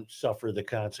and then suffer the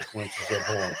consequences at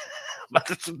home.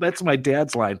 That's my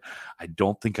dad's line. I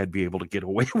don't think I'd be able to get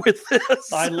away with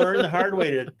this. I learned the hard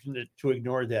way to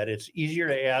ignore that. It's easier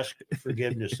to ask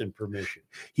forgiveness than permission.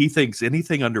 He thinks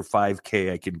anything under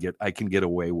 $5,000 I can get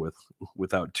away with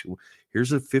without two.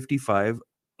 Here's a 55.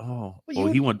 Oh, Well,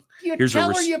 he went. You Here's tell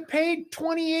a her you paid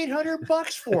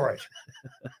 $2,800 for it.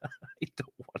 I don't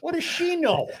want. What does she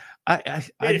know?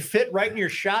 It fit right in your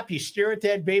shop. You stare at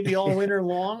that baby all winter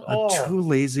long. I'm too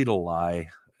lazy to lie.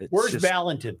 Where's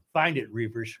Valentin? Find it,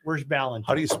 Reavers. Where's Valentin?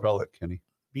 How do you spell it, Kenny?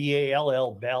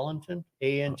 Ball Valentin.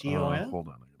 Anton. Hold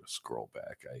on, I gotta scroll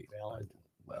back. Valentin.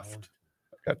 Left.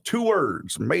 Got 2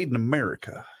 words. Made in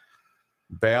America.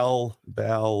 Valentin.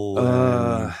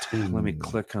 Let me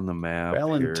click on the map.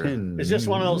 Valentin. Is this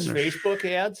one of those Facebook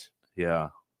ads? Yeah.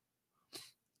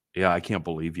 Yeah, I can't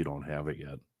believe you don't have it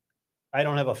yet. I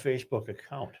don't have a Facebook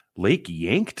account. Lake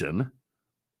Yankton,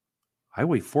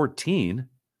 Highway 14.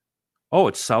 Oh,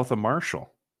 it's south of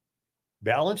Marshall.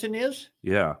 Valentin is?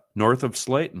 Yeah, north of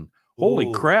Slayton. Holy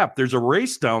Ooh. crap, there's a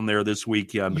race down there this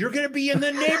weekend. You're going to be in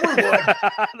the neighborhood.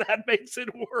 That makes it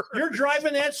worse. You're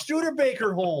driving that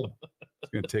Studebaker home.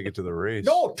 Going to take it to the race.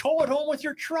 No, tow it home with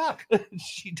your truck.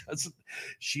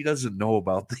 She doesn't know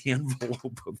about the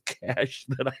envelope of cash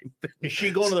that I've been. Is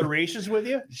she going to the races with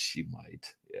you? She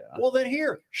might, yeah. Well, then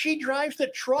here, she drives the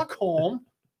truck home.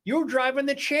 You're driving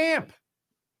the Champ.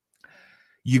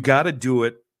 You got to do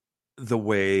it the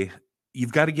way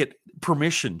you've got to get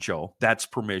permission, Joe. That's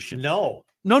permission. No.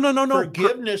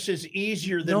 Forgiveness is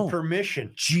easier than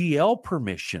permission. GL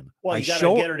permission. Well, you got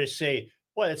to get her to say,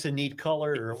 well, it's a neat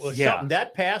color or something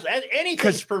that pass.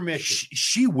 Anything's permission.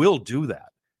 She will do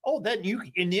that. Oh, then you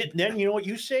know what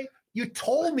you say? You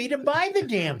told me to buy the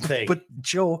damn thing. But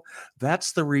Joe,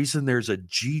 that's the reason there's a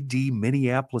GD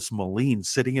Minneapolis Moline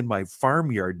sitting in my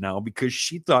farmyard now, because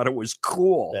she thought it was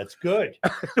cool. That's good.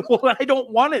 Well, I don't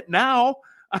want it now.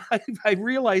 I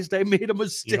realized I made a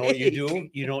mistake. You know what you do?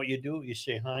 You know what you do? You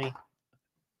say, honey,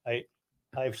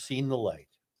 I've seen the light.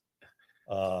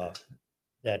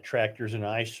 That tractor's an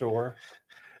eyesore.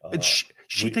 And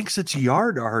she thinks it's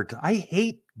yard art. I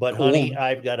hate. But honey,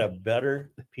 I've got a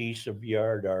better piece of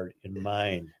yard art in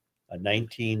mind. A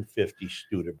 1950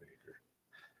 Studebaker.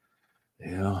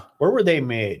 Yeah. Where were they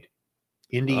made?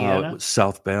 Indiana?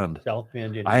 South Bend. South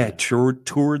Bend, Indiana. I had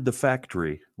toured the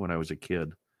factory when I was a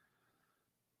kid.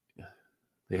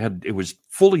 It was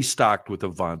fully stocked with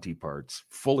Avanti parts,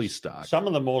 fully stocked. Some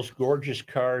of the most gorgeous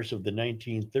cars of the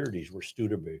 1930s were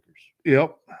Studebakers.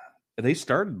 Yep. And they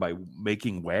started by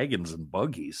making wagons and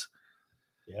buggies.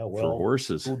 Yeah, well, for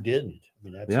horses. Who didn't? I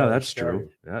mean, Yeah, that's true.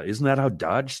 Yeah, isn't that how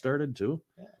Dodge started too?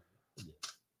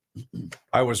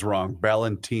 I was wrong.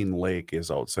 Ballantine Lake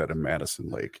is outside of Madison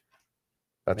Lake.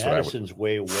 That's Madison's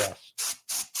way west.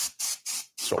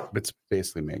 So it's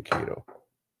basically Mankato.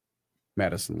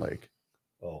 Madison Lake.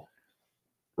 Oh.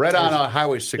 Right on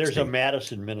Highway 60. There's a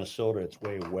Madison, Minnesota. It's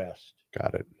way west.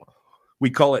 Got it. We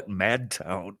call it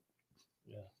Madtown.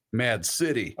 Yeah. Mad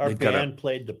City. Our band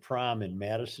played the prom in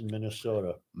Madison,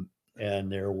 Minnesota,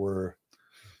 and there were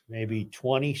maybe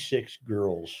 26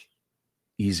 girls.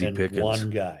 Easy and pickings. One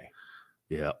guy.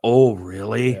 Yeah. Oh,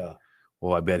 really? Yeah.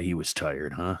 Oh, I bet he was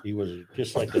tired, huh? He was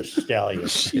just like a stallion.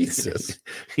 Jesus.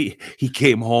 He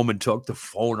came home and took the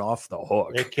phone off the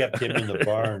hook. They kept him in the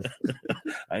barn.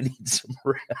 I need some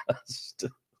rest.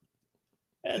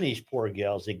 And these poor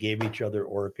gals, they gave each other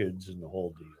orchids and the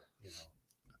whole deal. You know.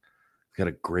 Got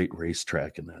a great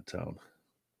racetrack in that town.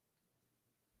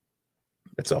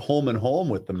 It's a home and home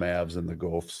with the Mavs and the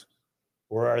Gophs.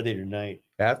 Where are they tonight?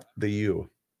 At the U.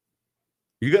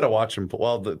 You got to watch them.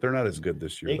 Well, they're not as good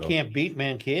this year. They can't beat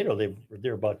Mankato.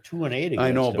 They're about 2-8.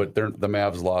 I know, but the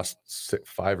Mavs lost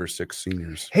 5 or 6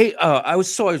 seniors. Hey, I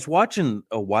was watching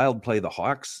a Wild play the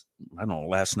Hawks. I don't know,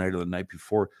 last night or the night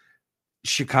before.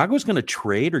 Chicago's going to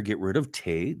trade or get rid of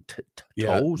Tay.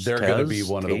 Yeah, they're going to be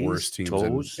one of the worst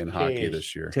teams in hockey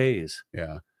this year. Tays.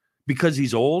 Yeah, because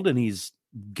he's old and he's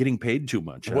getting paid too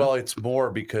much. Huh? Well, it's more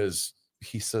because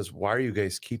he says, "Why are you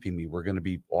guys keeping me? We're going to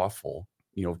be awful.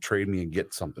 Trade me and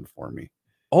get something for me."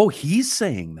 Oh, he's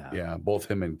saying that. Yeah, both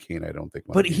him and Kane, I don't think.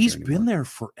 But he's been there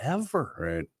forever.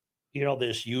 Right.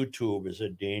 This YouTube is a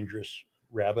dangerous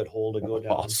rabbit hole to go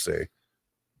down. I'll say.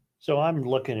 So I'm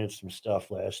looking at some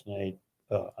stuff last night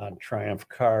on Triumph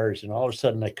Cars, and all of a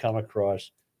sudden I come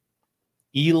across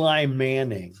Eli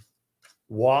Manning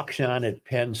walks on at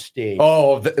Penn State.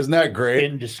 Oh, isn't that great?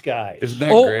 In disguise. Isn't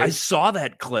that great? I saw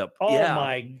that clip. Oh yeah.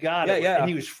 my God. Yeah. And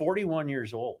he was 41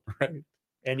 years old. Right.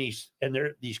 And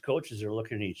these coaches are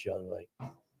looking at each other like,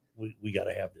 we got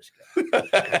to have this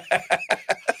guy.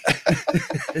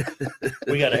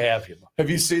 We got to have him. Have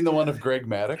you seen the one of Greg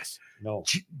Maddux? No.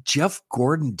 Jeff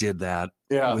Gordon did that.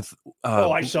 Yeah. With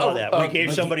I saw that. We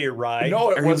gave somebody a ride.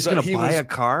 No, he was going to buy a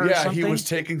car. Yeah, or something? he was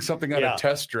taking something on a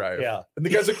test drive. Yeah. And the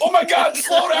guy's like, "Oh my God,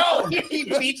 slow down!" He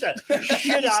beats the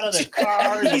shit out of the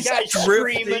car. The guy's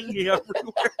screaming everywhere.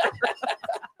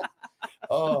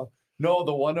 No,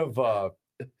 the one of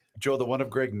Joe, the one of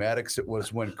Greg Maddux. It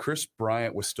was when Chris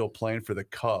Bryant was still playing for the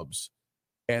Cubs,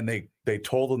 and they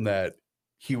told him that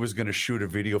he was going to shoot a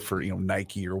video for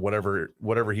Nike or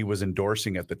whatever he was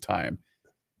endorsing at the time.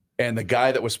 And the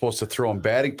guy that was supposed to throw him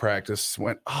batting practice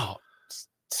went, "Oh,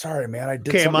 sorry, man, I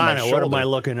did something to my shoulder." What am I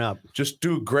looking up? Just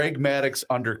do Greg Maddux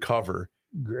undercover.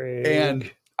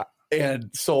 Greg. And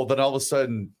so then all of a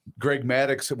sudden, Greg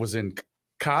Maddux was in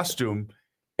costume,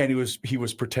 and he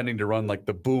was pretending to run like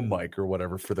the boom mic or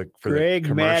whatever for the Greg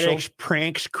commercial. Maddux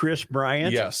pranks Chris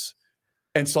Bryant. Yes.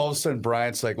 And so all of a sudden,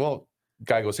 Bryant's like, "Well,"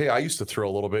 guy goes, "Hey, I used to throw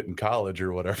a little bit in college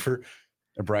or whatever."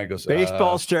 And Bryant goes,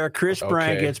 "Baseball star Chris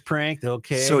Bryant gets pranked."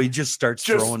 Okay. So he just starts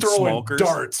throwing smokers.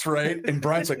 darts, right? And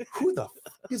Bryant's like, "Who the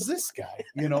is this guy?"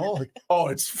 Like, oh,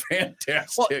 it's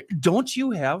fantastic. Well, don't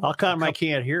you have? How come I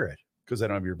can't hear it? Because I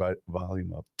don't have your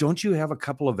volume up. Don't you have a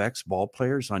couple of ex-ball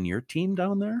players on your team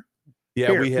down there?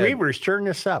 Yeah, Here, we had. Reavers, turn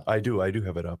this up. I do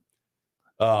have it up.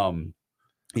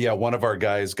 Yeah, one of our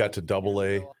guys got to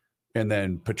AA, and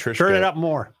then Patricia. Turn it up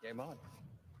more. Game on.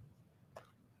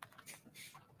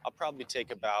 I'll probably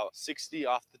take about 60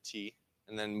 off the tee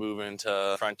and then move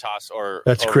into front toss or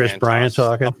That's Chris Bryant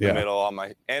talking. Up the middle, all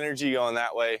my energy going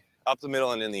that way, up the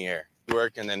middle and in the air.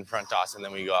 Work and then front toss, and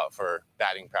then we go out for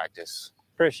batting practice.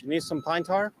 Chris, you need some pine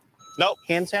tar? Nope.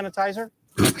 Hand sanitizer?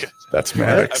 That's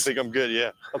Maddux. I think I'm good,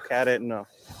 yeah. Okay, I didn't know.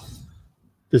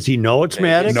 Does he know it's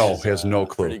Maddux? No, he has no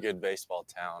clue. Pretty good baseball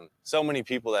town. So many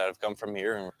people that have come from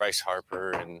here, and Bryce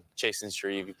Harper and Jason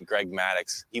Shreve, Greg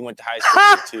Maddux. He went to high school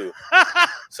here too.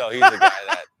 So he's a guy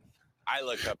that I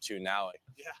look up to now.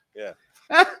 Yeah.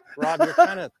 Rob, you're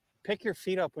kind of pick your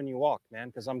feet up when you walk, man,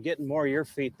 because I'm getting more your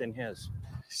feet than his.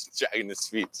 He's dragging his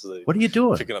feet. So what are you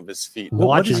doing? Picking up his feet.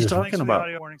 What is he talking about?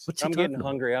 I'm getting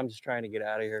hungry. I'm just trying to get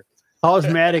out of here. How is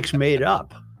Maddux made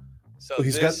up? So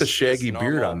he's got the shaggy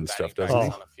beard on and stuff, doesn't he?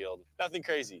 On a field. Nothing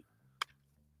crazy.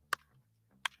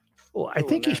 Well, I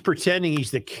think he's pretending he's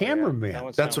the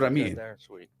cameraman. That's what I mean.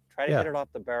 Sweet. Try to hit it off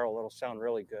the barrel. It'll sound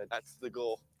really good. That's the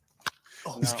goal.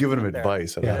 He's giving him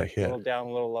advice on how to A hit. little down,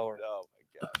 a little lower. Oh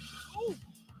my gosh.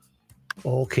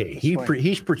 Okay,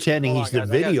 he's pretending Hold he's on,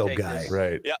 the guys, I gotta video take guy. this.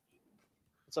 Right. Yeah.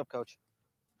 What's up, Coach?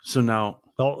 So now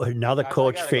now the Guys, I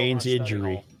coach gotta go feigns run study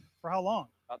injury. hall. For how long?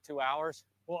 About 2 hours.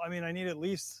 Well, I mean, I need at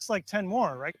least it's like 10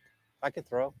 more, right? I could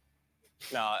throw.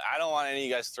 No, I don't want any of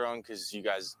you guys throwing because you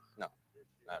guys, no.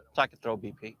 I could throw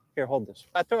BP. Here, hold this.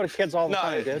 I throw to kids all the No,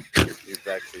 time, dude. You've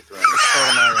actually thrown. Throw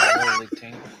to my little league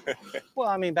team. Well,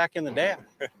 I mean, back in the day.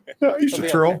 No, you should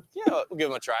throw. Yeah, we'll give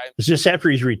him a try. Is this after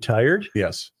he's retired?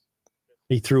 Yes.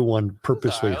 He threw one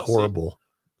purposely I'll see. horrible.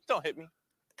 Don't hit me.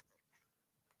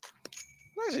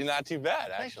 Actually, not too bad,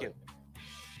 Thank actually. you.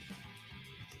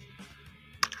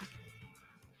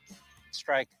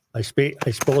 Strike. I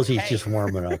suppose he's just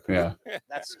warming up. Yeah.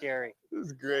 That's scary. This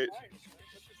is great.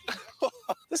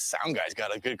 This sound guy's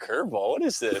got a good curveball. What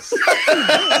is this?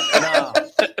 No.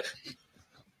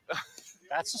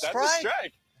 That's a strike. That's a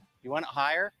strike. You want it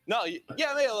higher? No, yeah,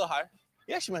 maybe a little higher.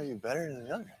 You actually might be better than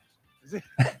the other guys.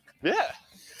 Yeah.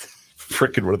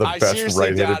 Freaking one of the I best seriously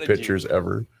right-handed doubted you. pitchers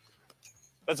ever.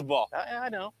 That's a ball. I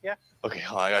know. Yeah. Okay,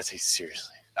 hold on. I gotta take it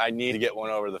seriously. I need to get one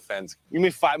over the fence. Give me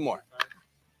 5 more.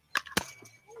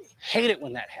 Hate it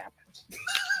when that happens.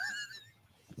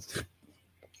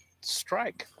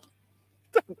 Strike.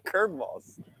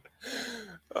 Curveballs.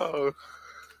 Oh.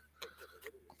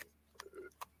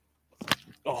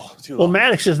 Oh, too Well, long.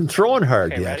 Maddox isn't throwing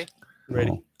hard Okay, yet. ready?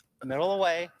 Ready. Middle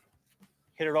away.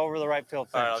 Hit it over the right field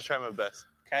fence. All right, I'll try my best.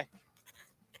 Okay.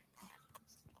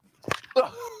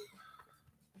 All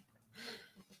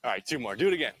right, 2 more. Do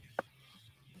it again.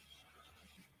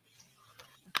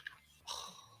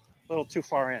 A little too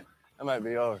far in. That might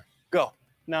be over. Go.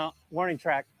 No, warning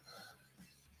track.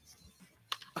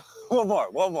 One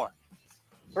more.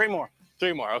 3 more.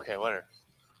 3 more. Okay, whatever.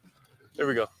 There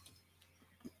we go.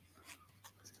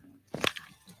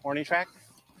 Warning track.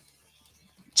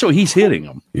 So he's hitting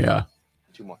him. Yeah.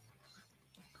 2 more.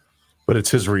 But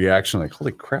it's his reaction like,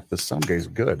 holy crap, this sound guy's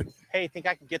good. Hey, you think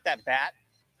I could get that bat?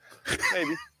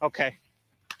 Maybe. Okay.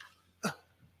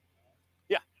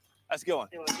 Yeah, that's a good one.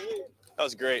 That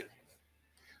was great.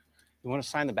 You want to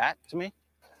sign the bat to me?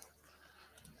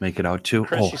 Make it out too.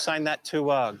 Chris, Oh, you signed that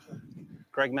to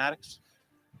Greg Maddox?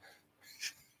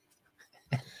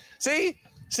 See,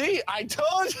 I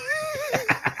told you.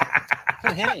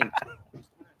 Quit hitting.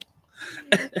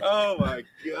 Oh my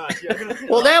gosh.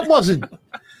 Well, that wasn't.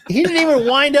 He didn't even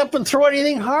wind up and throw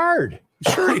anything hard.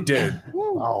 Sure he did.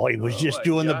 Oh, he was just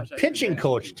doing the pitching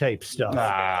coach type stuff.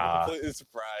 Completely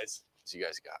surprised. So you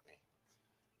guys got me.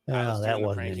 I Oh, was that doing the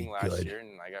wasn't pranking any last good. year,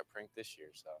 and I got pranked this year.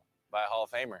 So by a Hall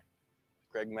of Famer,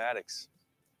 Greg Maddox.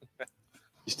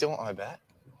 You still want my bat?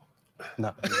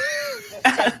 No.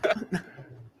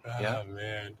 Yeah,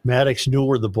 man. Maddox knew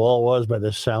where the ball was by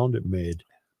the sound it made.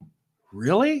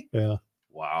 really? Yeah.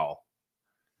 Wow.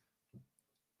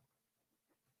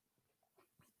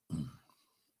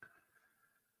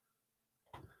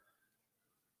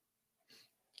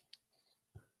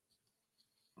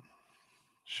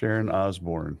 Sharon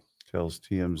Osbourne tells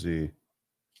TMZ,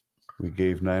 we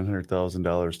gave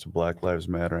 $900,000 to Black Lives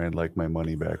Matter. I'd like my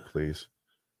money back, please.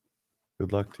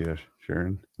 Good luck to you,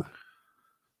 Sharon.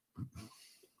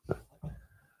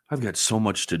 I've got so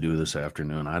much to do this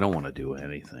afternoon. I don't want to do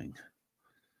anything.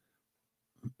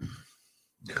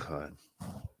 God.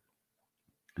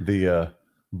 The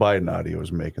Biden audio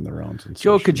is making the rounds. in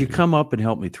Joe, social could you media. come up and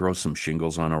help me throw some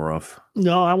shingles on a roof?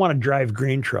 No, I want to drive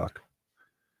green truck.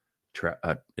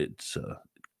 It's a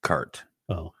cart.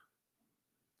 Oh.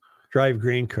 Drive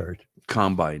green cart.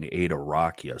 Combine ate a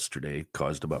rock yesterday,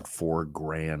 caused about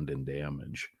 $4,000 in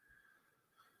damage.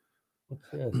 What's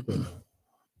that?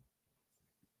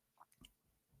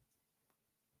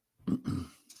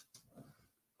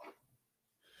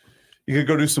 You could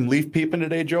go do some leaf peeping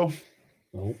today, Joe?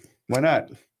 Nope. Why not?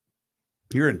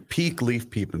 You're in peak leaf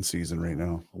peeping season right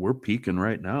now. We're peaking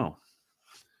right now.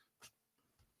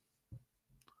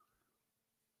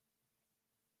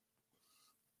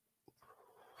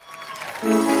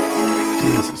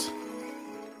 Jesus.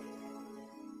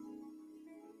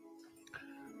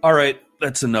 All right,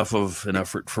 that's enough of an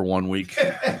effort for 1 week.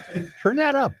 Turn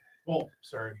that up. Oh,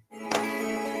 sorry.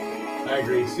 I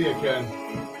agree. See you, Ken.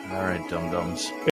 All right, dum-dums.